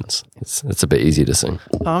trees and oceans. It's a bit easy to sing.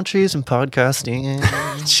 Palm trees and podcasting.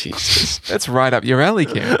 Jesus. That's right up your alley,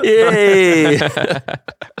 Kim. Yay! I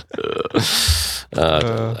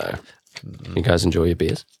don't know. You guys enjoy your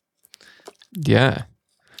beers? Yeah.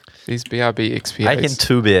 These BRB XPAs. I think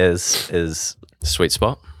 2 beers is... Sweet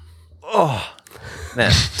spot. Oh,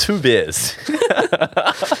 man, 2 beers.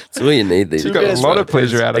 That's all you need these. You got a lot of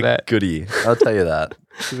pleasure out of that. Goodie, I'll tell you that.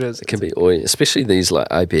 It can be oily, especially these like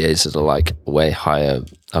IPAs that are like way higher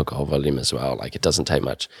alcohol volume as well. Like it doesn't take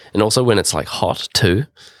much, and also when it's like hot too,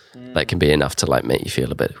 that can be enough to like make you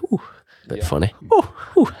feel a bit funny.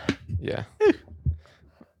 Yeah.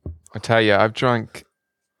 I tell you, I've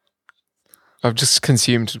just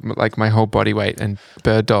consumed like my whole body weight in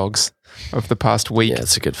bird dogs of the past week. Yeah,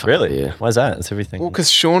 it's a good fun. Really? Yeah. Why is that? It's everything. Well,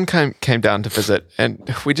 because Sean came down to visit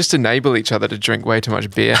and we just enable each other to drink way too much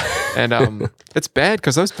beer. And it's bad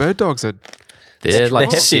because those bird dogs are... They're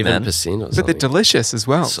like hefty, 7% or something. But they're delicious as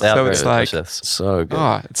well. So it's like... Delicious. So good.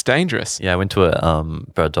 Oh, it's dangerous. Yeah, I went to a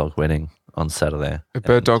bird dog wedding on Saturday. A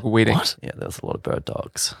bird dog wedding? What? Yeah, there was a lot of bird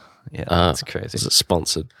dogs. Yeah, it's crazy. Was it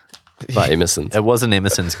sponsored by Emerson's? It was an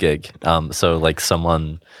Emerson's gig. So like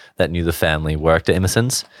someone that knew the family worked at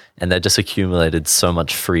Emerson's, and they just accumulated so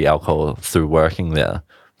much free alcohol through working there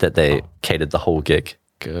that they catered the whole gig.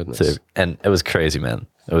 Goodness. And it was crazy, man.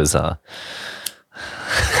 It was yeah.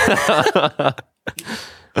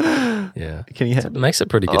 Can you It makes a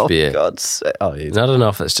pretty good beer. God's sake. Oh, yeah. And I don't know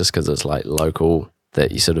if it's just because it's like local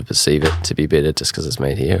that you sort of perceive it to be better just because it's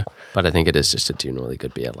made here. But I think it is just a generally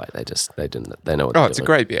good beer. Like they know what they're it's doing. a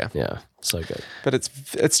great beer. Yeah, so good. But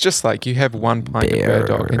it's just like you have one pint of bird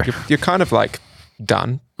dog and you're kind of like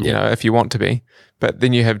done, you know, if you want to be. But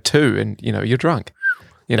then you have 2 and, you're drunk.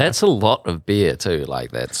 That's a lot of beer too.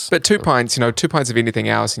 Like that's... But 2 pints, 2 pints of anything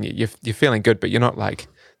else and you're feeling good, but you're not like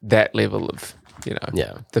that level of,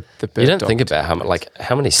 the you don't think about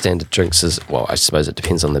how many standard drinks is, well, I suppose it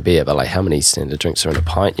depends on the beer, but like how many standard drinks are in a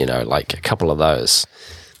pint, like a couple of those.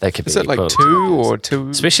 That could be. Is it like 2 or 2?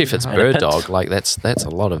 Especially if it's Bird Dog, like that's a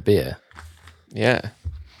lot of beer. Yeah,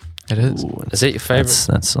 it is. Ooh, is that your favorite?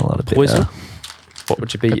 That's a lot of beer. Poison? What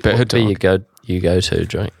would your go-to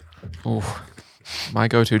drink? Oh, my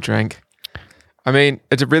go-to drink. I mean,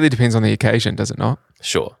 it really depends on the occasion, does it not?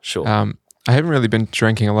 Sure. I haven't really been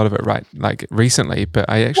drinking a lot of it recently, but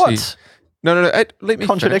I actually... What? No, let me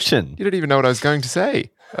Contradiction. finish. You don't even know what I was going to say.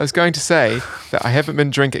 I was going to say that I haven't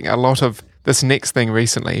been drinking a lot of this next thing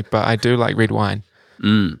recently, but I do like red wine.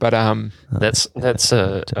 But that's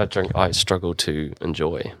a drink I struggle to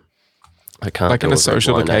enjoy. I can't. Like in a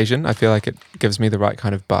social occasion, I feel like it gives me the right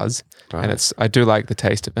kind of buzz, and I do like the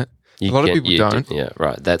taste of it. A lot of people don't. Yeah,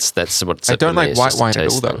 right. That's what. I don't like white wine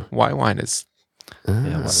at all, though. White wine is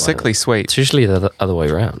sickly sweet. It's usually the other way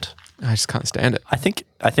around. I just can't stand it. I think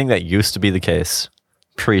that used to be the case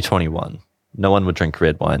pre-21. No one would drink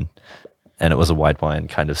red wine, and it was a white wine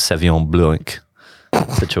kind of Sauvignon Blanc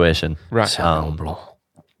situation. Right. Sauvignon Blanc.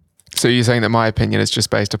 So you're saying that my opinion is just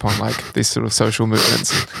based upon like these sort of social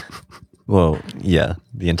movements? Well, yeah,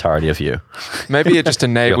 the entirety of you. Maybe it just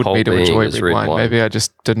enabled me to enjoy red wine. wine. Maybe I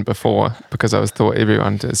just didn't before because I was thought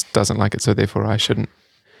everyone just doesn't like it, so therefore I shouldn't.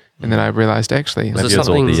 And then I realized actually, Maybe it was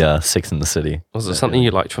all the Sex in the City. Was it something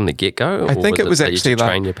you liked from the get-go? I think it was actually like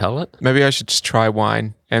train your palate. Maybe I should just try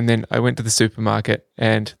wine. And then I went to the supermarket,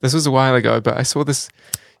 and this was a while ago, but I saw this.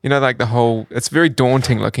 Like the whole, it's very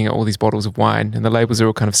daunting looking at all these bottles of wine and the labels are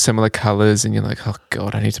all kind of similar colors and you're like, oh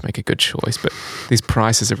God, I need to make a good choice, but these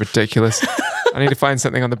prices are ridiculous. I need to find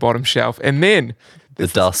something on the bottom shelf. And then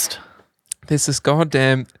There's this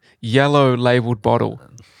goddamn yellow labeled bottle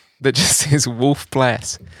that just says Wolf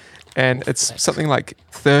Blass. And it's something like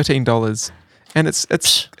 $13 and it's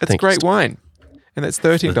great wine. And it's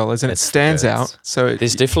 $13 and it stands out. So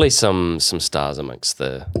there's definitely some stars amongst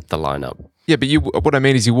the lineup. Yeah, but what I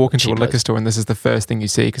mean is you walk into a liquor store and this is the first thing you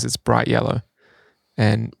see because it's bright yellow.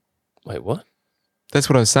 And wait, what? That's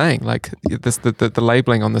what I was saying. Like the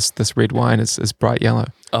labeling on this red wine is bright yellow.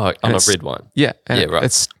 Oh, on a red wine. Yeah, right.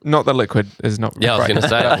 It's not the liquid is not. Yeah, I was going to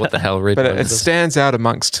say what the hell red. But wine it stands out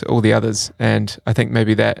amongst all the others, and I think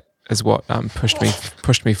maybe that is what pushed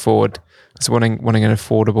me forward. It's wanting an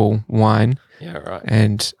affordable wine. Yeah, right.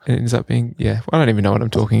 And it ends up being I don't even know what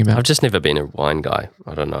I'm talking about. I've just never been a wine guy.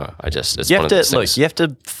 I don't know. It's you one have of to those things. you have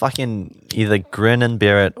to fucking either grin and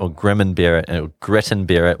bear it or grim and bear it or grit and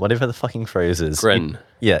bear it, whatever the fucking phrase is. Grin.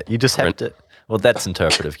 You just have to. Well, that's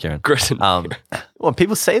interpretive, Kieran. Grit and well,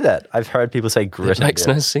 people say that. I've heard people say grit. It makes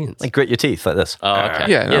no sense. Like grit your teeth like this. Oh, okay.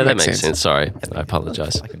 Yeah, that makes sense. Sorry, I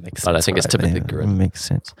apologize. But I think it's typically grit. It makes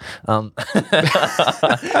sense. No,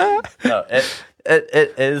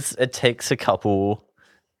 it takes a couple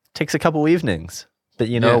evenings. But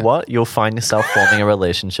you know what? You'll find yourself forming a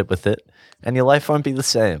relationship with it and your life won't be the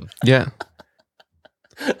same. Yeah.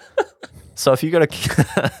 So if you got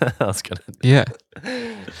to... I was going to... Yeah.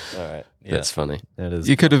 All right. Yeah. That's funny. That is.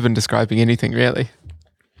 You could have been describing anything, really.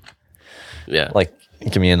 Yeah. Like,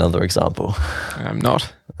 give me another example. I'm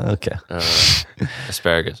not. Okay.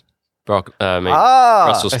 Asparagus.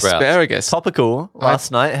 Brussels sprouts. Asparagus. Topical.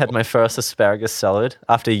 Last night, I had my first asparagus salad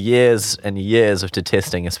after years and years of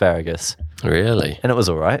detesting asparagus. Really? And it was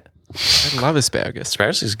all right. I love asparagus.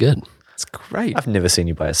 Asparagus is good. It's great. I've never seen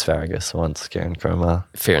you buy asparagus once, Karen Cromar.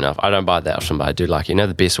 Fair enough. I don't buy it that often, but I do like it. You know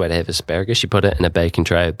the best way to have asparagus? You put it in a baking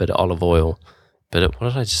tray, a bit of olive oil, what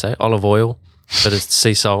did I just say? Olive oil, bit of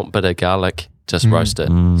sea salt, bit of garlic, just roast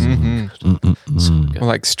it. Or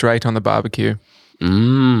like straight on the barbecue.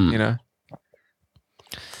 Mm. You know?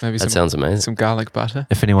 Maybe that sounds amazing. Some garlic butter.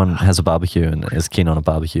 If anyone has a barbecue and is keen on a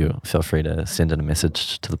barbecue, feel free to send in a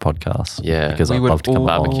message to the podcast. Yeah. Because I'd love to come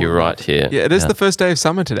barbecue right here. Yeah, it is the first day of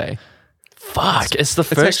summer today. Fuck, it's the 1st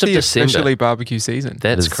of December. It's officially barbecue season.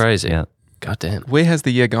 That's crazy. Yeah. God damn. Where has the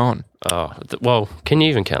year gone? Oh, well, can you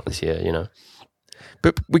even count this year, you know?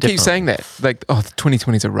 But we keep saying that. Like,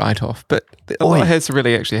 2020 is a write-off. But a lot has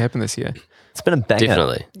really actually happened this year. It's been a banger.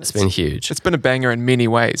 Definitely. It's been huge. It's been a banger in many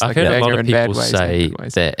ways. I've heard a lot of people say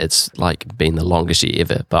that it's like been the longest year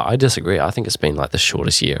ever, but I disagree. I think it's been like the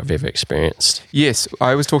shortest year I've ever experienced. Yes,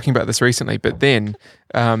 I was talking about this recently, but then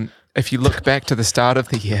if you look back to the start of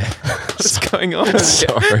the year, what's going on?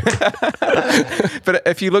 Sorry. But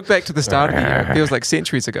if you look back to the start of the year, it feels like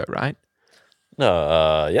centuries ago, right?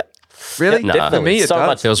 No, yeah. Really? Yeah, For me, it so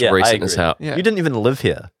does. It feels recent as hell. Yeah. You didn't even live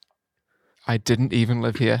here. I didn't even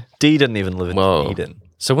live here. Dee didn't even live in Eden.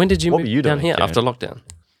 So when did you What move were you down doing, here Karen? after lockdown?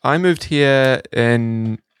 I moved here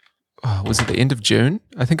in, was it the end of June?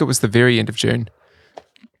 I think it was the very end of June.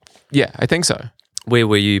 Yeah, I think so. Where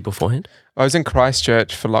were you beforehand? I was in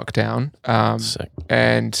Christchurch for lockdown,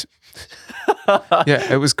 and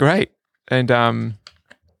yeah, it was great. And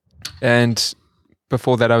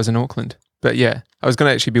before that, I was in Auckland. But yeah, I was going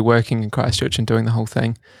to actually be working in Christchurch and doing the whole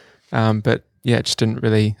thing. But yeah, it just didn't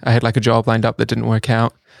really. I had like a job lined up that didn't work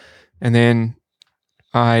out, and then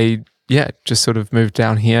I just sort of moved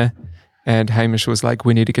down here. And Hamish was like,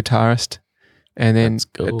 "We need a guitarist." And then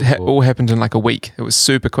it all happened in like a week. It was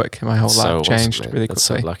super quick. And my whole life changed really quickly. That's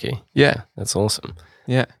so lucky. Yeah. That's awesome.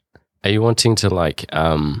 Yeah. Are you wanting to like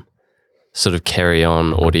sort of carry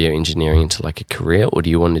on audio engineering into like a career, or do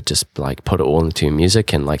you want to just like put it all into your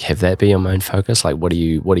music and like have that be your main focus? Like what do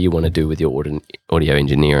you want to do with your audio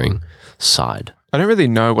engineering side? I don't really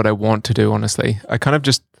know what I want to do, honestly. I kind of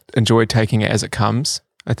just enjoy taking it as it comes,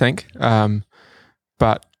 I think.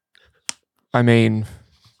 But I mean,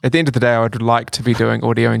 at the end of the day, I would like to be doing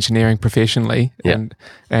audio engineering professionally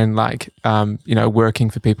and like, working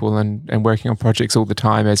for people and working on projects all the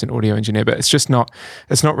time as an audio engineer, but it's not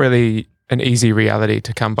really an easy reality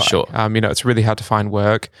to come by. Sure. It's really hard to find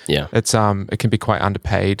work. Yeah. It can be quite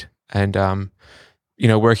underpaid and,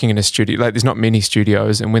 working in a studio, like there's not many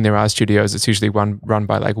studios, and when there are studios, it's usually run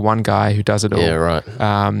by like one guy who does it all. Yeah, right.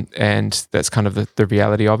 And that's kind of the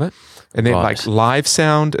reality of it. And then like live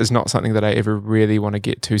sound is not something that I ever really want to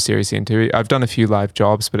get too seriously into. I've done a few live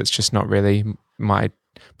jobs, but it's just not really my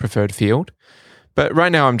preferred field. But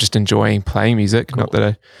right now I'm just enjoying playing music. Cool. Not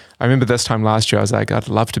that I remember this time last year I was like, I'd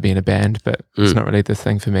love to be in a band, but it's not really the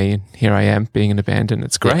thing for me. And here I am being in a band, and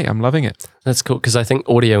it's great. I'm loving it. That's cool, because I think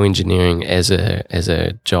audio engineering as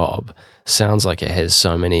a job sounds like it has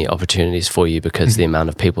so many opportunities for you, because the amount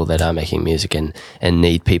of people that are making music and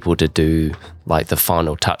need people to do like the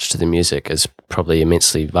final touch to the music is probably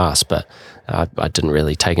immensely vast. But I didn't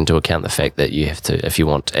really take into account the fact that you have to, if you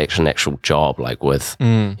want an actual job like with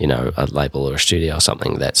a label or a studio or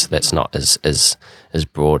something, that's not as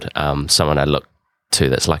broad. Someone I look to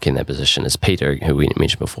that's lucky in that position is Peter, who we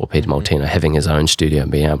mentioned before, Peter Maltino, having his own studio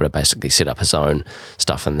and being able to basically set up his own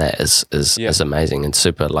stuff, and that is amazing, and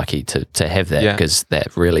super lucky to have that, because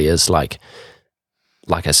that really is like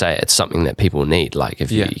I say, it's something that people need. Like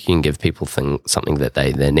if you can give people something that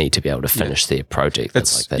they need to be able to finish their project.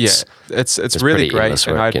 It's really great,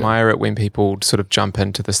 and I admire it when people sort of jump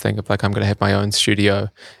into this thing of like, I'm going to have my own studio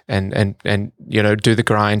and do the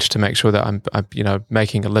grind to make sure that I'm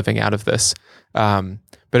making a living out of this.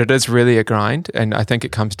 But it is really a grind, and I think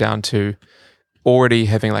it comes down to already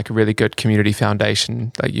having like a really good community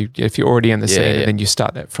foundation. Like if you're already in the scene and then you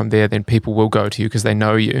start that from there, then people will go to you because they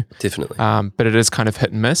know you. Definitely. But it is kind of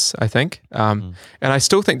hit and miss, I think. And I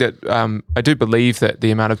still think that I do believe that the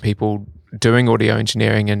amount of people doing audio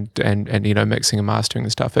engineering and mixing and mastering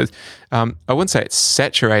and stuff is, I wouldn't say it's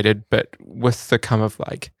saturated, but with the come of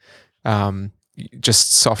like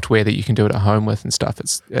just software that you can do it at home with and stuff,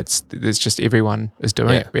 there's just everyone is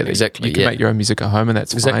doing it, really. Exactly. You can make your own music at home, and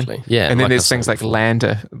that's fine. Yeah. And then there's things like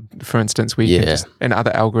Lander, for instance, where you can just, and other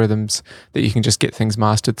algorithms that you can just get things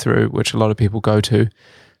mastered through, which a lot of people go to.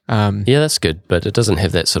 That's good, but it doesn't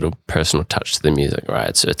have that sort of personal touch to the music, right?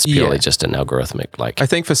 It's purely just an algorithmic I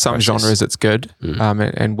think for some genres it's good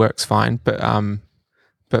and works fine,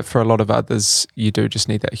 but for a lot of others, you do just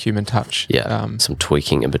need that human touch. Yeah, some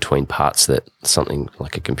tweaking in between parts that something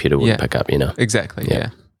like a computer would pick up, Exactly,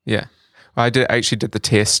 yeah. I actually did the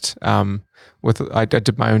test I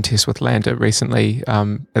did my own test with Lander recently.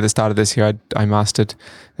 At the start of this year, I mastered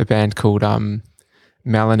a band called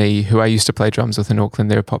Melanie, who I used to play drums with in Auckland.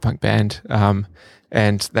 They're a pop punk band.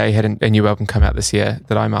 And they had a new album come out this year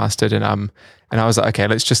that I mastered, and I was like,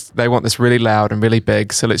 okay, they want this really loud and really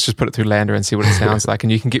big, so let's just put it through Lander and see what it sounds like. And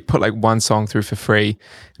you can put like one song through for free.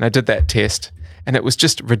 And I did that test, and it was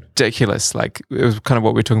just ridiculous. Like it was kind of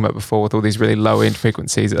what we were talking about before with all these really low end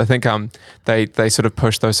frequencies. I think they sort of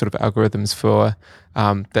push those sort of algorithms for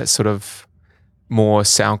that sort of more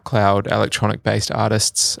SoundCloud electronic based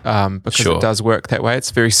artists because it does work that way.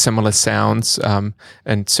 It's very similar sounds and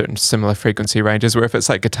certain similar frequency ranges, where if it's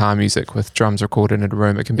like guitar music with drums recorded in a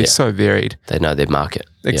room, it can be so varied. They know their market.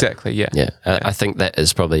 Exactly, yeah. I think that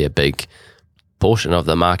is probably a big portion of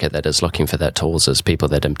the market that is looking for that tools, is people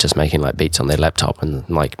that are just making like beats on their laptop and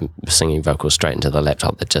like singing vocals straight into the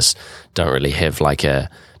laptop that just don't really have like a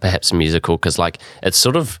perhaps musical, because like it's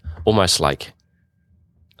sort of almost like,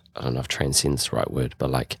 I don't know if transcends the right word, but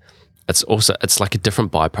like it's like a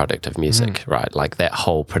different byproduct of music, right? Like that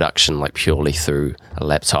whole production, like purely through a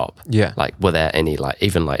laptop, like without any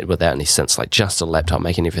without any sense, like just a laptop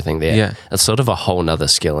making everything there. It's sort of a whole nother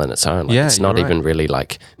skill in its own. Like it's not even really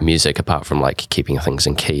like music, apart from like keeping things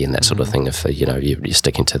in key and that sort of thing. If you're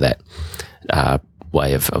sticking to that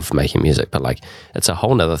way of making music, but like it's a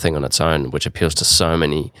whole nother thing on its own, which appeals to so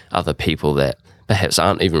many other people that perhaps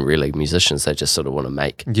aren't even really musicians. They just sort of want to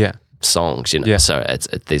make songs, so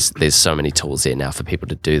there's so many tools there now for people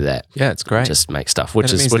to do that. It's great. Just make stuff,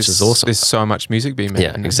 which is awesome. There's so much music being made.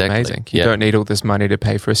 Exactly. It's amazing. You don't need all this money to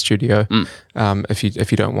pay for a studio. If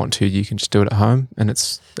you don't want to, you can just do it at home, and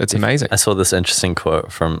it's amazing. I saw this interesting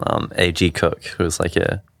quote from A.G. Cook, who's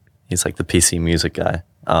he's like the PC music guy,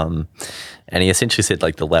 and he essentially said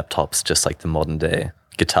like the laptop's just like the modern day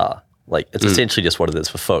guitar. Like it's essentially just what it is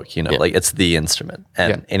for folk, like it's the instrument,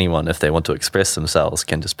 and anyone, if they want to express themselves,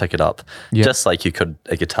 can just pick it up, just like you could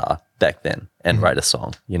a guitar back then and write a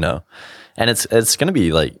song, and it's going to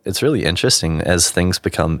be like, it's really interesting as things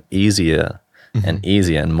become easier and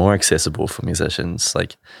easier and more accessible for musicians.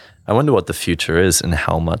 Like I wonder what the future is and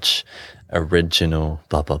how much original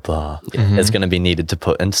blah blah blah is going to be needed to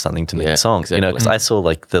put into something to make songs, because I saw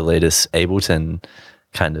like the latest Ableton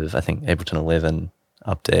I think Ableton 11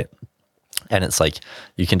 update. And it's like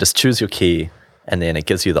you can just choose your key, and then it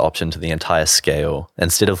gives you the option to the entire scale.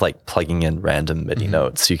 Instead of like plugging in random MIDI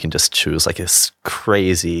notes, you can just choose like a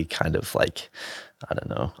crazy kind of like, I don't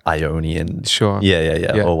know, Ionian. Sure.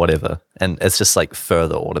 Yeah, or whatever. And it's just like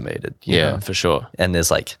further automated. You know? For sure. And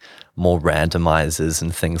there's like more randomizers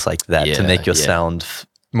and things like that to make your sound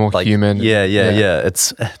more like, human. Yeah.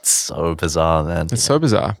 It's so bizarre, man. It's so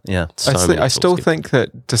bizarre. Yeah. I still think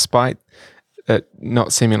that despite it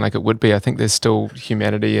not seeming like it would be, I think there's still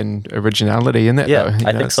humanity and originality in that. Yeah, though.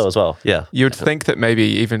 I think so as well. Yeah, you would think that maybe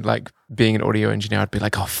even like being an audio engineer, I'd be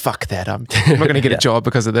like, oh fuck that, I'm not going to get a job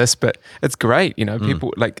because of this. But it's great,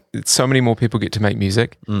 people like so many more people get to make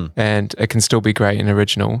music, and it can still be great and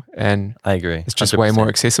original. And I agree, it's just 100%. Way more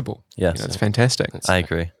accessible. Yeah, it's fantastic. I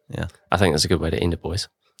agree. Yeah, I think that's a good way to end it, boys.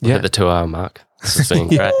 We're at the 2-hour mark. This has been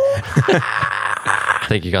great.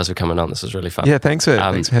 Thank you guys for coming on. This was really fun. Yeah, thanks for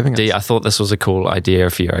having us. I thought this was a cool idea,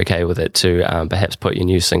 if you're okay with it, to perhaps put your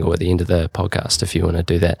new single at the end of the podcast, if you want to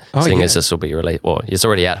do that. Seeing as this will be released, well, it's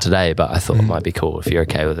already out today, but I thought it might be cool if you're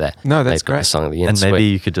okay with that. No, that's great. The song at the end. And maybe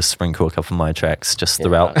you could just sprinkle a couple of my tracks just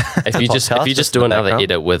throughout. If you just do another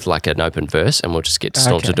edit with like an open verse, and we'll just get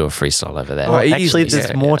Staughm to do a freestyle over that. Well, actually,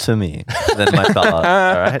 there's more to me than my fella.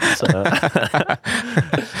 All right.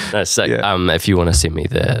 So. If you want to send me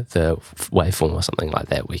the waveform or something like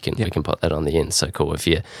that, we can put that on the end. So cool. If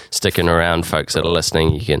you're sticking around, folks that are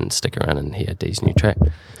listening, you can stick around and hear Dee's new track.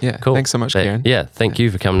 Yeah, cool. Thanks so much, Kieran. Yeah, thank you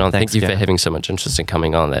for coming on. Thanks, thank you for having so much interest in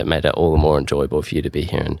coming on. That made it all the more enjoyable for you to be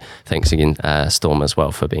here. And thanks again, Staughm, as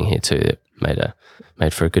well, for being here too. It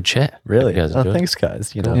made for a good chat. Really? Thanks,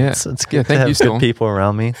 guys. It's good to have good people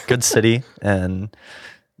around me, good city, and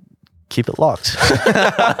keep it locked.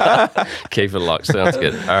 Keep it locked. Sounds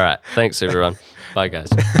good. All right. Thanks, everyone. Bye, guys.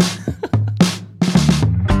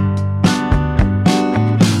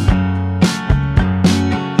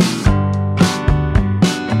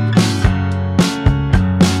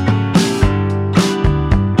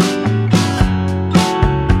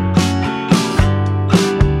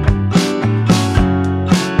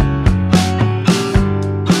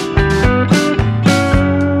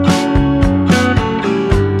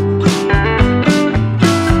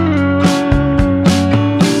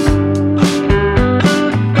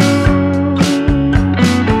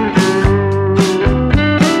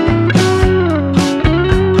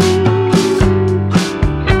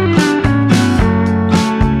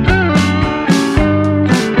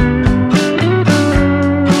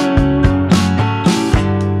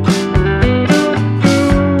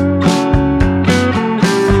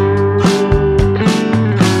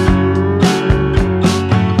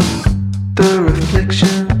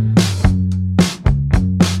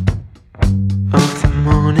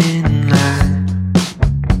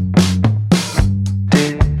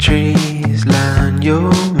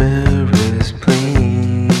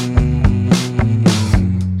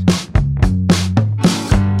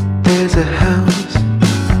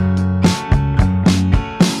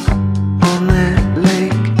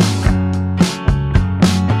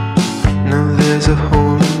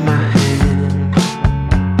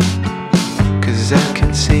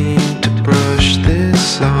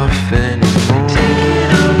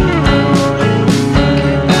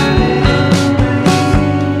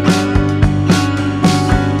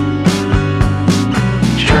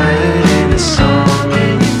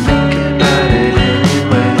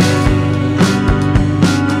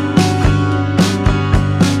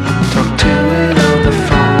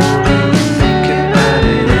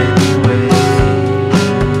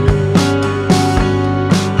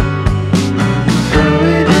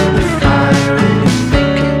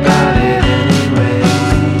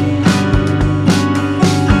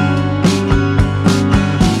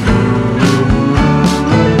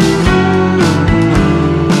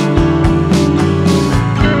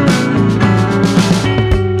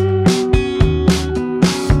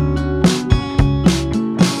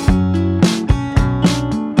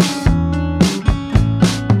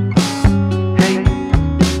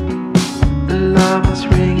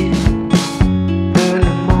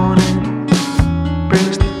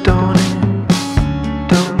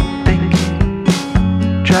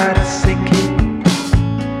 try to